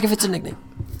want to ask if it's a nickname.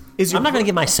 I'm not going to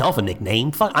give myself a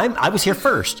nickname. Fuck, I was here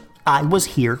first.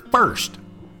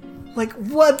 Like,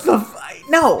 what the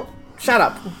no, shut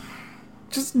up.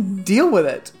 Just deal with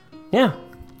it. Yeah.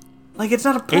 Like, it's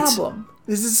not a problem.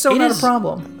 This is not a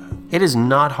problem. It is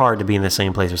not hard to be in the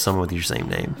same place with someone with your same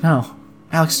name. No.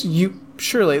 Alex,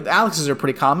 surely, Alexes are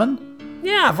pretty common.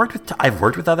 Yeah, I've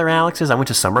worked with other Alexes. I went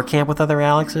to summer camp with other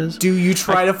Alexes. Do you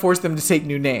try to force them to take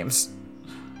new names?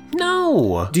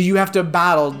 No. Do you have to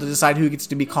battle to decide who gets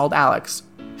to be called Alex?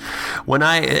 When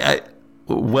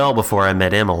well before I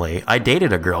met Emily, I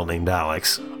dated a girl named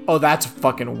Alex. Oh, that's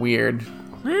fucking weird.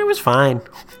 It was fine.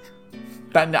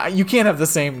 You can't have the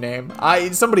same name.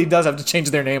 Somebody does have to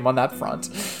change their name on that front.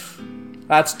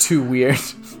 That's too weird.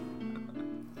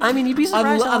 I mean, you'd be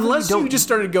surprised unless you just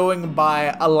started going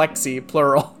by Alexi,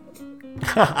 plural.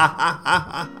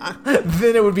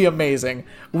 Then it would be amazing.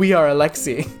 We are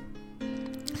Alexi.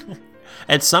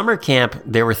 At summer camp,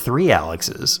 there were 3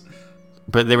 Alexes.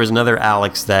 But there was another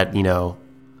Alex that,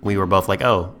 we were both like,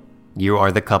 oh, you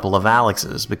are the couple of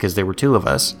Alexes, because there were 2 of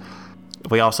us.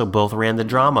 We also both ran the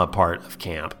drama part of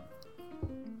camp.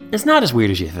 It's not as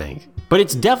weird as you think. But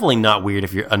it's definitely not weird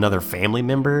if you're another family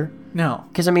member. No.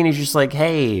 Because, it's just like,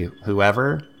 hey,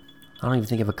 whoever. I don't even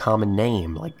think of a common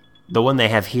name. Like, the one they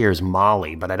have here is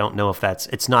Molly, but I don't know if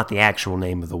it's not the actual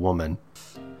name of the woman.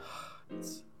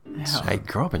 Yeah. So I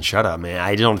grow up and shut up, man.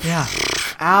 I don't... Yeah.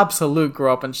 Absolute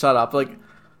grow up and shut up. Like,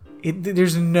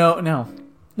 there's no.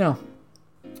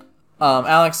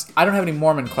 Alex, I don't have any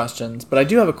Mormon questions, but I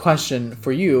do have a question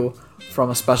for you from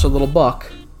a special little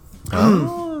book.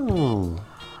 Oh.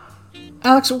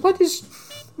 Alex, what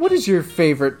is your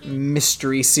favorite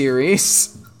mystery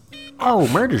series? Oh,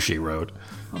 Murder, She Wrote.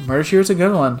 Murder, She Wrote's a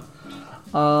good one.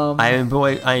 I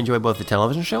enjoy both the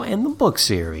television show and the book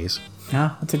series.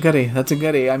 Yeah, that's a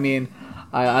goodie. I mean,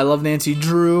 I love Nancy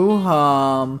Drew.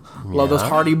 Love those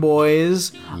Hardy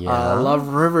Boys. Yeah. Love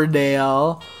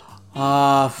Riverdale.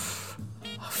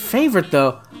 Favorite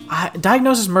though,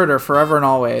 Diagnosis Murder, Forever and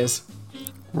Always.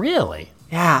 Really?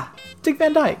 Yeah, Dick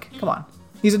Van Dyke. Come on,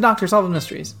 he's a doctor solving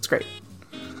mysteries. It's great.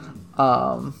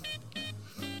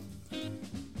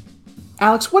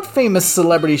 Alex, what famous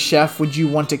celebrity chef would you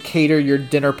want to cater your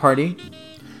dinner party?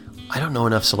 I don't know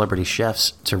enough celebrity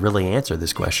chefs to really answer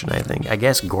this question, I think. I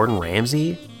guess Gordon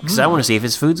Ramsay, because I want to see if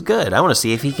his food's good. I want to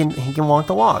see if he can walk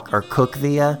the walk or cook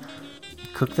the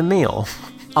meal.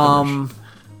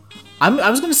 I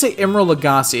was going to say Emeril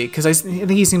Lagasse, because I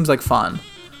think he seems like fun.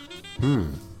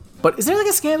 But is there like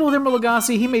a scandal with Emeril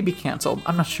Lagasse? He may be canceled.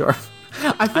 I'm not sure.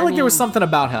 I feel like there was something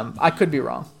about him. I could be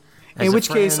wrong. In which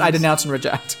case, I denounce and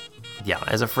reject. Yeah,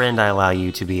 as a friend, I allow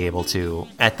you to be able to,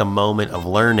 at the moment of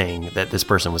learning that this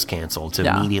person was canceled, to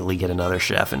immediately get another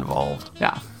chef involved.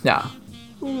 Yeah.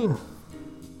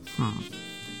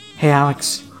 Hey,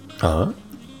 Alex. Huh?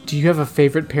 Do you have a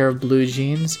favorite pair of blue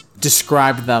jeans?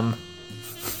 Describe them.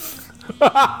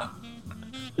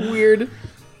 Weird.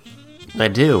 I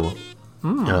do.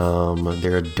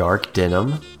 They're a dark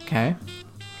denim, Okay.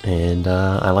 and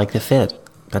I like the fit.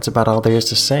 That's about all there is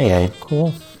to say.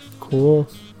 Cool.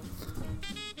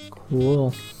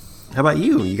 How about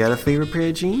you? You got a favorite pair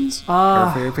of jeans? Or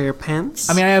a favorite pair of pants?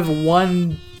 I mean, I have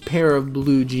one pair of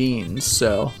blue jeans,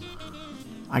 so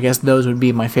I guess those would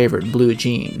be my favorite blue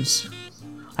jeans.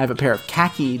 I have a pair of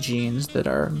khaki jeans that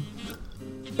are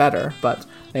better, but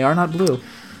they are not blue.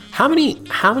 How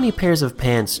many pairs of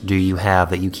pants do you have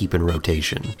that you keep in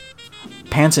rotation?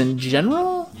 Pants in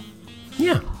general?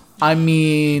 Yeah. I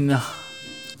mean,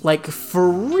 like, for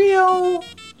real,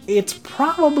 it's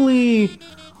probably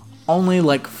only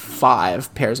like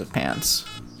 5 pairs of pants.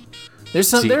 There's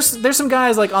some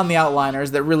guys like on the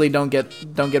outliners that really don't get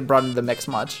brought into the mix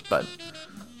much, but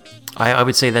I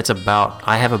would say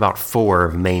I have about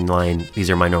 4 mainline. These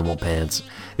are my normal pants.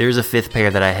 There's a 5th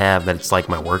pair that I have that's like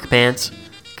my work pants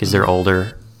because they're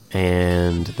older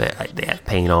and they have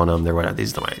paint on them. They're whatever.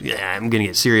 These are I'm gonna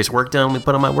get serious work done. We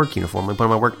put on my work uniform. We put on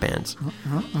my work pants.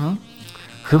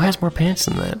 Who has more pants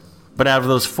than that? But out of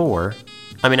those 4,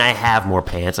 I mean, I have more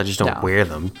pants. I just don't wear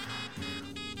them.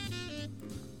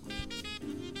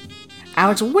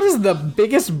 Alex, what is the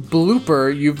biggest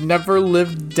blooper you've never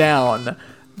lived down?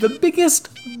 The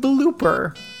biggest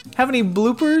blooper. Have any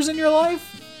bloopers in your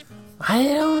life? I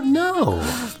don't know.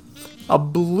 A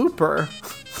blooper?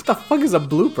 What the fuck is a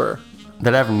blooper?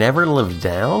 That I've never lived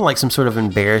down? Like some sort of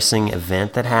embarrassing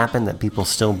event that happened that people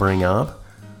still bring up?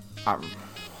 A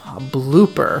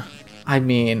blooper? I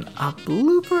mean, a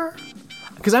blooper?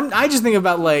 Because I just think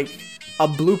about like a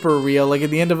blooper reel, like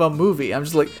at the end of a movie. I'm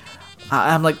just like,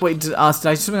 wait, did I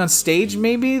do something on stage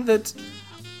maybe that?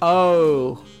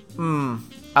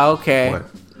 Okay.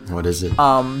 What is it?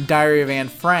 Diary of Anne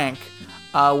Frank.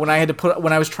 When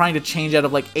I was trying to change out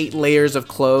of like 8 layers of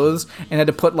clothes and had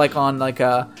to put like on like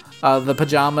the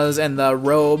pajamas and the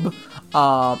robe.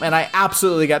 And I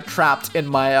absolutely got trapped in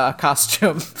my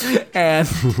costume and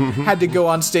had to go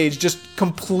on stage just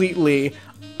completely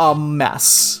a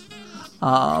mess.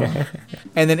 And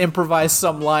then improvise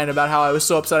some line about how I was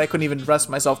so upset I couldn't even dress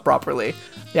myself properly.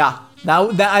 Yeah,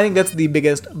 I think that's the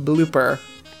biggest blooper.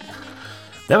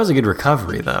 That was a good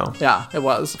recovery, though. Yeah, it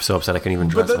was. I'm so upset I couldn't even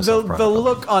dress myself properly. The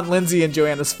look on Lindsay and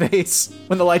Joanna's face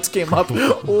when the lights came up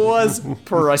was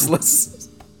priceless.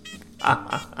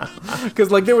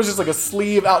 Because like there was just like a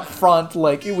sleeve out front,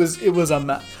 like it was a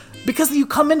mess. Because you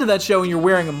come into that show and you're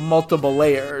wearing multiple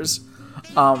layers.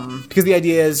 Because the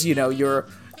idea is, you know, you're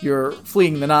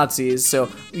fleeing the Nazis, so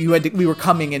we were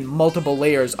coming in multiple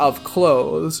layers of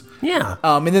clothes. Yeah.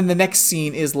 And then the next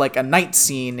scene is like a night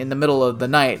scene in the middle of the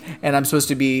night, and I'm supposed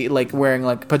to be like wearing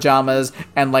like pajamas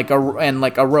and like a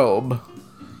robe.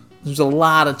 There's a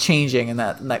lot of changing in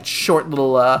that short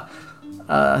little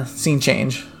scene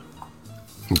change.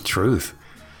 Truth.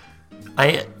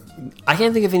 I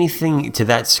can't think of anything to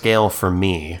that scale for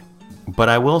me, but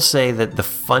I will say that the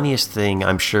funniest thing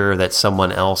I'm sure that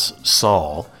someone else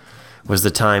saw was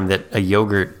the time that a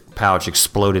yogurt pouch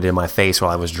exploded in my face while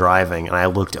I was driving, and I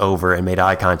looked over and made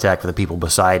eye contact with the people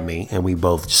beside me, and we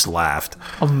both just laughed.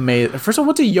 Amazing. First of all,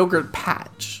 what's a yogurt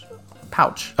pouch?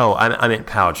 Oh, I meant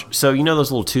pouch. So you know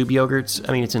those little tube yogurts?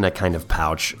 I mean, it's in a kind of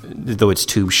pouch, though it's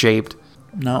tube-shaped.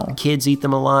 No. Kids eat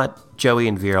them a lot. Joey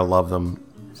and Vera love them.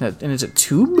 And is it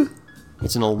tube?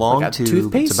 It's in a long like a tube.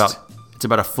 Toothpaste? It's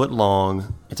about a foot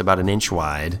long. It's about an inch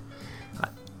wide.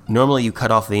 Normally you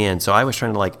cut off the end, so I was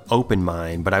trying to like open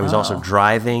mine, but I was also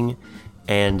driving,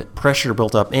 and pressure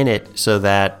built up in it so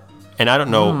that, and I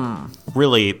don't know,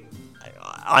 really,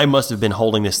 I must have been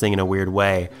holding this thing in a weird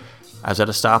way. I was at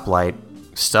a stoplight,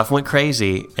 stuff went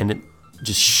crazy, and it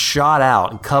just shot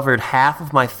out and covered half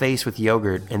of my face with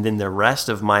yogurt, and then the rest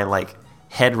of my like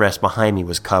headrest behind me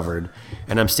was covered,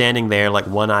 and I'm standing there like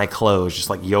one eye closed, just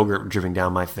like yogurt dripping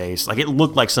down my face. Like it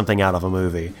looked like something out of a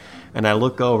movie. And I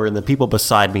look over, and the people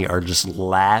beside me are just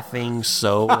laughing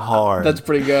so hard. That's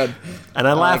pretty good. And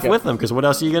I laugh like with them, because what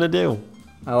else are you going to do?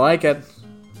 I like it.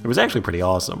 It was actually pretty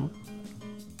awesome.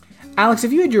 Alex,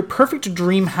 if you had your perfect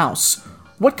dream house,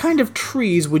 what kind of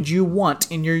trees would you want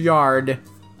in your yard?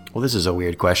 Well, this is a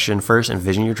weird question. First,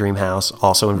 envision your dream house.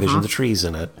 Also, envision the trees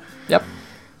in it. Yep.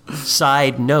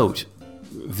 Side note,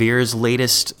 Vera's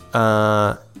latest,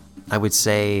 I would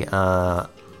say,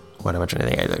 what am I trying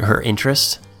to think? Her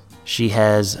interest. She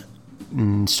has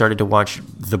started to watch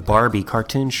the Barbie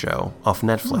cartoon show off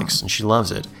Netflix, and she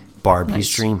loves it. Barbie's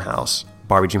Dream House.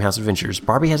 Barbie Dream House Adventures.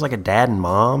 Barbie has like a dad and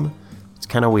mom. It's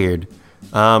kind of weird.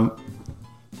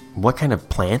 What kind of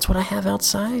plants would I have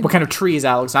outside? What kind of trees,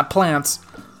 Alex? Not plants.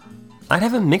 I'd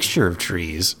have a mixture of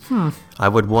trees. I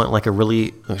would want like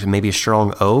maybe a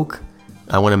strong oak.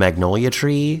 I want a magnolia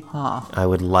tree. I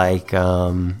would like,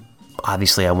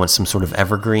 obviously I want some sort of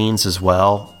evergreens as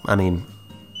well. I mean,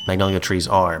 magnolia trees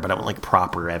are, but I want like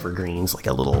proper evergreens, like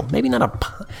a little, maybe not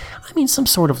some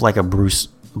sort of like a blue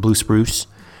spruce.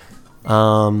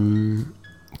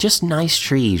 Just nice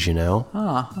trees, you know?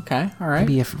 Oh, okay. All right.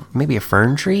 Maybe a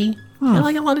fern tree? I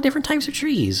like a lot of different types of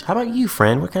trees. How about you,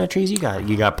 friend? What kind of trees you got?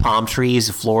 You got palm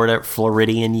trees,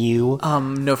 Floridian yew?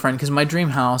 No, friend, because my dream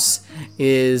house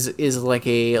is like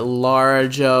a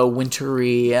large,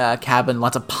 wintry cabin,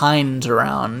 lots of pines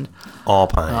around. All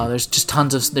pine. There's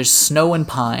just there's snow and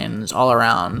pines all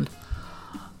around.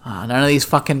 None of these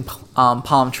fucking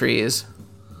palm trees.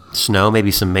 Snow,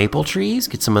 maybe some maple trees.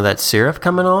 Get some of that syrup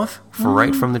coming off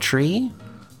right from the tree.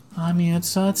 I mean,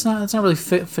 it's not really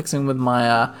fixing with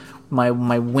my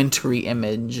my wintry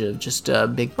image of just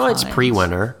big pines. Well, it's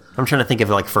pre-winter. I'm trying to think of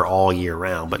it like for all year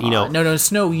round, but no,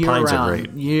 snow year pines round. Are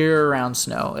great. Year round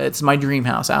snow. It's my dream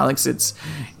house, Alex. It's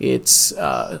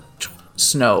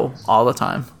snow all the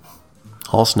time.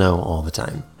 All snow all the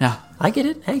time. Yeah. I get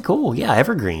it. Hey, cool. Yeah,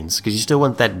 evergreens, because you still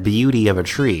want that beauty of a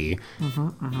tree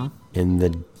in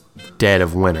the dead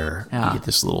of winter. Yeah. You get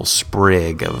this little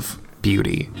sprig of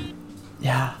beauty.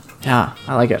 Yeah.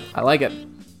 I like it.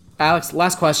 Alex,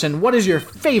 last question. What is your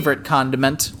favorite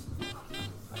condiment?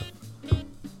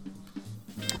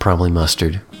 Probably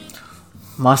mustard.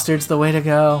 Mustard's the way to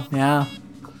go. Yeah.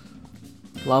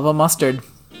 Love a mustard.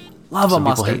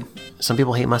 Some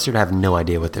people hate mustard. I have no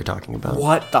idea what they're talking about.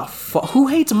 What the fuck? Who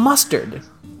hates mustard?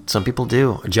 Some people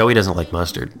do. Joey doesn't like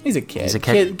mustard. He's a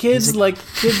kid. Kids.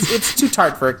 It's too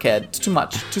tart for a kid. It's too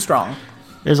much. Too strong.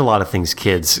 There's a lot of things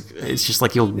kids. It's just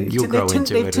like you'll grow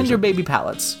into it. They tend your baby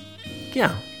palates.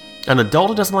 Yeah. An adult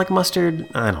who doesn't like mustard,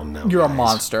 I don't know. You're a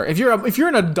monster. If you're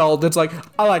an adult that's like,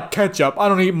 I like ketchup, I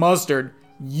don't eat mustard,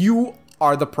 you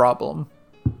are the problem.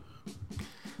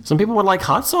 Some people would like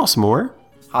hot sauce more.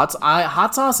 Hot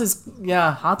sauce is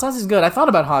good. I thought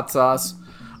about hot sauce,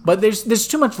 but there's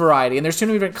too much variety and there's too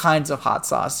many different kinds of hot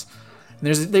sauce.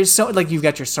 And there's so, like, you've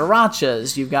got your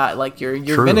srirachas, you've got like your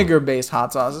vinegar based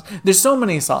hot sauces. There's so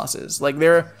many sauces. Like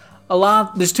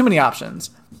there's too many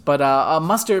options. But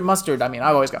mustard. I mean,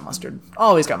 I've always got mustard.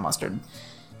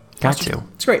 Got to.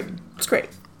 It's great.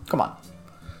 Come on,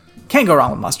 can't go wrong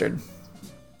with mustard.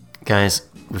 Guys,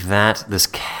 with that, this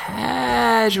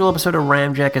casual episode of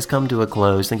Ramjack has come to a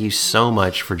close. Thank you so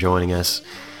much for joining us.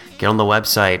 Get on the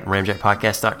website,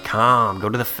 ramjackpodcast.com. Go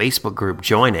to the Facebook group.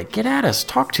 Join it. Get at us.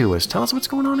 Talk to us. Tell us what's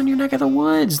going on in your neck of the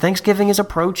woods. Thanksgiving is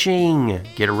approaching.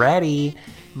 Get ready.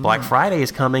 Black Friday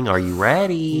is coming. Are you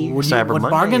ready? What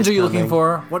bargains are you looking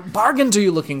for? What bargains are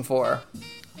you looking for?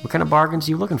 What kind of bargains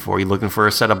are you looking for? Are you looking for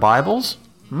a set of Bibles?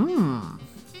 Don't.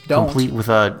 Complete with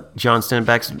John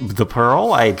Steinbeck's The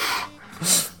Pearl?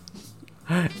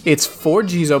 It's 4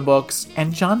 Jizo books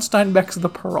and John Steinbeck's The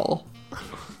Pearl.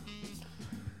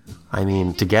 I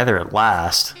mean, together at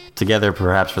last. Together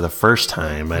perhaps for the first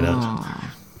time. I know.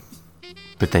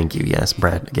 But thank you. Yes,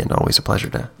 Brad. Again, always a pleasure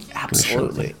to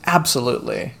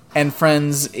Absolutely. And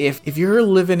friends, if you're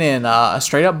living in a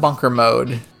straight up bunker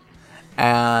mode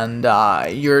and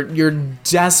you're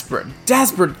desperate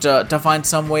to find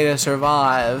some way to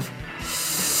survive,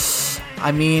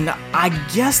 I mean, I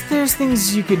guess there's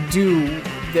things you could do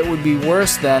that would be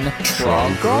worse than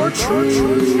trunk or treat.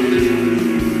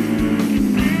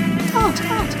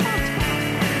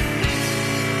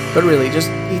 But really, just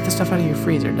eat the stuff out of your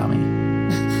freezer, dummy.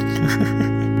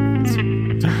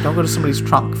 Don't go to somebody's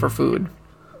trunk for food.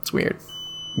 It's weird.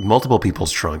 Multiple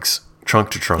people's trunks. Trunk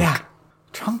to trunk. Yeah.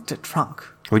 Trunk to trunk.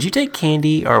 Would you take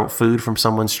candy or food from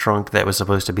someone's trunk that was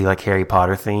supposed to be like Harry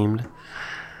Potter themed?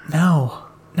 No.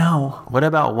 What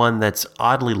about one that's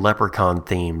oddly leprechaun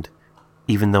themed,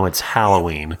 even though it's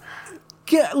Halloween?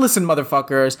 Listen,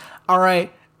 motherfuckers. All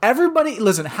right. Everybody,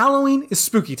 listen, Halloween is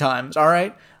spooky times, all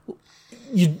right?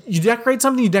 You decorate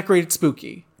something, you decorate it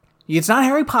spooky. It's not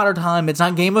Harry Potter time. It's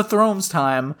not Game of Thrones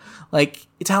time. Like,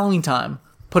 it's Halloween time.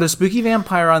 Put a spooky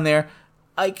vampire on there.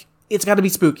 Like, it's got to be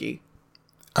spooky.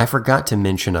 I forgot to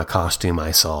mention a costume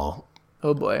I saw.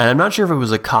 Oh, boy. And I'm not sure if it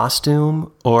was a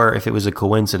costume or if it was a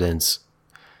coincidence.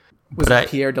 Was it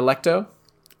Pierre Delecto?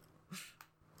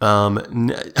 No.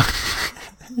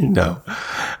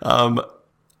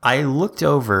 I looked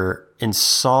over and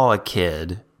saw a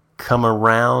kid come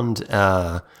around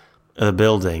the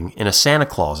building in a Santa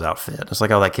Claus outfit. It's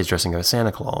like, oh, that kid's dressing up as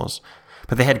Santa Claus.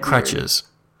 But they had crutches.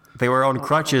 They were on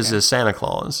crutches as Santa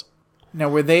Claus. Now,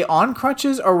 were they on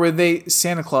crutches or were they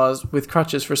Santa Claus with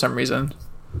crutches for some reason?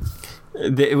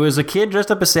 It was a kid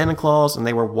dressed up as Santa Claus, and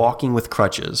they were walking with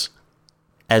crutches,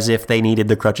 as if they needed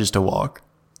the crutches to walk.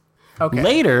 Okay.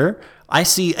 Later, I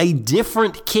see a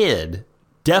different kid,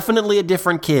 definitely a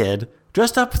different kid,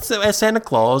 dressed up as Santa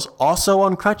Claus, also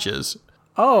on crutches.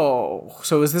 Oh,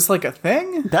 so is this like a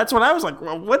thing? That's what I was like,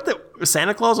 well, what the...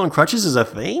 Santa Claus on crutches is a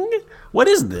thing? What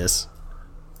is this?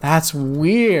 That's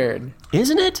weird.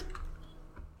 Isn't it?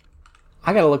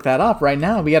 I gotta look that up right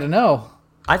now. We gotta know.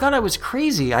 I thought I was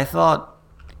crazy. I thought,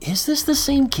 is this the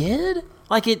same kid?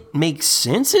 Like, it makes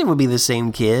sense it would be the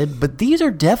same kid, but these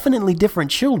are definitely different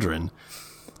children.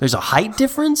 There's a height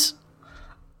difference?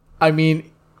 I mean,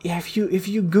 yeah, if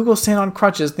you Google Santa on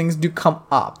crutches, things do come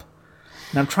up.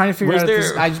 And I'm trying to figure out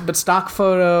if this... but stock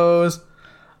photos...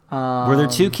 were there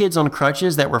two kids on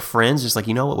crutches that were friends? Just like,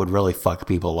 you know what would really fuck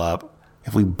people up?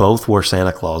 If we both wore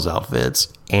Santa Claus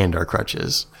outfits and our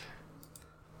crutches.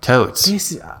 Totes.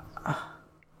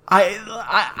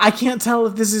 I can't tell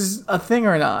if this is a thing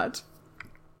or not.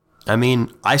 I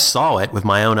mean, I saw it with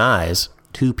my own eyes.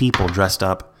 Two people dressed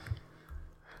up.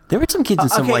 There were some kids in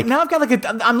some okay, now I've got like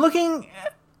I'm looking...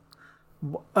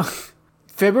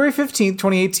 February 15th,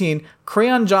 2018,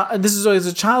 Crayon John... This is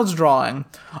a child's drawing.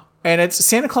 And it's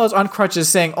Santa Claus on crutches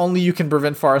saying, only you can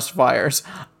prevent forest fires.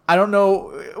 I don't know...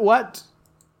 What?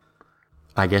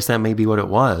 I guess that may be what it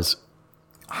was.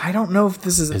 I don't know if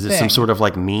this is a thing. Is it some sort of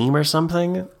like meme or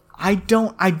something? I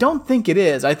don't think it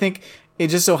is. I think it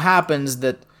just so happens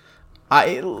that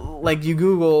you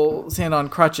Google Santa on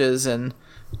crutches and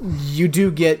you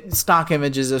do get stock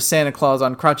images of Santa Claus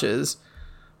on crutches,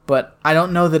 but I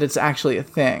don't know that it's actually a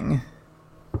thing.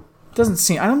 I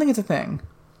don't think it's a thing.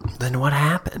 Then what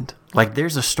happened? Like,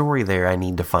 there's a story there I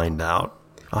need to find out.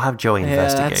 I'll have Joey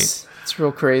investigate. It's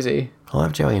real crazy. I'll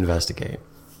have Joey investigate.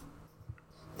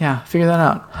 Yeah, figure that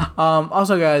out.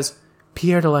 Also, guys,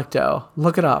 Pierre Delecto.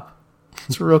 Look it up.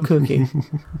 It's real kooky.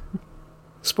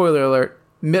 Spoiler alert.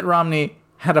 Mitt Romney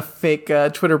had a fake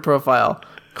Twitter profile.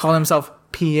 Called himself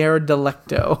Pierre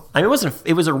Delecto. I mean,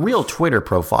 it was a real Twitter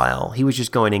profile. He was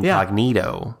just going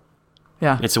incognito.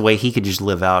 Yeah. It's a way he could just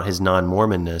live out his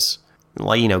non-Mormonness.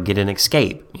 Like, get an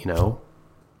escape,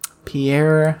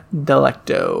 Pierre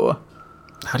Delecto.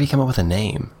 How do you come up with a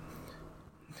name?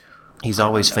 He's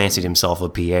always fancied himself a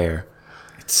Pierre.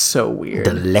 It's so weird.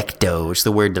 Delecto. It's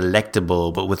the word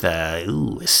delectable, but with a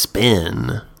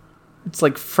spin. It's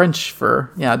like French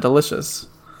for, delicious.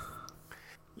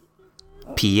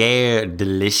 Pierre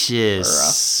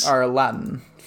Delicious. Or Latin.